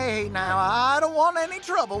 Hey, now, I don't want any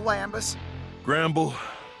trouble, Wambus. Gramble,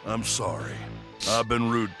 I'm sorry. I've been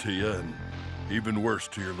rude to you, and even worse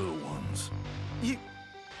to your little ones.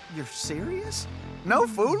 You're serious? No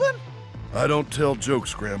fooling? I don't tell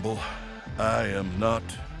jokes, Gramble. I am not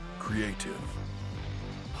creative.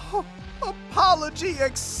 Oh, apology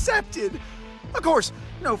accepted. Of course,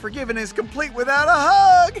 no forgiving is complete without a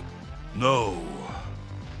hug. No.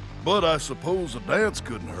 But I suppose a dance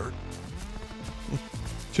couldn't hurt.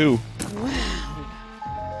 2. Wow.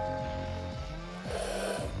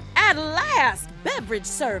 At last, beverage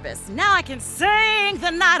service. Now I can sing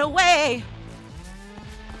the night away.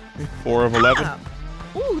 4 of 11.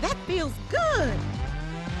 Ooh, that feels good.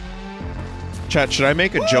 Chat, should I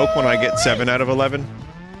make a joke when I get 7 out of 11?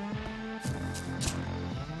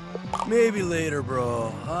 Maybe later,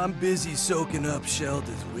 bro. I'm busy soaking up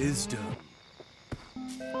Sheldon's wisdom.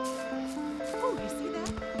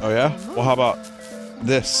 Oh yeah? Well, how about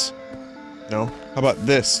this? No. How about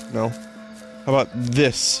this? No. How about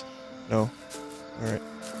this? No. Alright.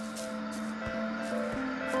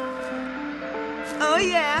 Oh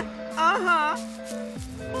yeah. Uh-huh.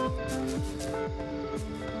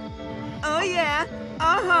 Oh yeah.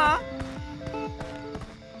 Uh-huh.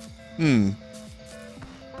 Hmm.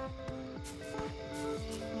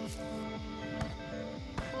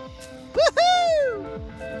 Woohoo!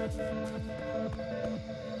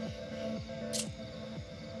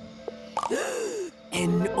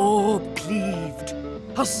 An orb cleaved,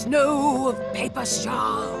 a snow of paper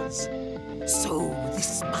shards. So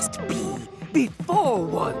this must be before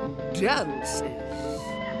one dances.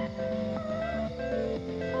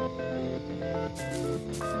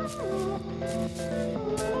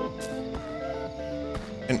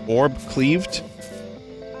 An orb cleaved?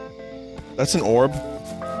 That's an orb?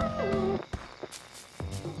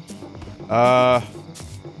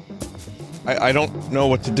 I don't know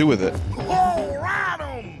what to do with it. Oh, ride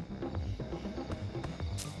 'em!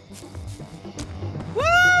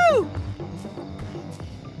 Woo!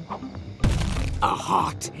 A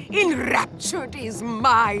heart enraptured is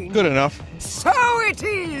mine. Good enough. So it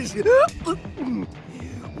is.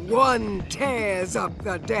 One tears up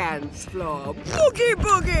the dance floor. Boogie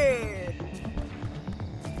boogie!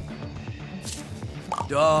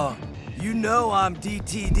 Dawg, you know I'm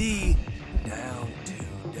DTD, down to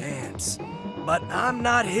dance. But I'm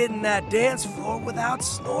not hitting that dance floor without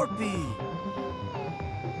Snorpy.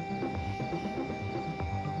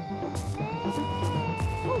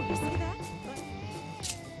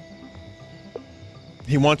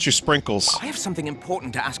 He wants your sprinkles. I have something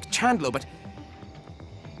important to ask Chandler, but...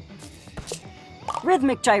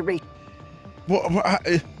 Rhythmic gyrate. What, we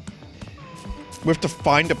have to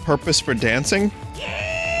find a purpose for dancing?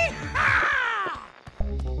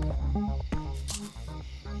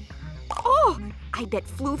 Oh, I bet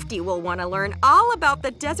Floofty will want to learn all about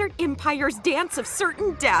the Desert Empire's dance of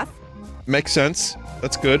certain death. Makes sense.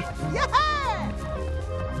 That's good.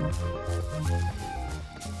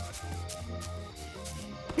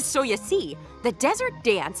 So you see, the desert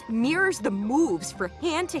dance mirrors the moves for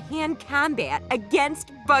hand-to-hand combat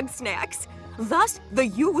against Bugsnax. Thus, the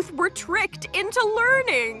youth were tricked into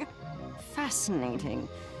learning. Fascinating.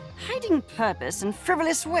 Hiding purpose in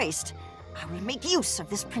frivolous waste. I will make use of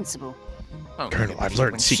this principle. Colonel, I've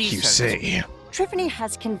learned CQC. Tiffany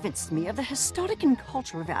has convinced me of the historic and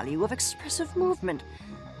cultural value of expressive movement.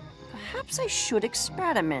 Perhaps I should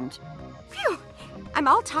experiment. Phew, I'm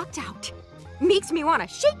all talked out. Makes me want to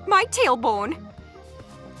shake my tailbone.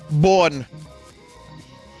 Born.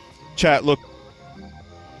 Chat, look.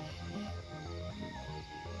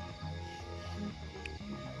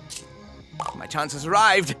 My chance has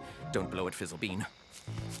arrived. Don't blow it, Fizzlebean.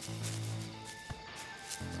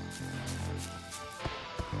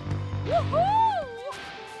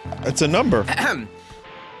 It's a number.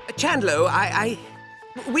 Chandler,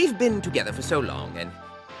 we've been together for so long, and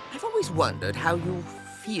I've always wondered how you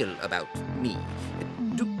feel about me.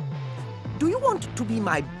 Do you want to be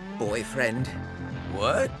my boyfriend?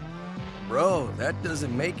 What? Bro, that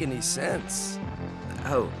doesn't make any sense.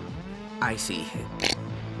 Oh, I see.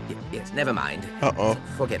 Yes, never mind. Uh-oh.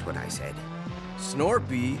 Forget what I said.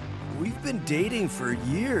 Snorpy, we've been dating for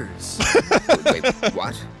years. Wait,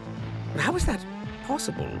 what? How is that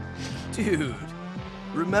possible? Dude,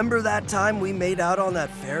 remember that time we made out on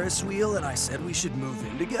that Ferris wheel and I said we should move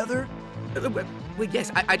in together? Well,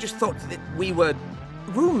 yes, I just thought that we were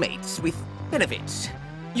roommates with benefits.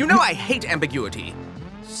 You know I hate ambiguity.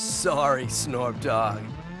 Sorry, Snorp Dog.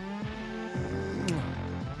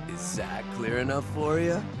 Is that clear enough for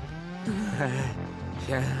you?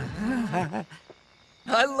 Yeah.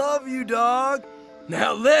 I love you, dog.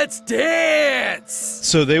 Now let's dance!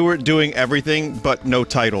 So they were doing everything but no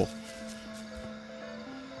title.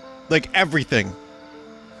 Like everything.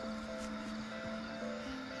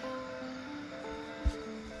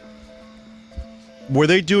 Were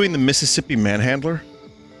they doing the Mississippi Manhandler?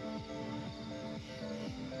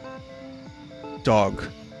 Dog.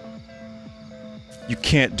 You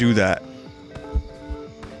can't do that.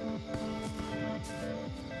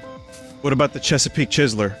 What about the Chesapeake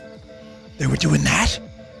Chiseler? They were doing that?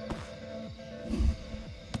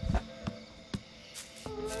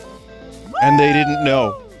 And they didn't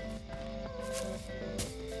know.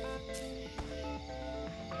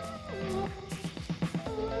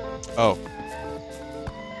 Oh.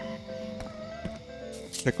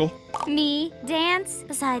 Pickle? Me? Dance?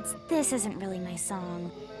 Besides, this isn't really my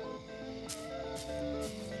song.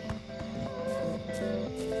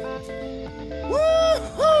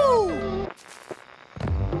 Woohoo!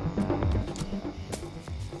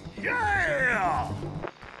 Yeah!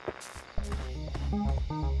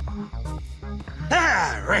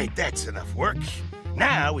 Ah, right, that's enough work.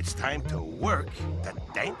 Now it's time to work the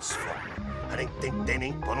dance floor.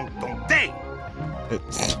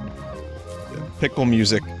 It's pickle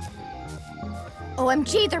music.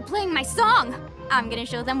 OMG, they're playing my song! I'm gonna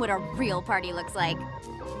show them what a real party looks like.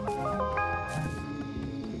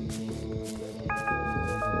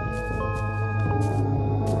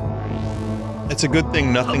 It's a good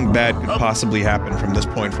thing nothing bad could possibly happen from this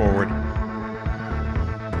point forward.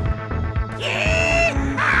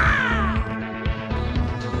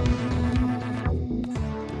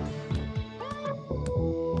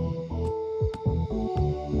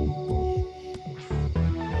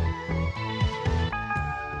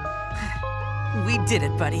 We did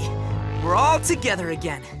it, buddy. We're all together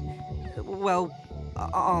again. Well,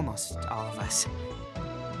 almost all of us.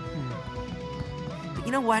 But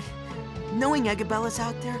you know what? Knowing Egabella's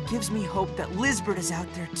out there gives me hope that Lizbert is out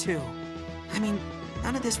there too. I mean,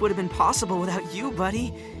 none of this would have been possible without you,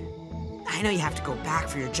 buddy. I know you have to go back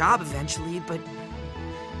for your job eventually, but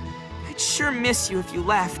I'd sure miss you if you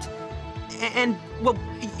left. And, well,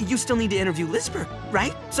 you still need to interview Lizbert,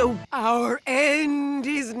 right? So... Our end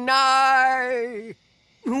is nigh!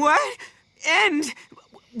 What? End?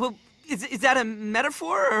 Well, is that a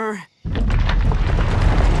metaphor, or...?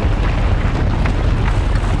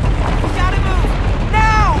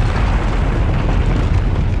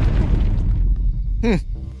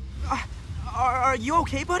 Are you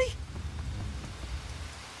okay, buddy?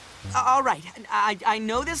 All right, I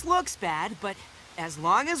know this looks bad, but as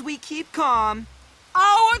long as we keep calm...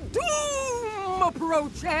 Our doom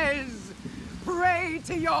approaches! Pray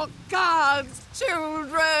to your gods,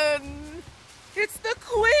 children! It's the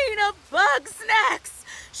Queen of Bugsnax!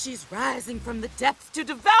 She's rising from the depths to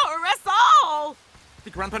devour us all!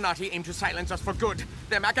 The Grumpinati aim to silence us for good.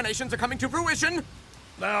 Their machinations are coming to fruition.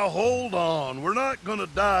 Now hold on. We're not gonna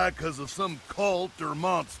die because of some cult or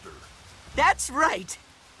monster. That's right.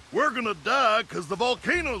 We're gonna die because the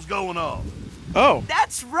volcano's going off. Oh.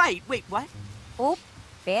 That's right. Wait, what? Oh,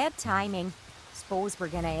 bad timing. Suppose we're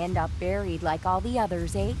gonna end up buried like all the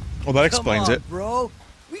others, eh? Well, that explains Come on, it. Bro,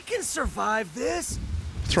 we can survive this.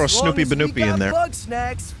 Throw Snoopy Banoopy in there.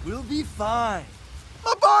 Bugsnax, we'll be fine.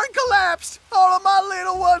 My barn collapsed! All of my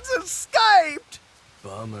little ones escaped!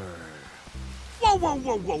 Bummer. Whoa, whoa,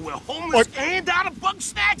 whoa, whoa, we're homeless and out of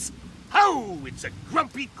Bugsnax? Oh, it's a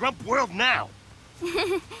grumpy grump world now.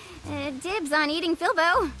 Dibs on eating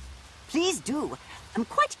Filbo. Please do. I'm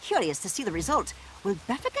quite curious to see the result. Will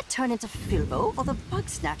Beffica turn into Filbo or the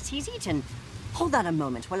Bugsnax he's eaten? Hold on a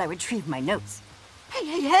moment while I retrieve my notes.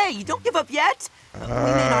 Hey, don't give up yet. We may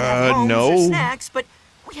not have homes no. or snacks, but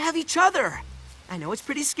we have each other. I know it's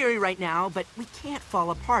pretty scary right now, but we can't fall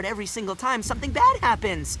apart every single time something bad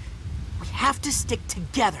happens. We have to stick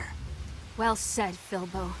together. Well said,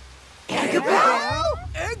 Filbo. Egabro?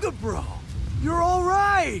 Egabro, you're all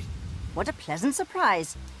right. What a pleasant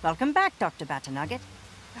surprise. Welcome back, Dr. Batternugget.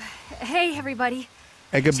 Hey, everybody.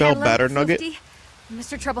 Eggabell Chandler, Batternugget? Fifty,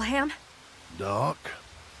 Mr. Troubleham. Doc?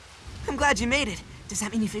 I'm glad you made it. Does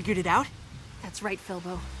that mean you figured it out? That's right,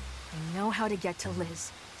 Filbo. I know how to get to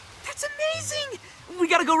Liz. That's amazing! We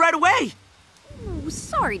gotta go right away! Ooh,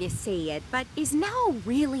 sorry to say it, but is now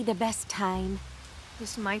really the best time?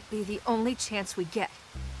 This might be the only chance we get.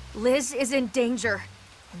 Liz is in danger,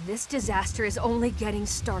 and this disaster is only getting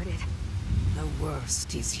started. The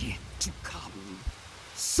worst is yet to come.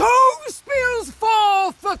 So spills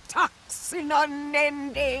forth the toxin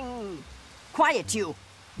unending. Quiet, you!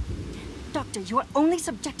 Doctor, you are only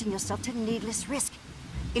subjecting yourself to needless risk.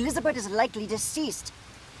 Elizabeth is likely deceased.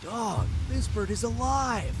 Dog, Lizbert is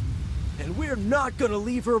alive. And we're not gonna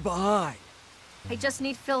leave her behind. I just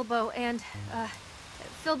need Filbo and,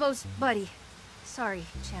 Filbo's buddy. Sorry,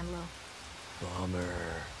 Chandlo.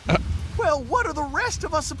 Bummer. Well, what are the rest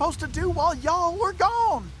of us supposed to do while y'all were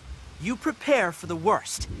gone? You prepare for the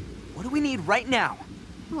worst. What do we need right now?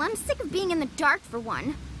 Well, I'm sick of being in the dark for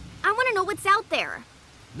one. I want to know what's out there.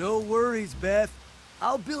 No worries, Beth.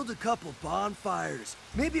 I'll build a couple bonfires,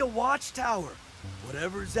 maybe a watchtower.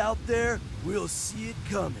 Whatever's out there, we'll see it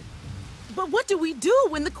coming. But what do we do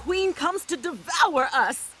when the Queen comes to devour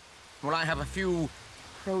us? Well, I have a few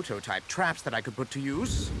prototype traps that I could put to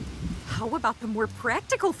use. how about the more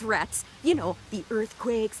practical threats? You know, the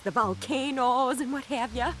earthquakes, the volcanoes, and what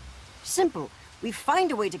have ya. Simple. We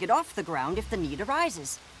find a way to get off the ground if the need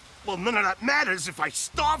arises. Well, none of that matters if I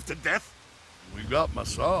starve to death. We got my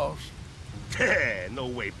sauce. No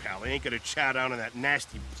way, pal. I ain't gonna chow down on that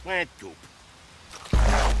nasty plant goop.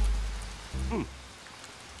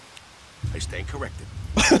 I stand corrected.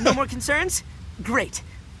 No more concerns? Great.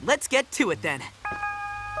 Let's get to it then.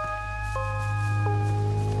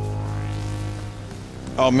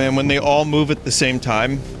 Oh man, when they all move at the same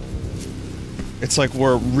time, it's like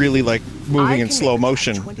we're really like moving in slow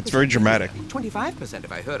motion. It's very dramatic. 25%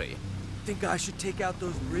 if I hurry. Think I should take out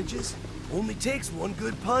those bridges? Only takes one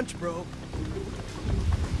good punch, bro.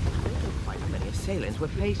 Quite many assailants were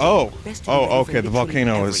placed. Oh, okay. The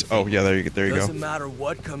volcano is. Oh yeah, there you go. Doesn't matter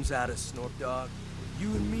what comes at us, Snorp Dog. You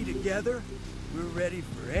and me together, we're ready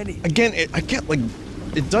for anything. Again, I get like,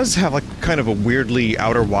 it does have like kind of a weirdly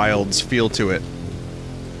Outer Wilds feel to it.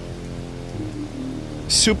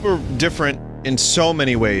 Super different in so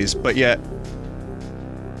many ways, but yet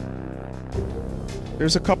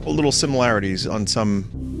there's a couple little similarities on some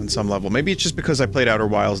level. Maybe it's just because I played Outer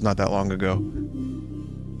Wilds not that long ago.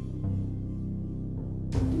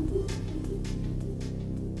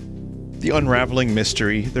 The unraveling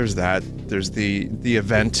mystery, there's that. There's the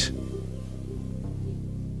event.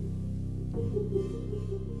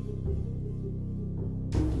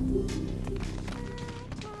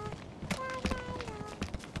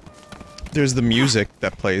 There's the music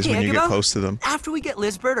that plays when you get close to them. After we get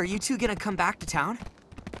Lizbert, are you two gonna come back to town?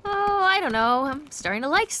 Oh, I don't know. I'm starting to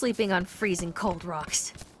like sleeping on freezing cold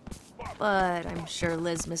rocks. But I'm sure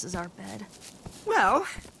Liz misses our bed. Well,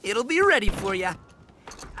 it'll be ready for you.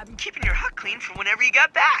 I've been keeping your hut clean for whenever you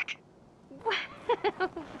got back.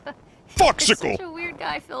 Foxicle! You're such a weird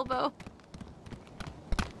guy, Philbo.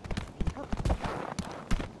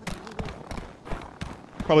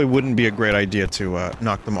 Probably wouldn't be a great idea to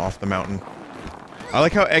knock them off the mountain. I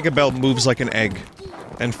like how Eggabell moves like an egg,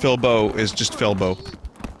 and Philbo is just Philbo.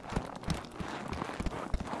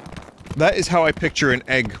 That is how I picture an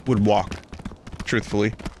egg would walk,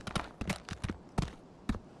 truthfully.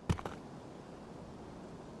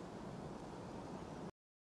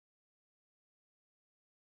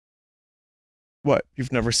 What?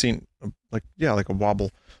 You've never seen, like a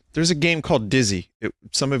wobble. There's a game called Dizzy.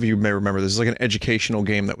 Some of you may remember this. It's like an educational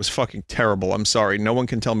game that was fucking terrible. I'm sorry. No one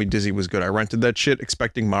can tell me Dizzy was good. I rented that shit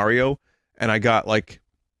expecting Mario, and I got, like,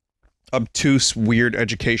 obtuse, weird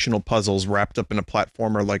educational puzzles wrapped up in a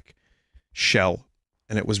platformer, like, shell.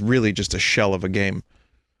 And it was really just a shell of a game.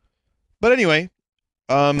 But anyway,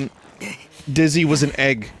 Dizzy was an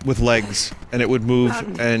egg with legs, and it would move,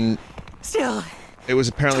 and... Still... It was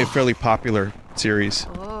apparently a fairly popular series.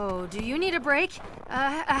 Oh, do you need a break?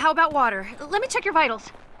 How about water? Let me check your vitals.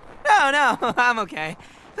 No, I'm okay.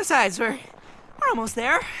 Besides, we're almost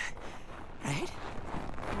there. Right?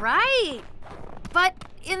 Right. But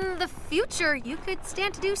in the future, you could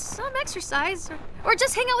stand to do some exercise, or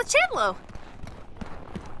just hang out with Chandlo.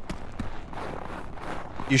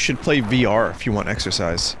 You should play VR if you want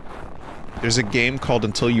exercise. There's a game called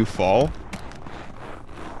Until You Fall,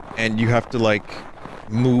 and you have to, like,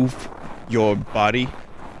 move your body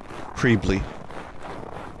creepily.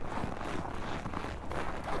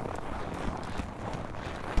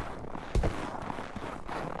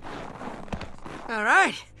 All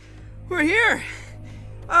right, we're here.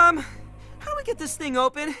 How do we get this thing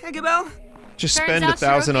open, Eggabell? Just spend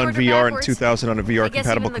 1,000 on VR and 2,000 on a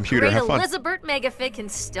VR-compatible computer. Have fun. Elizabeth Megafit can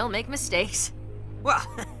still make mistakes. Well,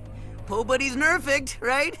 Po Buddy's nerfed,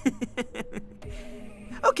 right?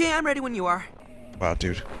 Okay, I'm ready when you are. Wow,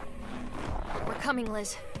 dude. We're coming,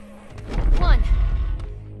 Liz. 1,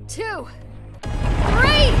 2, 3!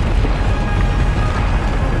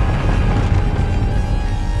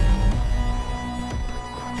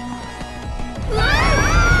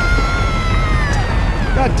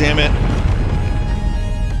 God damn it.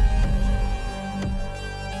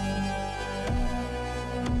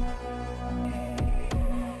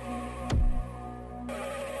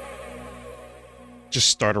 Just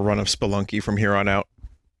start a run of Spelunky from here on out.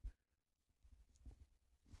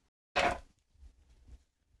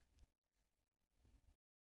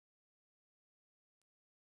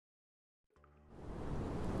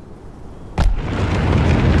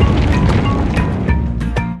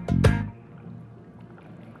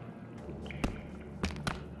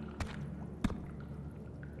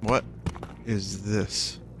 What is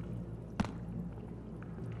this?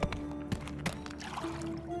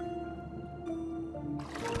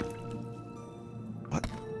 What?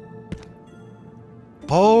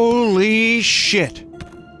 Holy shit!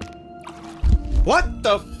 What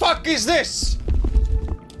the fuck is this?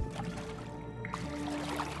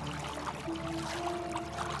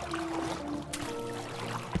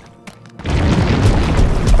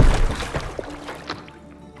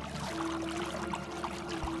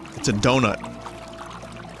 It's a donut.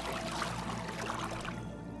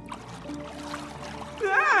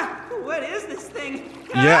 Ah! What is this thing?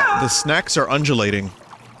 Yeah, the snacks are undulating.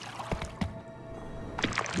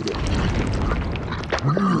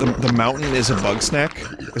 The mountain is a bug snack?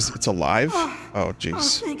 It's alive? Oh, jeez.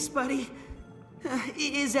 Oh, thanks, buddy.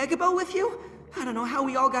 Is Egabo with you? I don't know how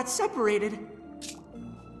we all got separated.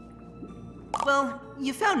 Well,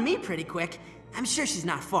 you found me pretty quick. I'm sure she's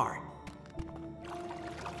not far.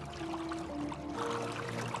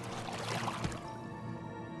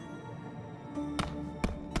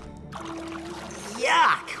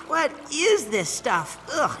 Yuck! What is this stuff?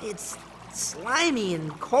 Ugh, it's slimy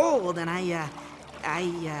and cold, and I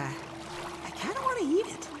kind of want to eat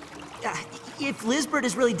it. If Lizbert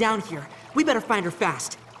is really down here, we better find her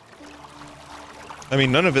fast. I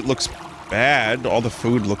mean, none of it looks bad. All the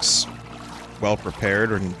food looks well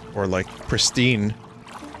prepared or like pristine.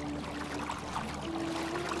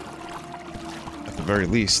 At the very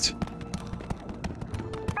least.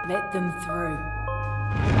 Let them through.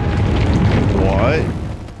 What?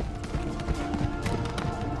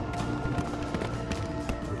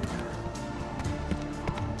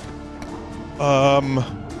 Oh,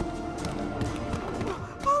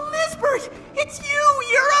 Lizbert! It's you!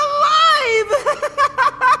 You're alive!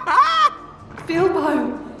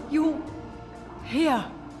 Bilbo, you're here.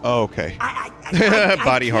 Oh, okay. I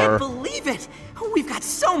Body horror. I can't believe it! We've got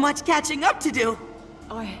so much catching up to do!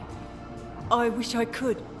 I wish I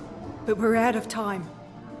could, but we're out of time.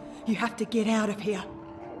 You have to get out of here.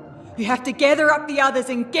 You have to gather up the others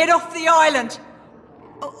and get off the island!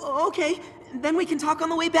 Okay, then we can talk on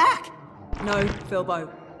the way back. No, Bilbo.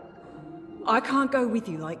 I can't go with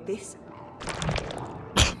you like this.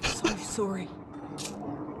 I'm so sorry.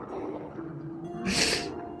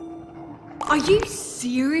 Are you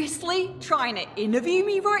seriously trying to interview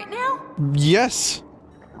me right now? Yes.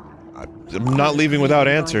 I'm not leaving without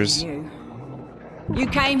answers. You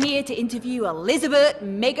came here to interview Elizabeth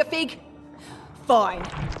Megafig? Fine.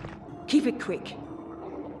 Keep it quick.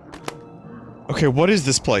 Okay, what is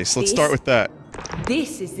this place? Let's start with that.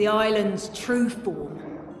 This is the island's true form.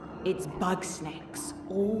 It's Bugsnax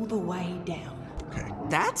all the way down. Okay.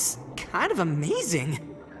 That's kind of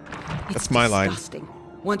amazing. That's my line. Disgusting.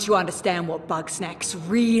 Once you understand what Bugsnax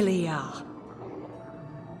really are.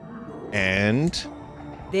 And?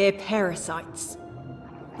 They're parasites.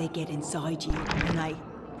 They get inside you and they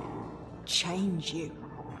change you.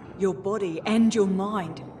 Your body and your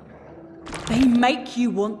mind. They make you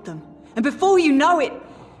want them. And before you know it,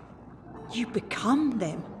 you become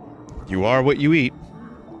them. You are what you eat.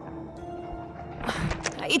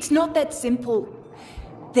 It's not that simple.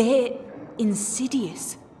 They're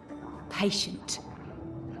insidious. Patient.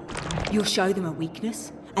 You'll show them a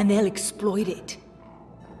weakness, and they'll exploit it.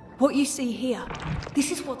 What you see here, this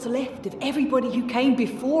is what's left of everybody who came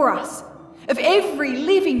before us. Of every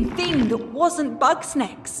living thing that wasn't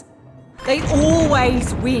Bugsnax. They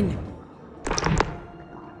always win.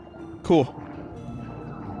 Cool.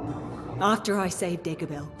 After I saved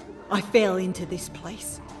Egabel, I fell into this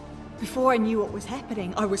place. Before I knew what was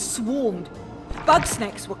happening, I was swarmed.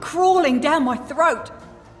 Bugsnax were crawling down my throat.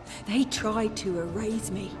 They tried to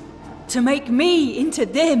erase me, to make me into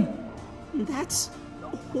them. That's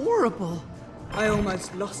horrible. I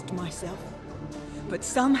almost lost myself. But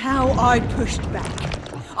somehow I pushed back.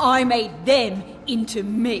 I made them into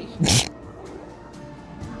me.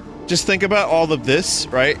 Just think about all of this,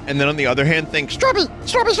 right? And then on the other hand, think, Strawberry!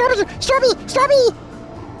 Strawberry! Strawberry! Strawberry! Strawberry!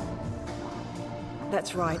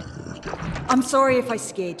 That's right. I'm sorry if I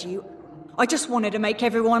scared you. I just wanted to make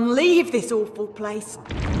everyone leave this awful place.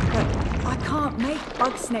 But I can't make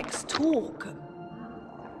Bugsnax talk.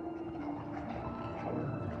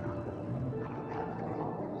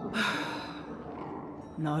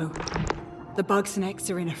 No. The Bugsnax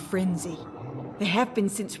are in a frenzy. They have been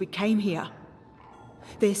since we came here.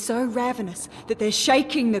 They're so ravenous that they're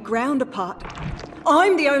shaking the ground apart.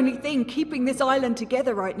 I'm the only thing keeping this island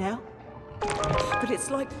together right now. But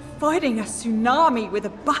it's like fighting a tsunami with a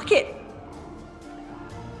bucket.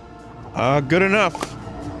 Good enough.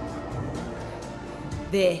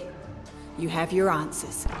 There. You have your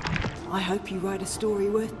answers. I hope you write a story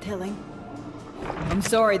worth telling. I'm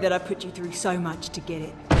sorry that I put you through so much to get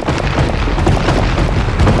it.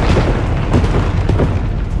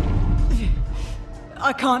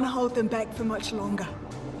 I can't hold them back for much longer.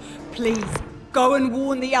 Please, go and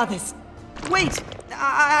warn the others. Wait!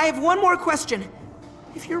 I have one more question.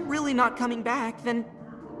 If you're really not coming back, then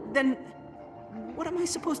what am I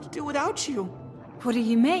supposed to do without you? What do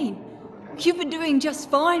you mean? You've been doing just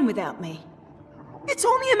fine without me. It's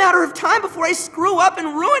only a matter of time before I screw up and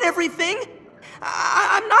ruin everything.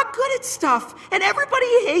 I'm not good at stuff, and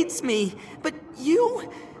everybody hates me. But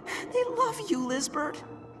you, they love you, Lizbert.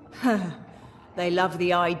 They love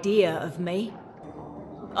the idea of me.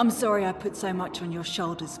 I'm sorry I put so much on your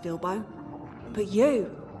shoulders, Filbo. But you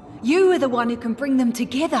are the one who can bring them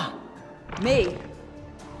together. Me?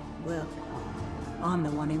 Well, I'm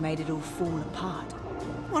the one who made it all fall apart.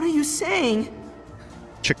 What are you saying?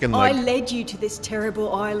 Chicken leg. I led you to this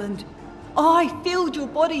terrible island. I filled your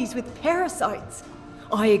bodies with parasites.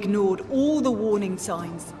 I ignored all the warning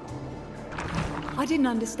signs. I didn't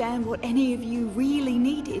understand what any of you really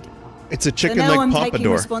needed. It's a chicken so now leg I'm taking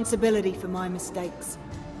pompadour. responsibility for my mistakes.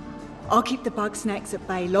 I'll keep the Bugsnax at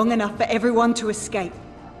bay long enough for everyone to escape.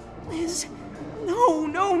 Liz,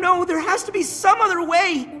 no, there has to be some other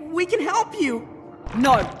way. We can help you.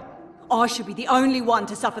 No, I should be the only one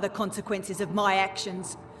to suffer the consequences of my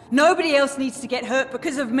actions. Nobody else needs to get hurt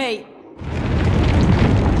because of me.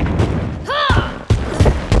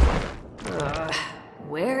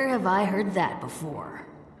 Where have I heard that before?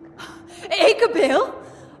 Ichabel,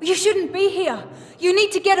 you shouldn't be here. You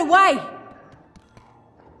need to get away.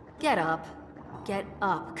 Get up. Get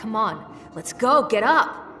up. Come on. Let's go. Get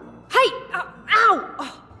up. Hey! Ow!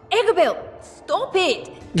 Oh, Ichabel, stop it!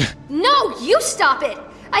 No, you stop it!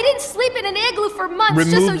 I didn't sleep in an igloo for months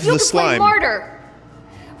Remove just so you the could play slime. martyr.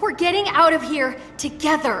 We're getting out of here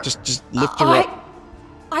together. Just lift her up.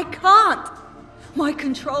 I can't. My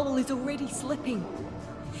control is already slipping.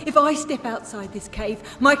 If I step outside this cave,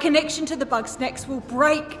 my connection to the Bugsnax will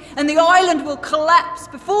break and the island will collapse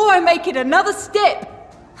before I make it another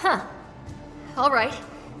step. Huh. All right.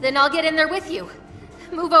 Then I'll get in there with you.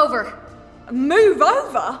 Move over. Move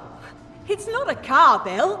over? It's not a car,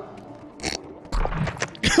 Bill.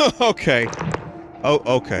 Okay. Oh,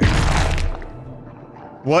 okay.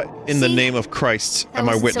 What in the name of Christ am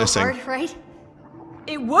I witnessing? So hard, right?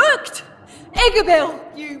 It worked! Ichabel,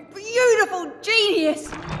 you beautiful genius!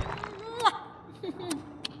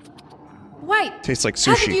 Wait. Tastes like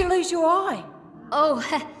How sushi. did you lose your eye? Oh,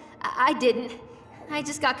 I didn't. I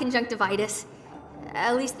just got conjunctivitis.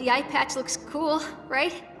 At least the eye patch looks cool,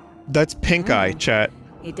 right? That's pink eye, chat.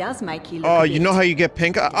 It does make you look Oh, you know how you get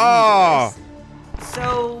pink eye? Oh!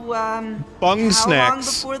 So, Bugsnax. how long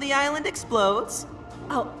before the island explodes?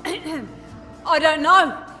 Oh, I don't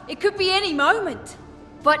know. It could be any moment.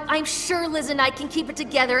 But I'm sure Liz and I can keep it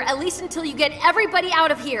together, at least until you get everybody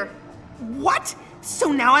out of here. What?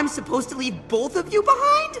 So now I'm supposed to leave both of you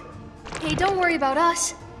behind? Hey, don't worry about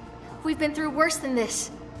us. We've been through worse than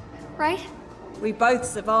this, right? We both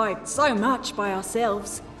survived so much by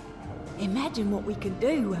ourselves. Imagine what we can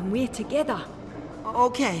do when we're together.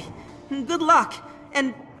 Okay, good luck.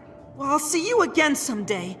 And well, I'll see you again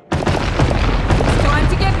someday. It's time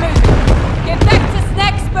to get moving. Get back to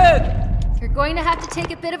Snacksburg. You're going to have to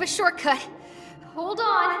take a bit of a shortcut. Hold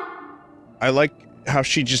on. I like how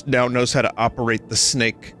she just now knows how to operate the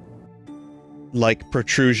snake-like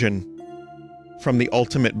protrusion from the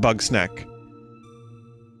ultimate Bugsnax.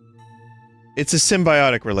 It's a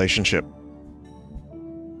symbiotic relationship.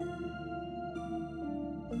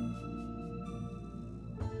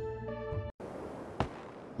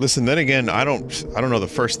 Listen, then again, I don't know the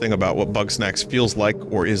first thing about what Bugsnax feels like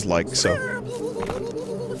or is like, so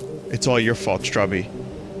it's all your fault, Strawby.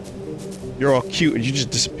 You're all cute and you just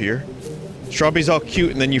disappear. Strawby's all cute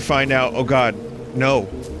and then you find out, oh god, no.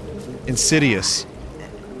 Insidious.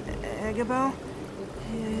 Agabel?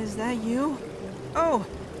 Is that you? Oh,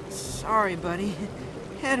 sorry, buddy.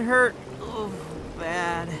 Head hurt. Oh,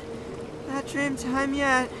 bad. Not dream time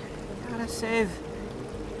yet. Gotta save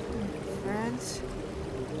friends.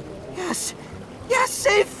 Yes! Yes,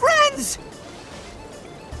 save friends!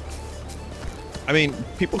 I mean,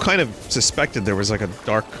 people kind of suspected there was like a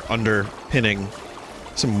dark underpinning,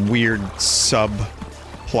 some weird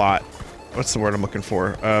subplot. What's the word I'm looking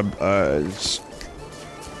for?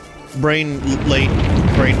 Brain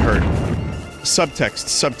hurt.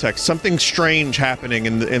 Subtext. Something strange happening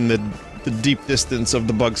in the deep distance of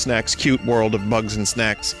the Bugsnax cute world of bugs and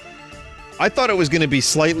snacks. I thought it was going to be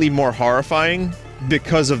slightly more horrifying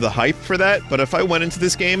because of the hype for that, but if I went into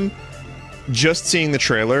this game just seeing the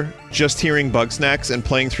trailer, just hearing Bugsnax and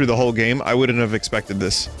playing through the whole game, I wouldn't have expected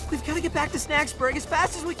this. We've got to get back to Snacksburg as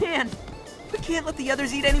fast as we can. We can't let the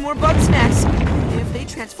others eat any more Bugsnax. If they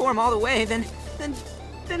transform all the way, then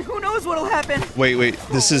who knows what'll happen. Wait,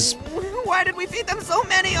 this is... Why did we feed them so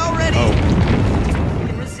many already? Oh. We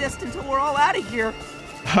can resist exist until we're all out of here.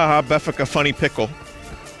 Haha, Beffica, funny pickle.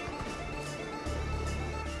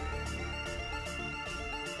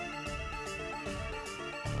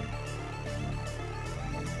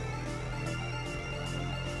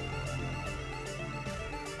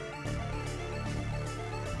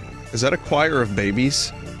 Is that a choir of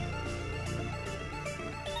babies?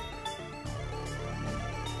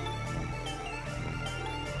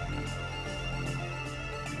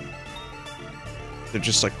 They're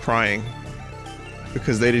just like crying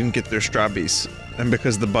because they didn't get their strawberries and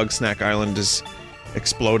because the Bugsnax Island is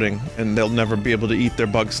exploding and they'll never be able to eat their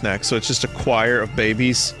Bugsnax, so it's just a choir of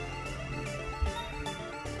babies.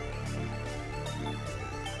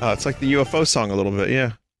 It's like the UFO song a little bit,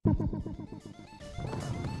 yeah.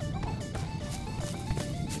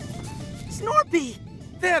 Snorpy!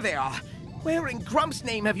 There they are. Where in Grump's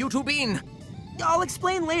name have you two been? I'll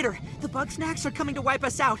explain later. The Bugsnax are coming to wipe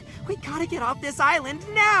us out. We gotta get off this island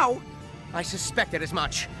now! I suspected as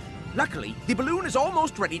much. Luckily, the balloon is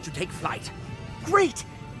almost ready to take flight. Great!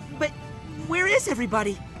 But where is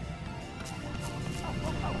everybody?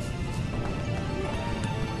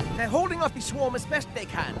 They're holding off the swarm as best they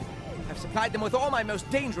can. I've supplied them with all my most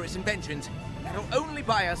dangerous inventions. That'll only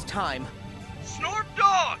buy us time. Snort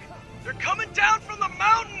Dog! They're coming down from the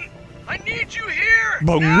mountain! I need you here!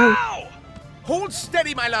 Bongo. Now! Hold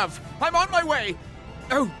steady, my love. I'm on my way.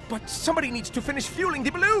 Oh, but somebody needs to finish fueling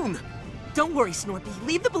the balloon. Don't worry, Snorpy.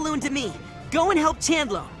 Leave the balloon to me. Go and help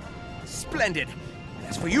Chandler. Splendid.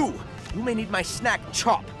 As for you, you may need my snack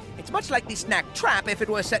chop. It's much like the snack trap if it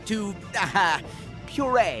were set to,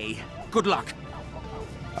 puree. Good luck.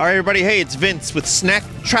 Alright everybody, hey, it's Vince with Snack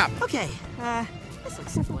Trap. Okay, this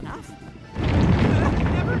looks simple enough.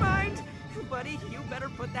 Never mind. Buddy, you better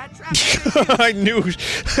put that trap in. I knew.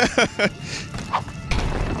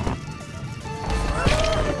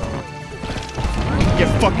 Get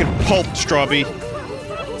fucking pulped, Strawby.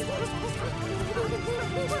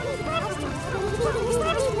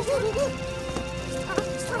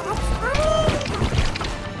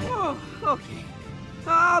 Oh, okay.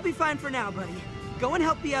 I'll be fine for now, buddy. Go and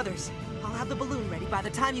help the others. I'll have the balloon ready by the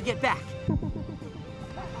time you get back.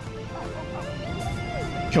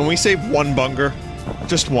 Can we save one bunger?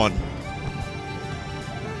 Just one.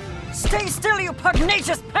 Stay still, you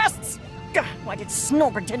pugnacious pests! Gah, why did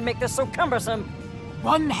Snorberton make this so cumbersome?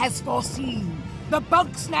 One has foreseen. The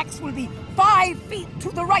Bugsnax will be 5 feet to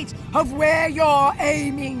the right of where you're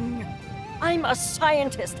aiming. I'm a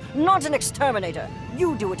scientist, not an exterminator.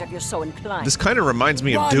 You do it if you're so inclined. This kind of reminds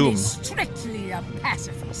me of One Doom. is strictly a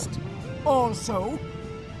pacifist. Also,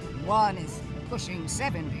 one is pushing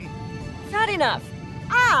 70. Not enough.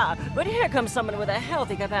 Ah, but here comes someone with a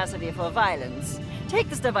healthy capacity for violence. Take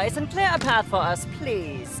this device and clear a path for us,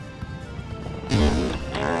 please.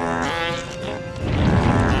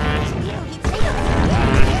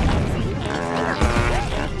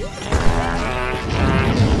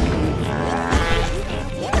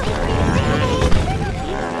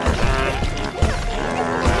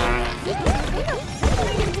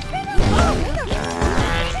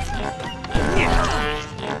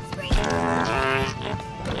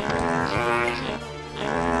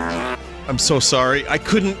 I'm so sorry. I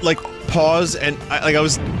couldn't, like, pause and, I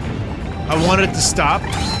wanted it to stop.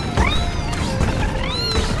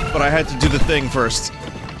 But I had to do the thing first.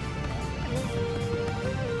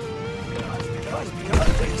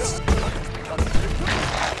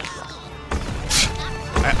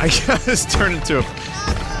 I just turned into a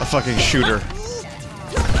fucking shooter.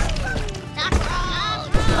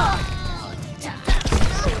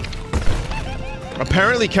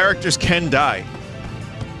 Apparently characters can die.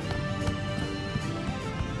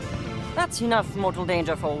 That's enough mortal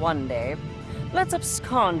danger for one day. Let's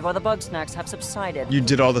abscond while the Bugsnax have subsided. You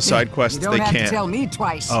did all the side quests, You don't they have can't. to tell me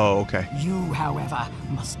twice. Oh, okay. You, however,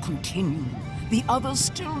 must continue. The others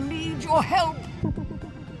still need your help.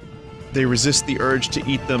 They resist the urge to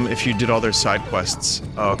eat them if you did all their side quests.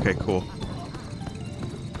 Oh, okay, cool.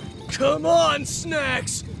 Come on,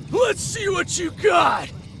 Snacks! Let's see what you got!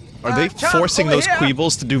 Are they Chum, forcing over those here.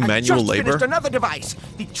 Queebles to do I've manual just labor? finished another device,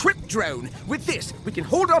 the Trip Drone. With this, we can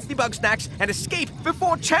hold off the Bugsnax and escape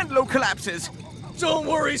before Chandlo collapses. Don't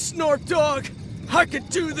worry, Snort Dog! I could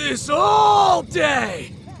do this all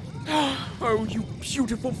day! Oh, you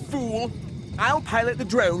beautiful fool. I'll pilot the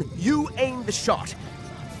drone, you aim the shot.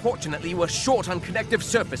 Unfortunately, we're short on connective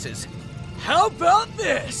surfaces. How about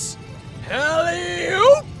this?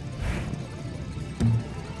 Alley-oop!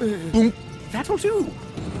 Boom. That'll do.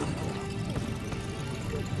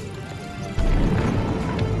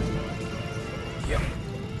 Yep.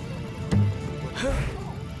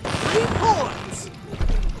 3 points!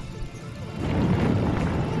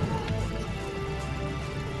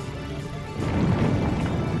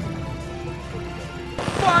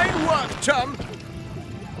 chum!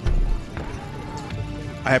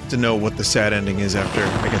 I have to know what the sad ending is after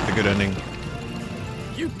I get the good ending.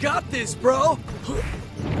 You got this, bro!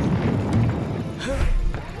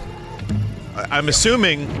 I'm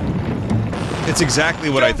assuming it's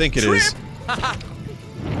exactly what I think it is.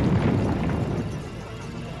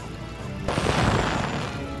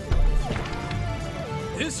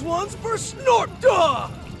 This one's for Snort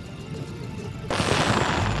Dog!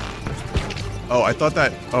 Oh, I thought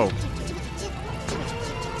that... Oh.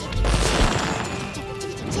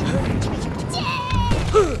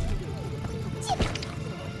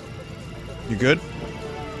 You good?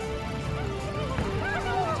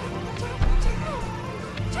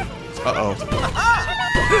 Uh-oh.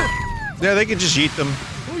 Yeah, they can just yeet them.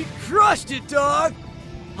 We crushed it, dog!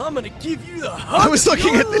 I'm gonna give you the hug. I was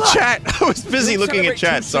looking at the chat. I was busy Don't looking at celebrate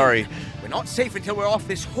chat, too sorry. soon. We're not safe until we're off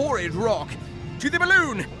this horrid rock. To the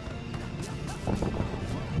balloon!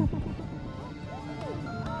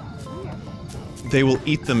 They will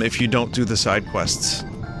eat them if you don't do the side quests.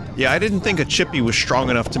 Yeah, I didn't think a chippy was strong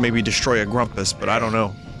enough to maybe destroy a grumpus, but I don't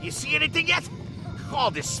know. You see anything yet?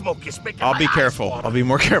 All this smoke is making I'll my be eyes careful. water. I'll be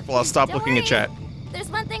more careful. I'll stop looking at chat. There's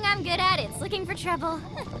one thing I'm good at, it's looking for trouble.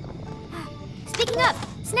 Speaking of,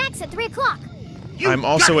 snacks at 3 o'clock. I'm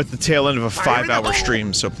also at the tail end of a 5-hour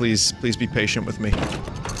stream, so please be patient with me.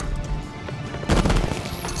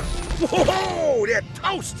 Whoa, they're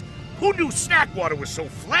toast! Who knew snack water was so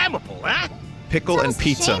flammable, huh? Pickle and It's a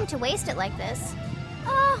pizza. shame to waste it like this.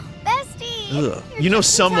 Oh, bestie. Ugh. You know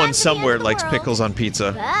someone somewhere likes pickles on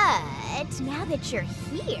pizza. But now that you're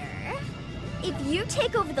here, if you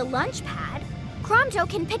take over the lunch pad, Cromdo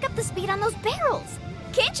can pick up the speed on those barrels.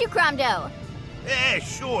 Can't you, Cromdo? Eh,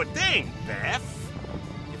 sure thing, Beth.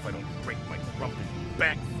 If I don't break my grumpy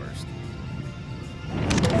back first.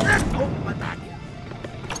 Oh, my back.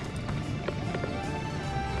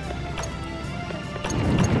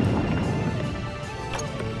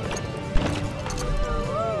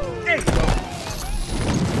 There you go.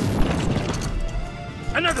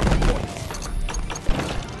 Another one more.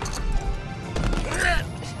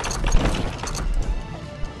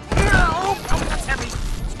 Oh, that's heavy.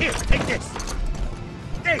 Here, take this.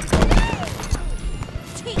 There you go.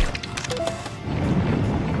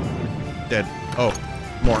 Dead. Oh,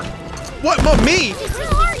 more. What? More me?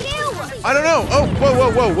 Who are you? I don't know. Oh,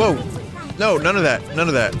 whoa. No, none of that. None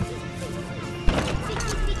of that.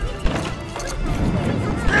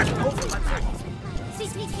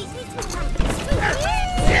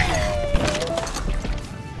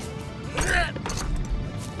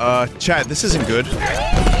 Chat, this isn't good.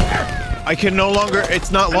 I can no longer. It's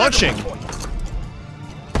not launching.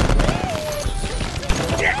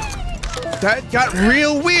 That got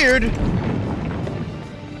real weird.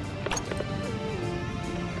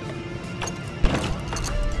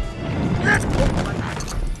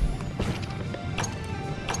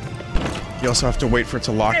 You also have to wait for it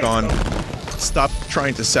to lock on. Stop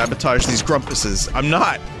trying to sabotage these grumpuses. I'm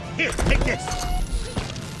not. Here, take this.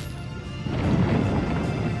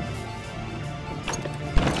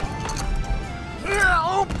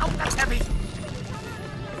 Oh, that's heavy.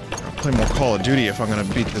 I'll play more Call of Duty if I'm gonna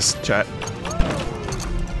beat this chat.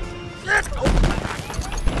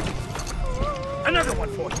 Another one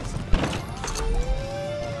for you.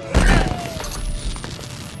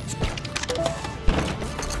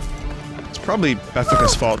 It's probably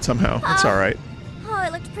Bethica's fault somehow. It's alright. Oh,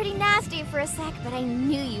 it looked pretty nasty for a sec, but I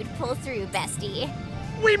knew you'd pull through, bestie.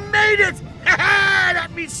 We made it!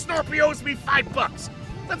 That means Snorpy owes me $5.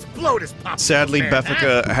 Let's blow this pop. Sadly, man,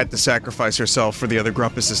 Bethica had to sacrifice herself for the other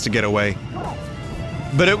grumpuses to get away.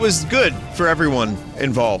 But it was good for everyone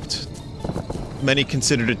involved. Many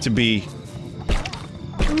considered it to be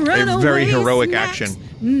a very heroic action.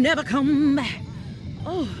 Never come back.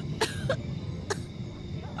 Oh.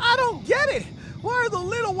 I don't get it. Why are the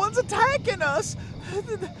little ones attacking us?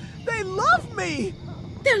 They love me.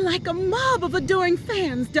 They're like a mob of adoring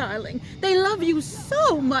fans, darling. They love you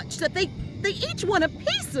so much that they each want a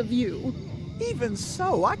piece of you. Even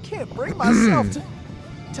so, I can't bring myself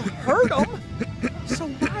to hurt them. So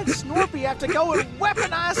why'd Snorpy have to go and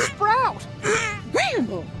weaponize Sprout?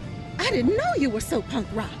 Ramble! I didn't know you were so punk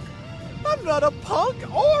rock. I'm not a punk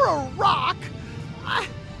or a rock. I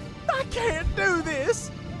can't do this.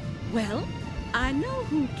 Well, I know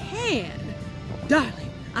who can. Darling,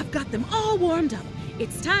 I've got them all warmed up.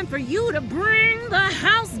 It's time for you to bring the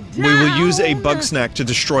house down. We will use a Bugsnax to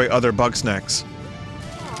destroy other Bugsnax.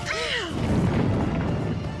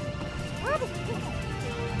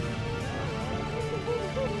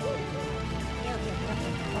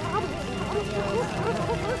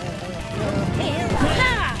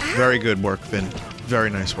 Very good work, Vin. Very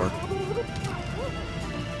nice work.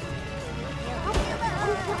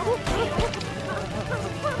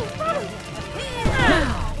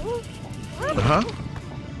 Uh-huh.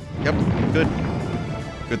 Yep, good.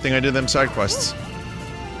 Good thing I did them side quests.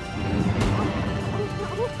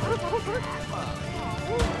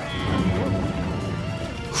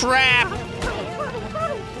 Crap!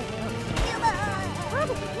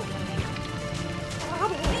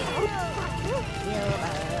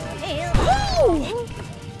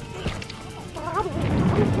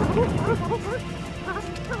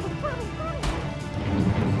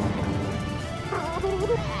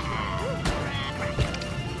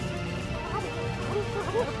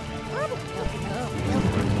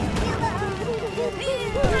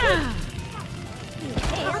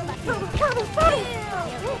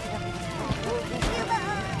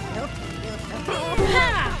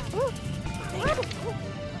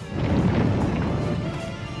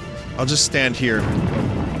 I'll just stand here.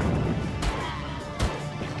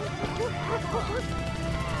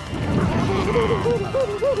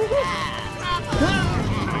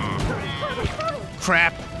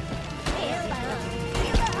 Crap.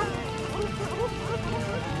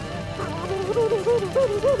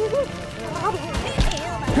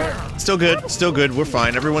 Still good, still good. We're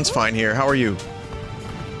fine. Everyone's fine here. How are you?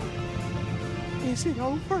 Is it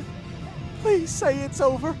over? Please say it's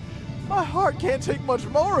over. My heart can't take much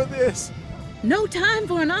more of this. No time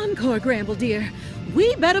for an encore, Gramble dear.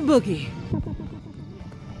 We better boogie.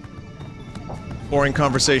 Boring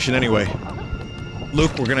conversation anyway.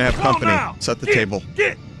 Luke, we're gonna have company. Set the table.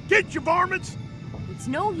 Get your varmints! It's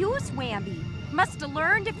no use, Wamby. Must have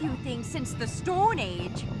learned a few things since the Stone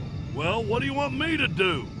Age. Well, what do you want me to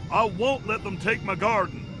do? I won't let them take my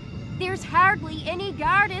garden. There's hardly any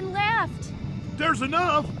garden left. There's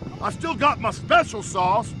enough. I still got my special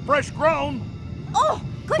sauce, fresh grown. Oh,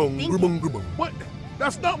 good thinking. What?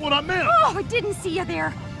 That's not what I meant. Oh, I didn't see you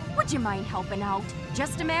there. Would you mind helping out?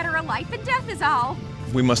 Just a matter of life and death is all.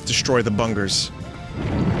 We must destroy the bungers.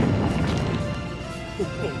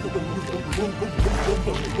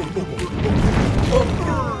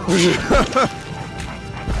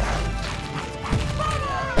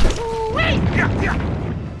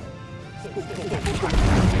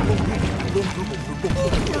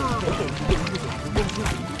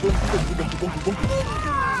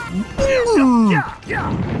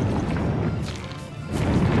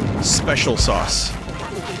 Special sauce.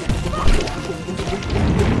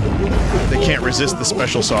 They can't resist the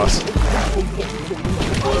special sauce.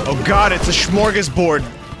 Oh god, it's a smorgasbord.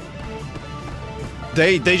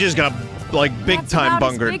 They just got, like, big time That's about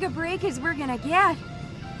bungered. as big a break as we're gonna get.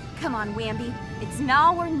 Come on, Wamby. It's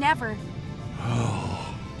now or never.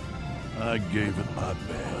 Oh, I gave it my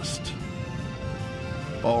best.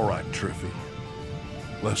 All right, Triffy.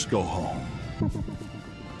 Let's go home.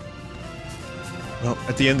 Well,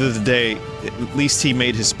 at the end of the day, at least he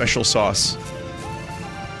made his special sauce.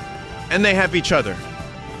 And they have each other.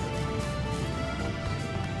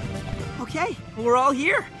 Okay, we're all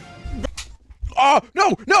here. Oh,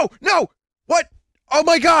 no, no, no! What? Oh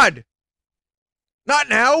my god! Not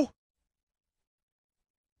now!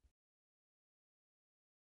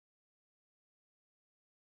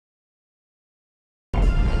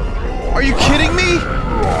 Are you kidding me?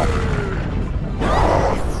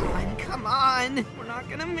 Come on, we're not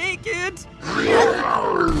gonna make it.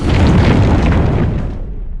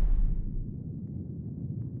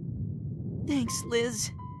 Thanks,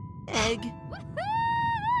 Liz. Egg.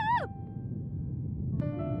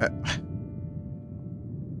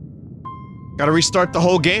 Gotta restart the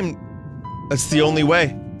whole game. That's the only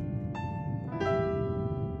way.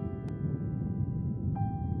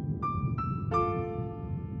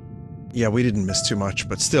 Yeah, we didn't miss too much,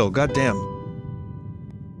 but still, goddamn.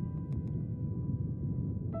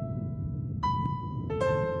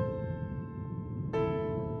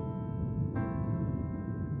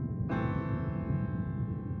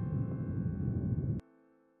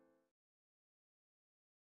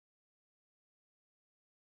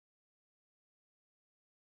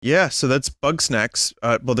 Yeah, so that's Bugsnax.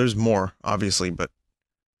 Well, there's more, obviously, but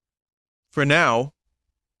for now,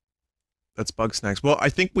 that's Bugsnax. Well, I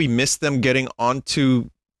think we missed them getting onto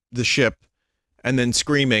the ship and then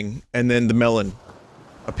screaming, and then the melon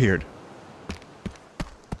appeared.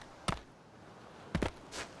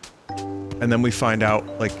 And then we find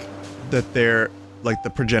out, like, that they're, like, the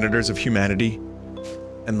progenitors of humanity,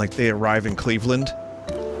 and, like, they arrive in Cleveland,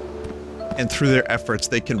 and through their efforts,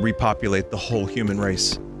 they can repopulate the whole human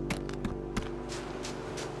race.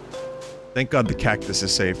 Thank God the cactus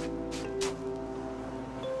is safe.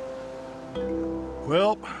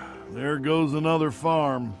 Well, there goes another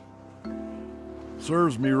farm.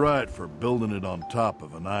 Serves me right for building it on top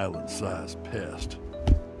of an island-sized pest.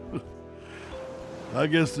 I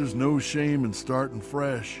guess there's no shame in starting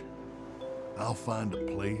fresh. I'll find a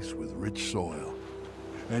place with rich soil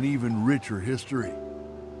and even richer history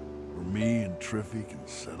where me and Triffy can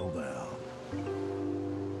settle down.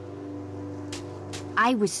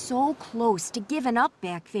 I was so close to giving up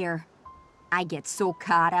back there. I get so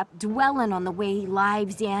caught up dwelling on the way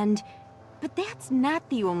lives end. But that's not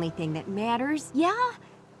the only thing that matters, yeah?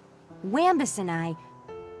 Wambus and I,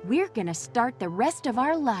 we're gonna start the rest of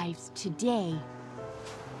our lives today.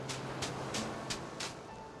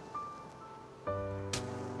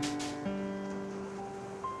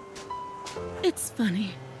 It's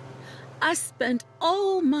funny. I spent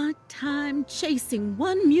all my time chasing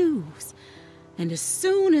one muse, and as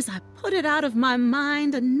soon as I put it out of my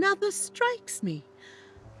mind, another strikes me.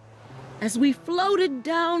 As we floated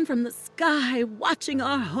down from the sky, watching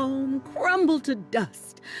our home crumble to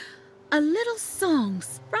dust, a little song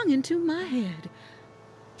sprung into my head.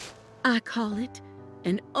 I call it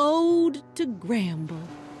an ode to Gramble.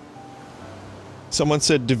 Someone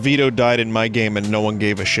said DeVito died in my game and no one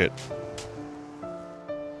gave a shit.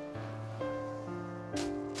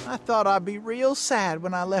 I thought I'd be real sad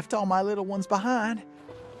when I left all my little ones behind.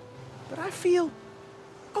 But I feel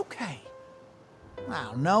okay. I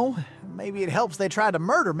don't know, maybe it helps they tried to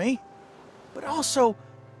murder me. But also,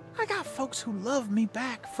 I got folks who love me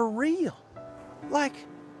back for real. Like,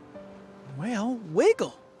 well,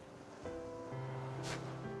 Wiggle.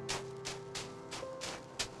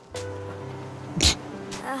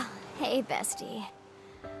 Oh, hey, bestie.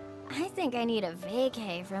 I think I need a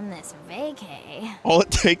vacay from this vacay. All it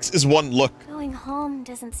takes is one look. Going home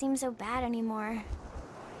doesn't seem so bad anymore.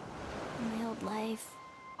 My old life,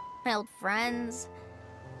 my old friends,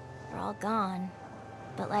 they're all gone.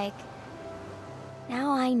 But like,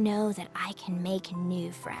 now I know that I can make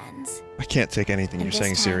new friends. I can't take anything And you're this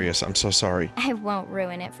saying time- serious. I'm so sorry. I won't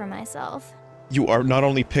ruin it for myself. You are not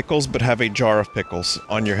only pickles, but have a jar of pickles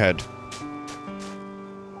on your head.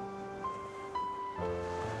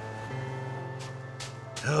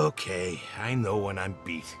 Okay, I know when I'm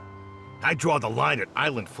beat. I draw the line at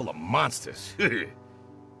Island full of monsters.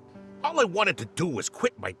 All I wanted to do was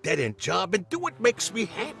quit my dead-end job and do what makes me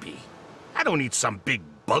happy. I don't need some big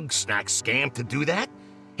Bugsnax scam to do that.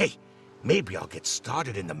 Hey, maybe I'll get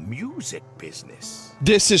started in the music business.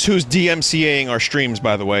 This is who's DMCAing our streams,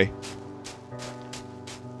 by the way.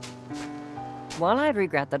 While I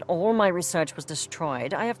regret that all my research was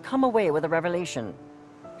destroyed, I have come away with a revelation.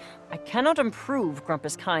 I cannot improve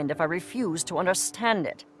Grumpus kind if I refuse to understand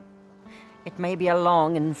it. It may be a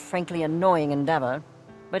long and frankly annoying endeavor,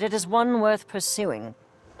 but it is one worth pursuing.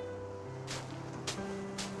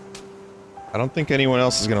 I don't think anyone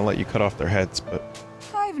else is gonna let you cut off their heads, but...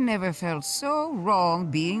 I've never felt so wrong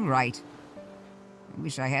being right. I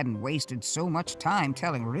wish I hadn't wasted so much time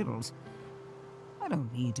telling riddles. I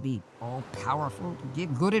don't need to be all-powerful to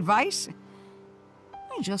give good advice.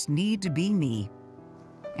 I just need to be me.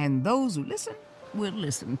 And those who listen will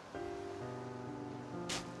listen.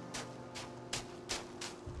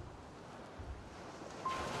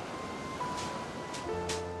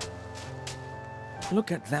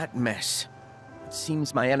 Look at that mess. It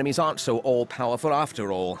seems my enemies aren't so all-powerful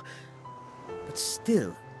after all. But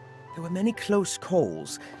still, there were many close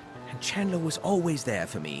calls, and Chandler was always there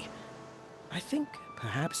for me. I think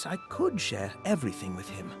perhaps I could share everything with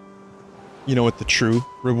him. You know what the true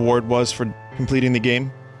reward was for completing the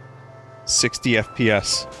game? 60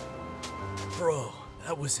 FPS. Bro,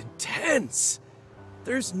 that was intense.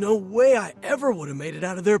 There's no way I ever would have made it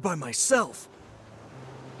out of there by myself.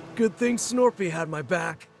 Good thing Snorpy had my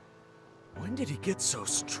back. When did he get so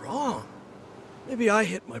strong? Maybe I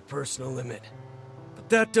hit my personal limit. But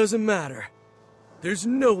that doesn't matter. There's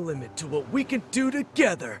no limit to what we can do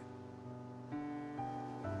together.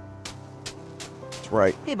 That's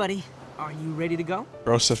right. Hey, buddy. Are you ready to go?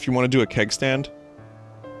 Rosa, if you want to do a keg stand?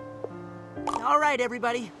 All right,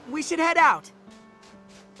 everybody. We should head out.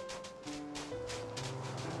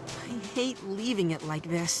 I hate leaving it like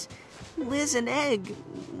this. Liz and Egg,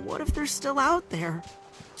 what if they're still out there?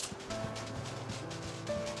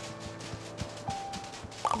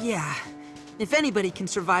 Yeah, if anybody can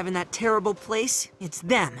survive in that terrible place, it's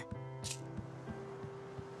them.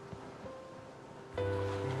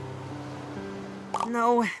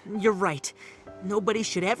 No, you're right. Nobody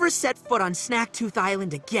should ever set foot on Snacktooth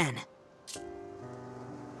Island again.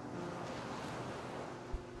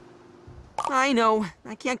 I know,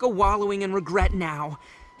 I can't go wallowing in regret now.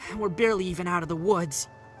 We're barely even out of the woods.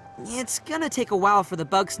 It's gonna take a while for the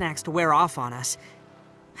Bugsnax to wear off on us.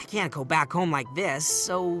 I can't go back home like this,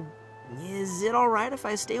 so... is it alright if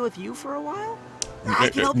I stay with you for a while? I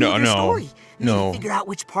can help you with your story. No. Figure out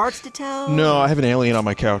which parts to tell. No, I have an alien on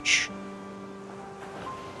my couch.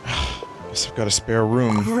 Guess I've got a spare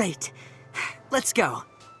room. Great. Let's go.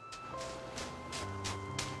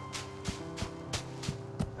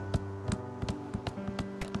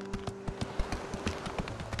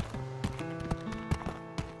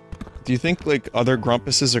 Do you think, like, other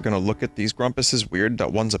Grumpuses are gonna look at these Grumpuses weird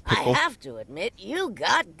that one's a pickle? I have to admit, you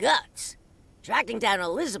got guts. Tracking down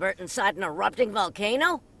Elizabeth inside an erupting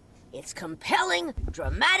volcano? It's compelling,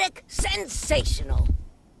 dramatic, sensational.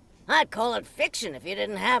 I'd call it fiction if you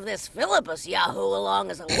didn't have this Philippus Yahoo along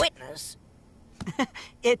as a witness.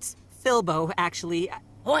 It's Philbo, actually.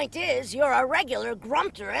 Point is, you're a regular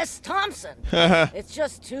Grumpter S. Thompson. It's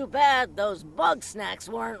just too bad those Bugsnax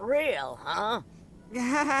weren't real, huh?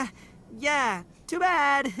 Yeah, too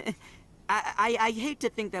bad. I hate to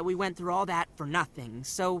think that we went through all that for nothing,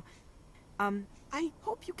 so, I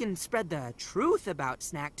hope you can spread the truth about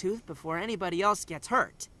Snacktooth before anybody else gets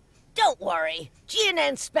hurt. Don't worry,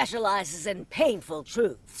 GNN specializes in painful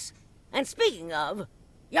truths. And speaking of,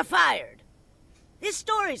 you're fired. This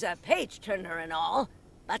story's a page-turner and all,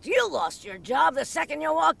 but you lost your job the second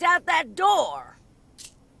you walked out that door.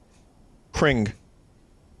 Pring.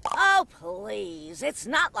 Oh, please. It's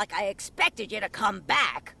not like I expected you to come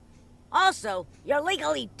back. Also, you're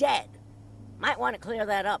legally dead. Might want to clear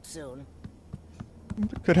that up soon.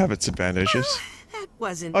 It could have its advantages. That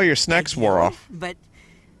wasn't... Oh, your snacks wore off. But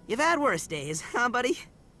you've had worse days, huh, buddy?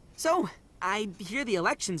 So, I hear the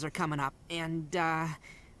elections are coming up, and,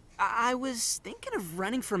 I was thinking of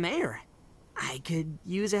running for mayor. I could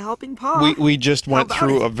use a helping paw. We just went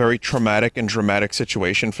through it? a very traumatic and dramatic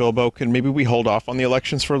situation, Philbo. Can maybe we hold off on the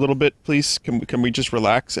elections for a little bit, please? Can we just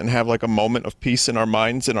relax and have like a moment of peace in our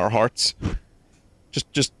minds and our hearts?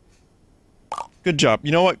 Just good job.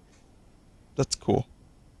 You know what? That's cool.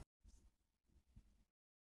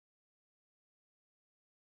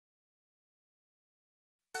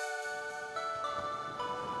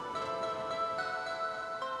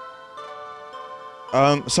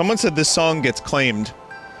 Someone said this song gets claimed.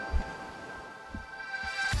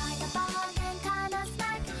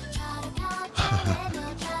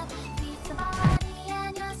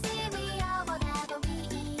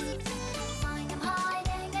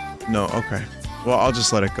 No, okay. Well, I'll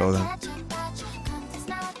just let it go then.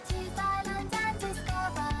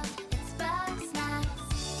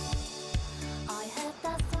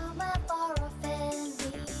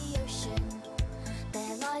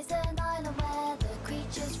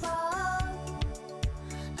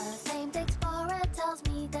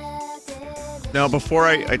 Now, before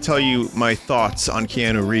I tell you my thoughts on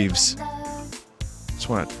Keanu Reeves, just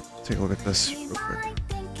want to take a look at this real quick.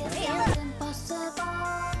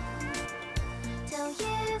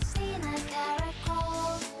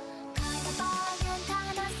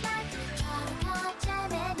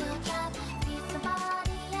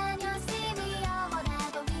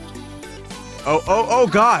 Oh,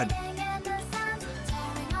 God!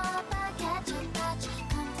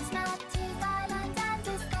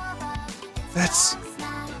 That's...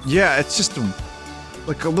 yeah, it's just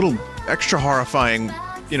like a little extra horrifying,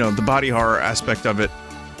 you know, the body horror aspect of it.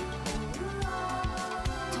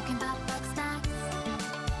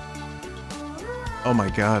 Oh my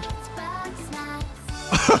God.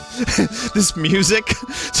 This music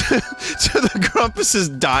to the Grumpus is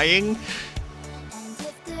dying.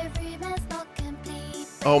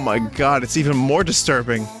 Oh my God, it's even more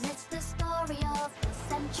disturbing.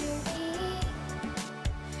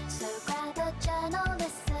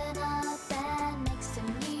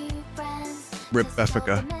 Rip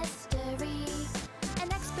Beffica.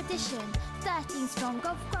 An expedition, 13 strong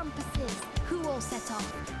of Grumpuses, who all set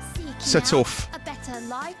off, seeking Sets out off. a better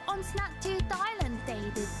life on Snacktooth Island. They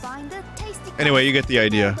did find a tasty Anyway, you get the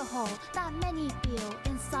idea. the hole that many feel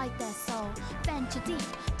inside their soul. Venture deep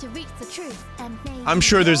to reach the truth and maybe I'm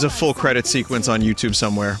sure there's a full credit sequence on YouTube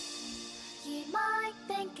somewhere.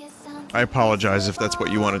 I apologize if that's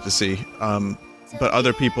what you wanted to see. But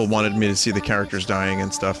other people wanted me to see the characters dying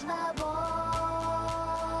and stuff.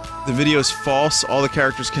 The video's false. All the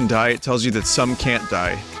characters can die. It tells you that some can't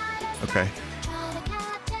die. Okay.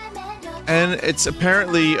 And it's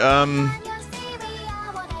apparently,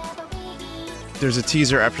 there's a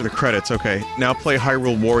teaser after the credits. Okay. Now play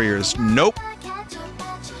Hyrule Warriors. Nope.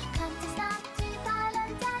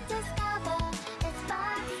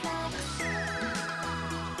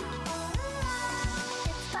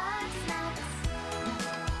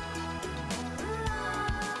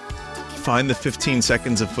 Find the 15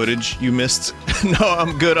 seconds of footage you missed. No,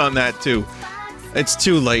 I'm good on that too. It's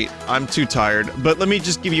too late. I'm too tired. But let me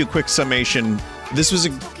just give you a quick summation. This was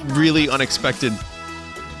a really unexpected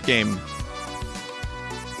game.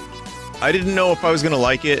 I didn't know if I was gonna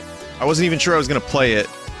like it. I wasn't even sure I was gonna play it.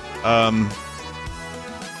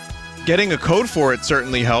 Getting a code for it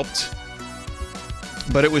certainly helped.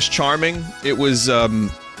 But it was charming. It was,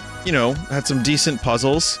 you know, had some decent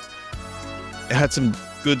puzzles. It had some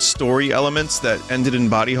good story elements that ended in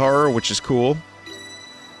body horror, which is cool.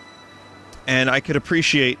 And I could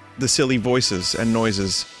appreciate the silly voices and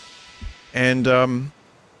noises. And,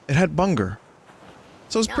 it had Bunger.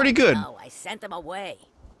 So it was pretty good. No, I sent them away.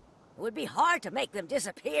 It would be hard to make them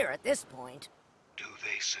disappear at this point. Do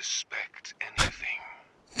they suspect anything?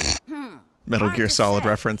 Metal Hard Gear to Solid say.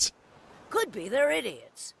 reference. Could be they're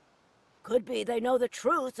idiots. Could be they know the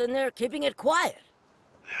truth and they're keeping it quiet.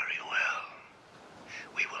 Very well.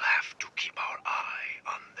 We will have to keep our eye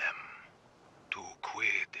on them. Tu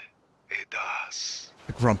quid edas.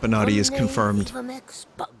 The Grumpinati is confirmed. Vivamex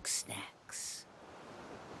Bugsnax.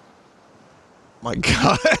 My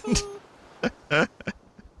god.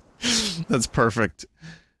 That's perfect.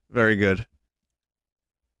 Very good.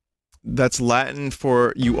 That's Latin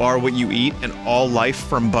for you are what you eat and all life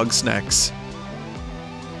from Bugsnax.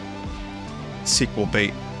 Sequel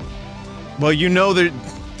bait. Well, you know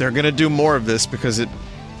they're gonna do more of this because it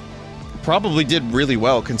probably did really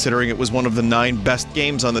well considering it was one of the 9 best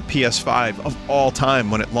games on the PS5 of all time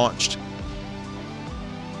when it launched.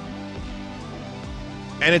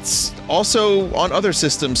 And it's also on other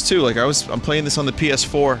systems too. Like I'm playing this on the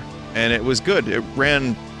PS4 and it was good. It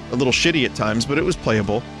ran a little shitty at times, but it was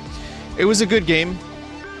playable. It was a good game.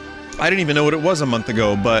 I didn't even know what it was a month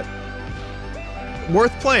ago, but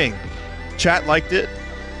worth playing. Chat liked it.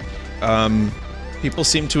 People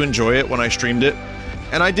seemed to enjoy it when I streamed it,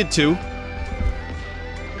 and I did too.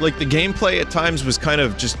 Like, the gameplay at times was kind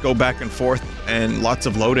of just go back and forth and lots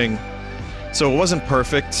of loading, so it wasn't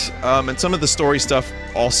perfect, and some of the story stuff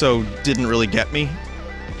also didn't really get me,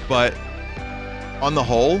 but on the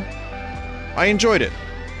whole, I enjoyed it.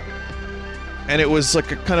 And it was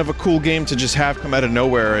like a kind of a cool game to just have come out of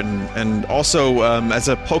nowhere, and also, as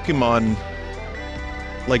a Pokemon,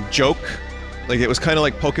 like, joke, like, it was kind of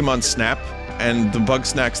like Pokemon Snap, and the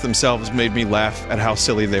Bugsnax themselves made me laugh at how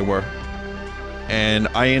silly they were. And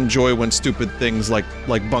I enjoy when stupid things like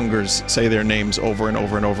Bungers say their names over and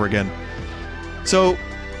over and over again. So,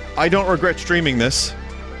 I don't regret streaming this.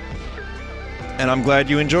 And I'm glad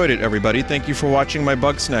you enjoyed it, everybody. Thank you for watching my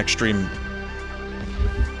Bugsnax stream.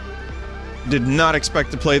 Did not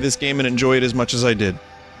expect to play this game and enjoy it as much as I did.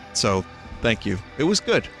 So, thank you. It was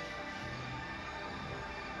good.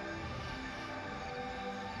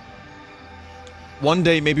 One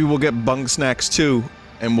day, maybe we'll get Bugsnax 2,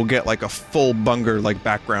 and we'll get, like, a full Bunger, like,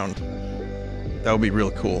 background. That would be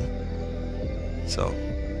real cool. So...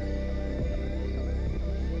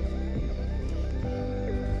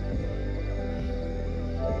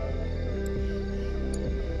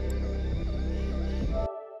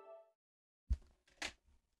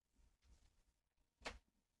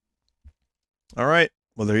 Alright,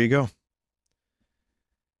 well there you go.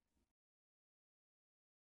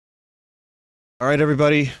 Alright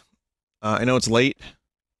everybody, I know it's late.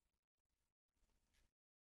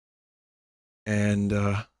 And,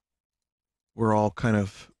 we're all kind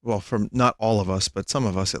of, well, from not all of us, but some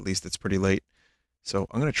of us at least, it's pretty late. So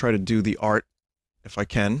I'm gonna try to do the art, if I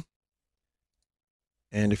can.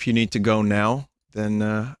 And if you need to go now,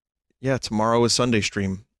 then, yeah, tomorrow is Sunday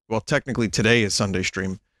stream. Well, technically today is Sunday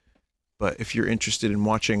stream. But if you're interested in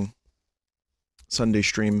watching Sunday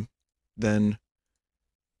stream, then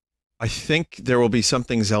I think there will be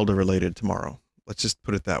something Zelda related tomorrow. Let's just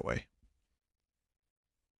put it that way.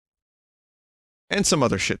 And some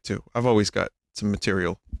other shit too. I've always got some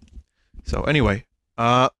material. So anyway,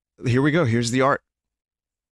 here we go. Here's the art.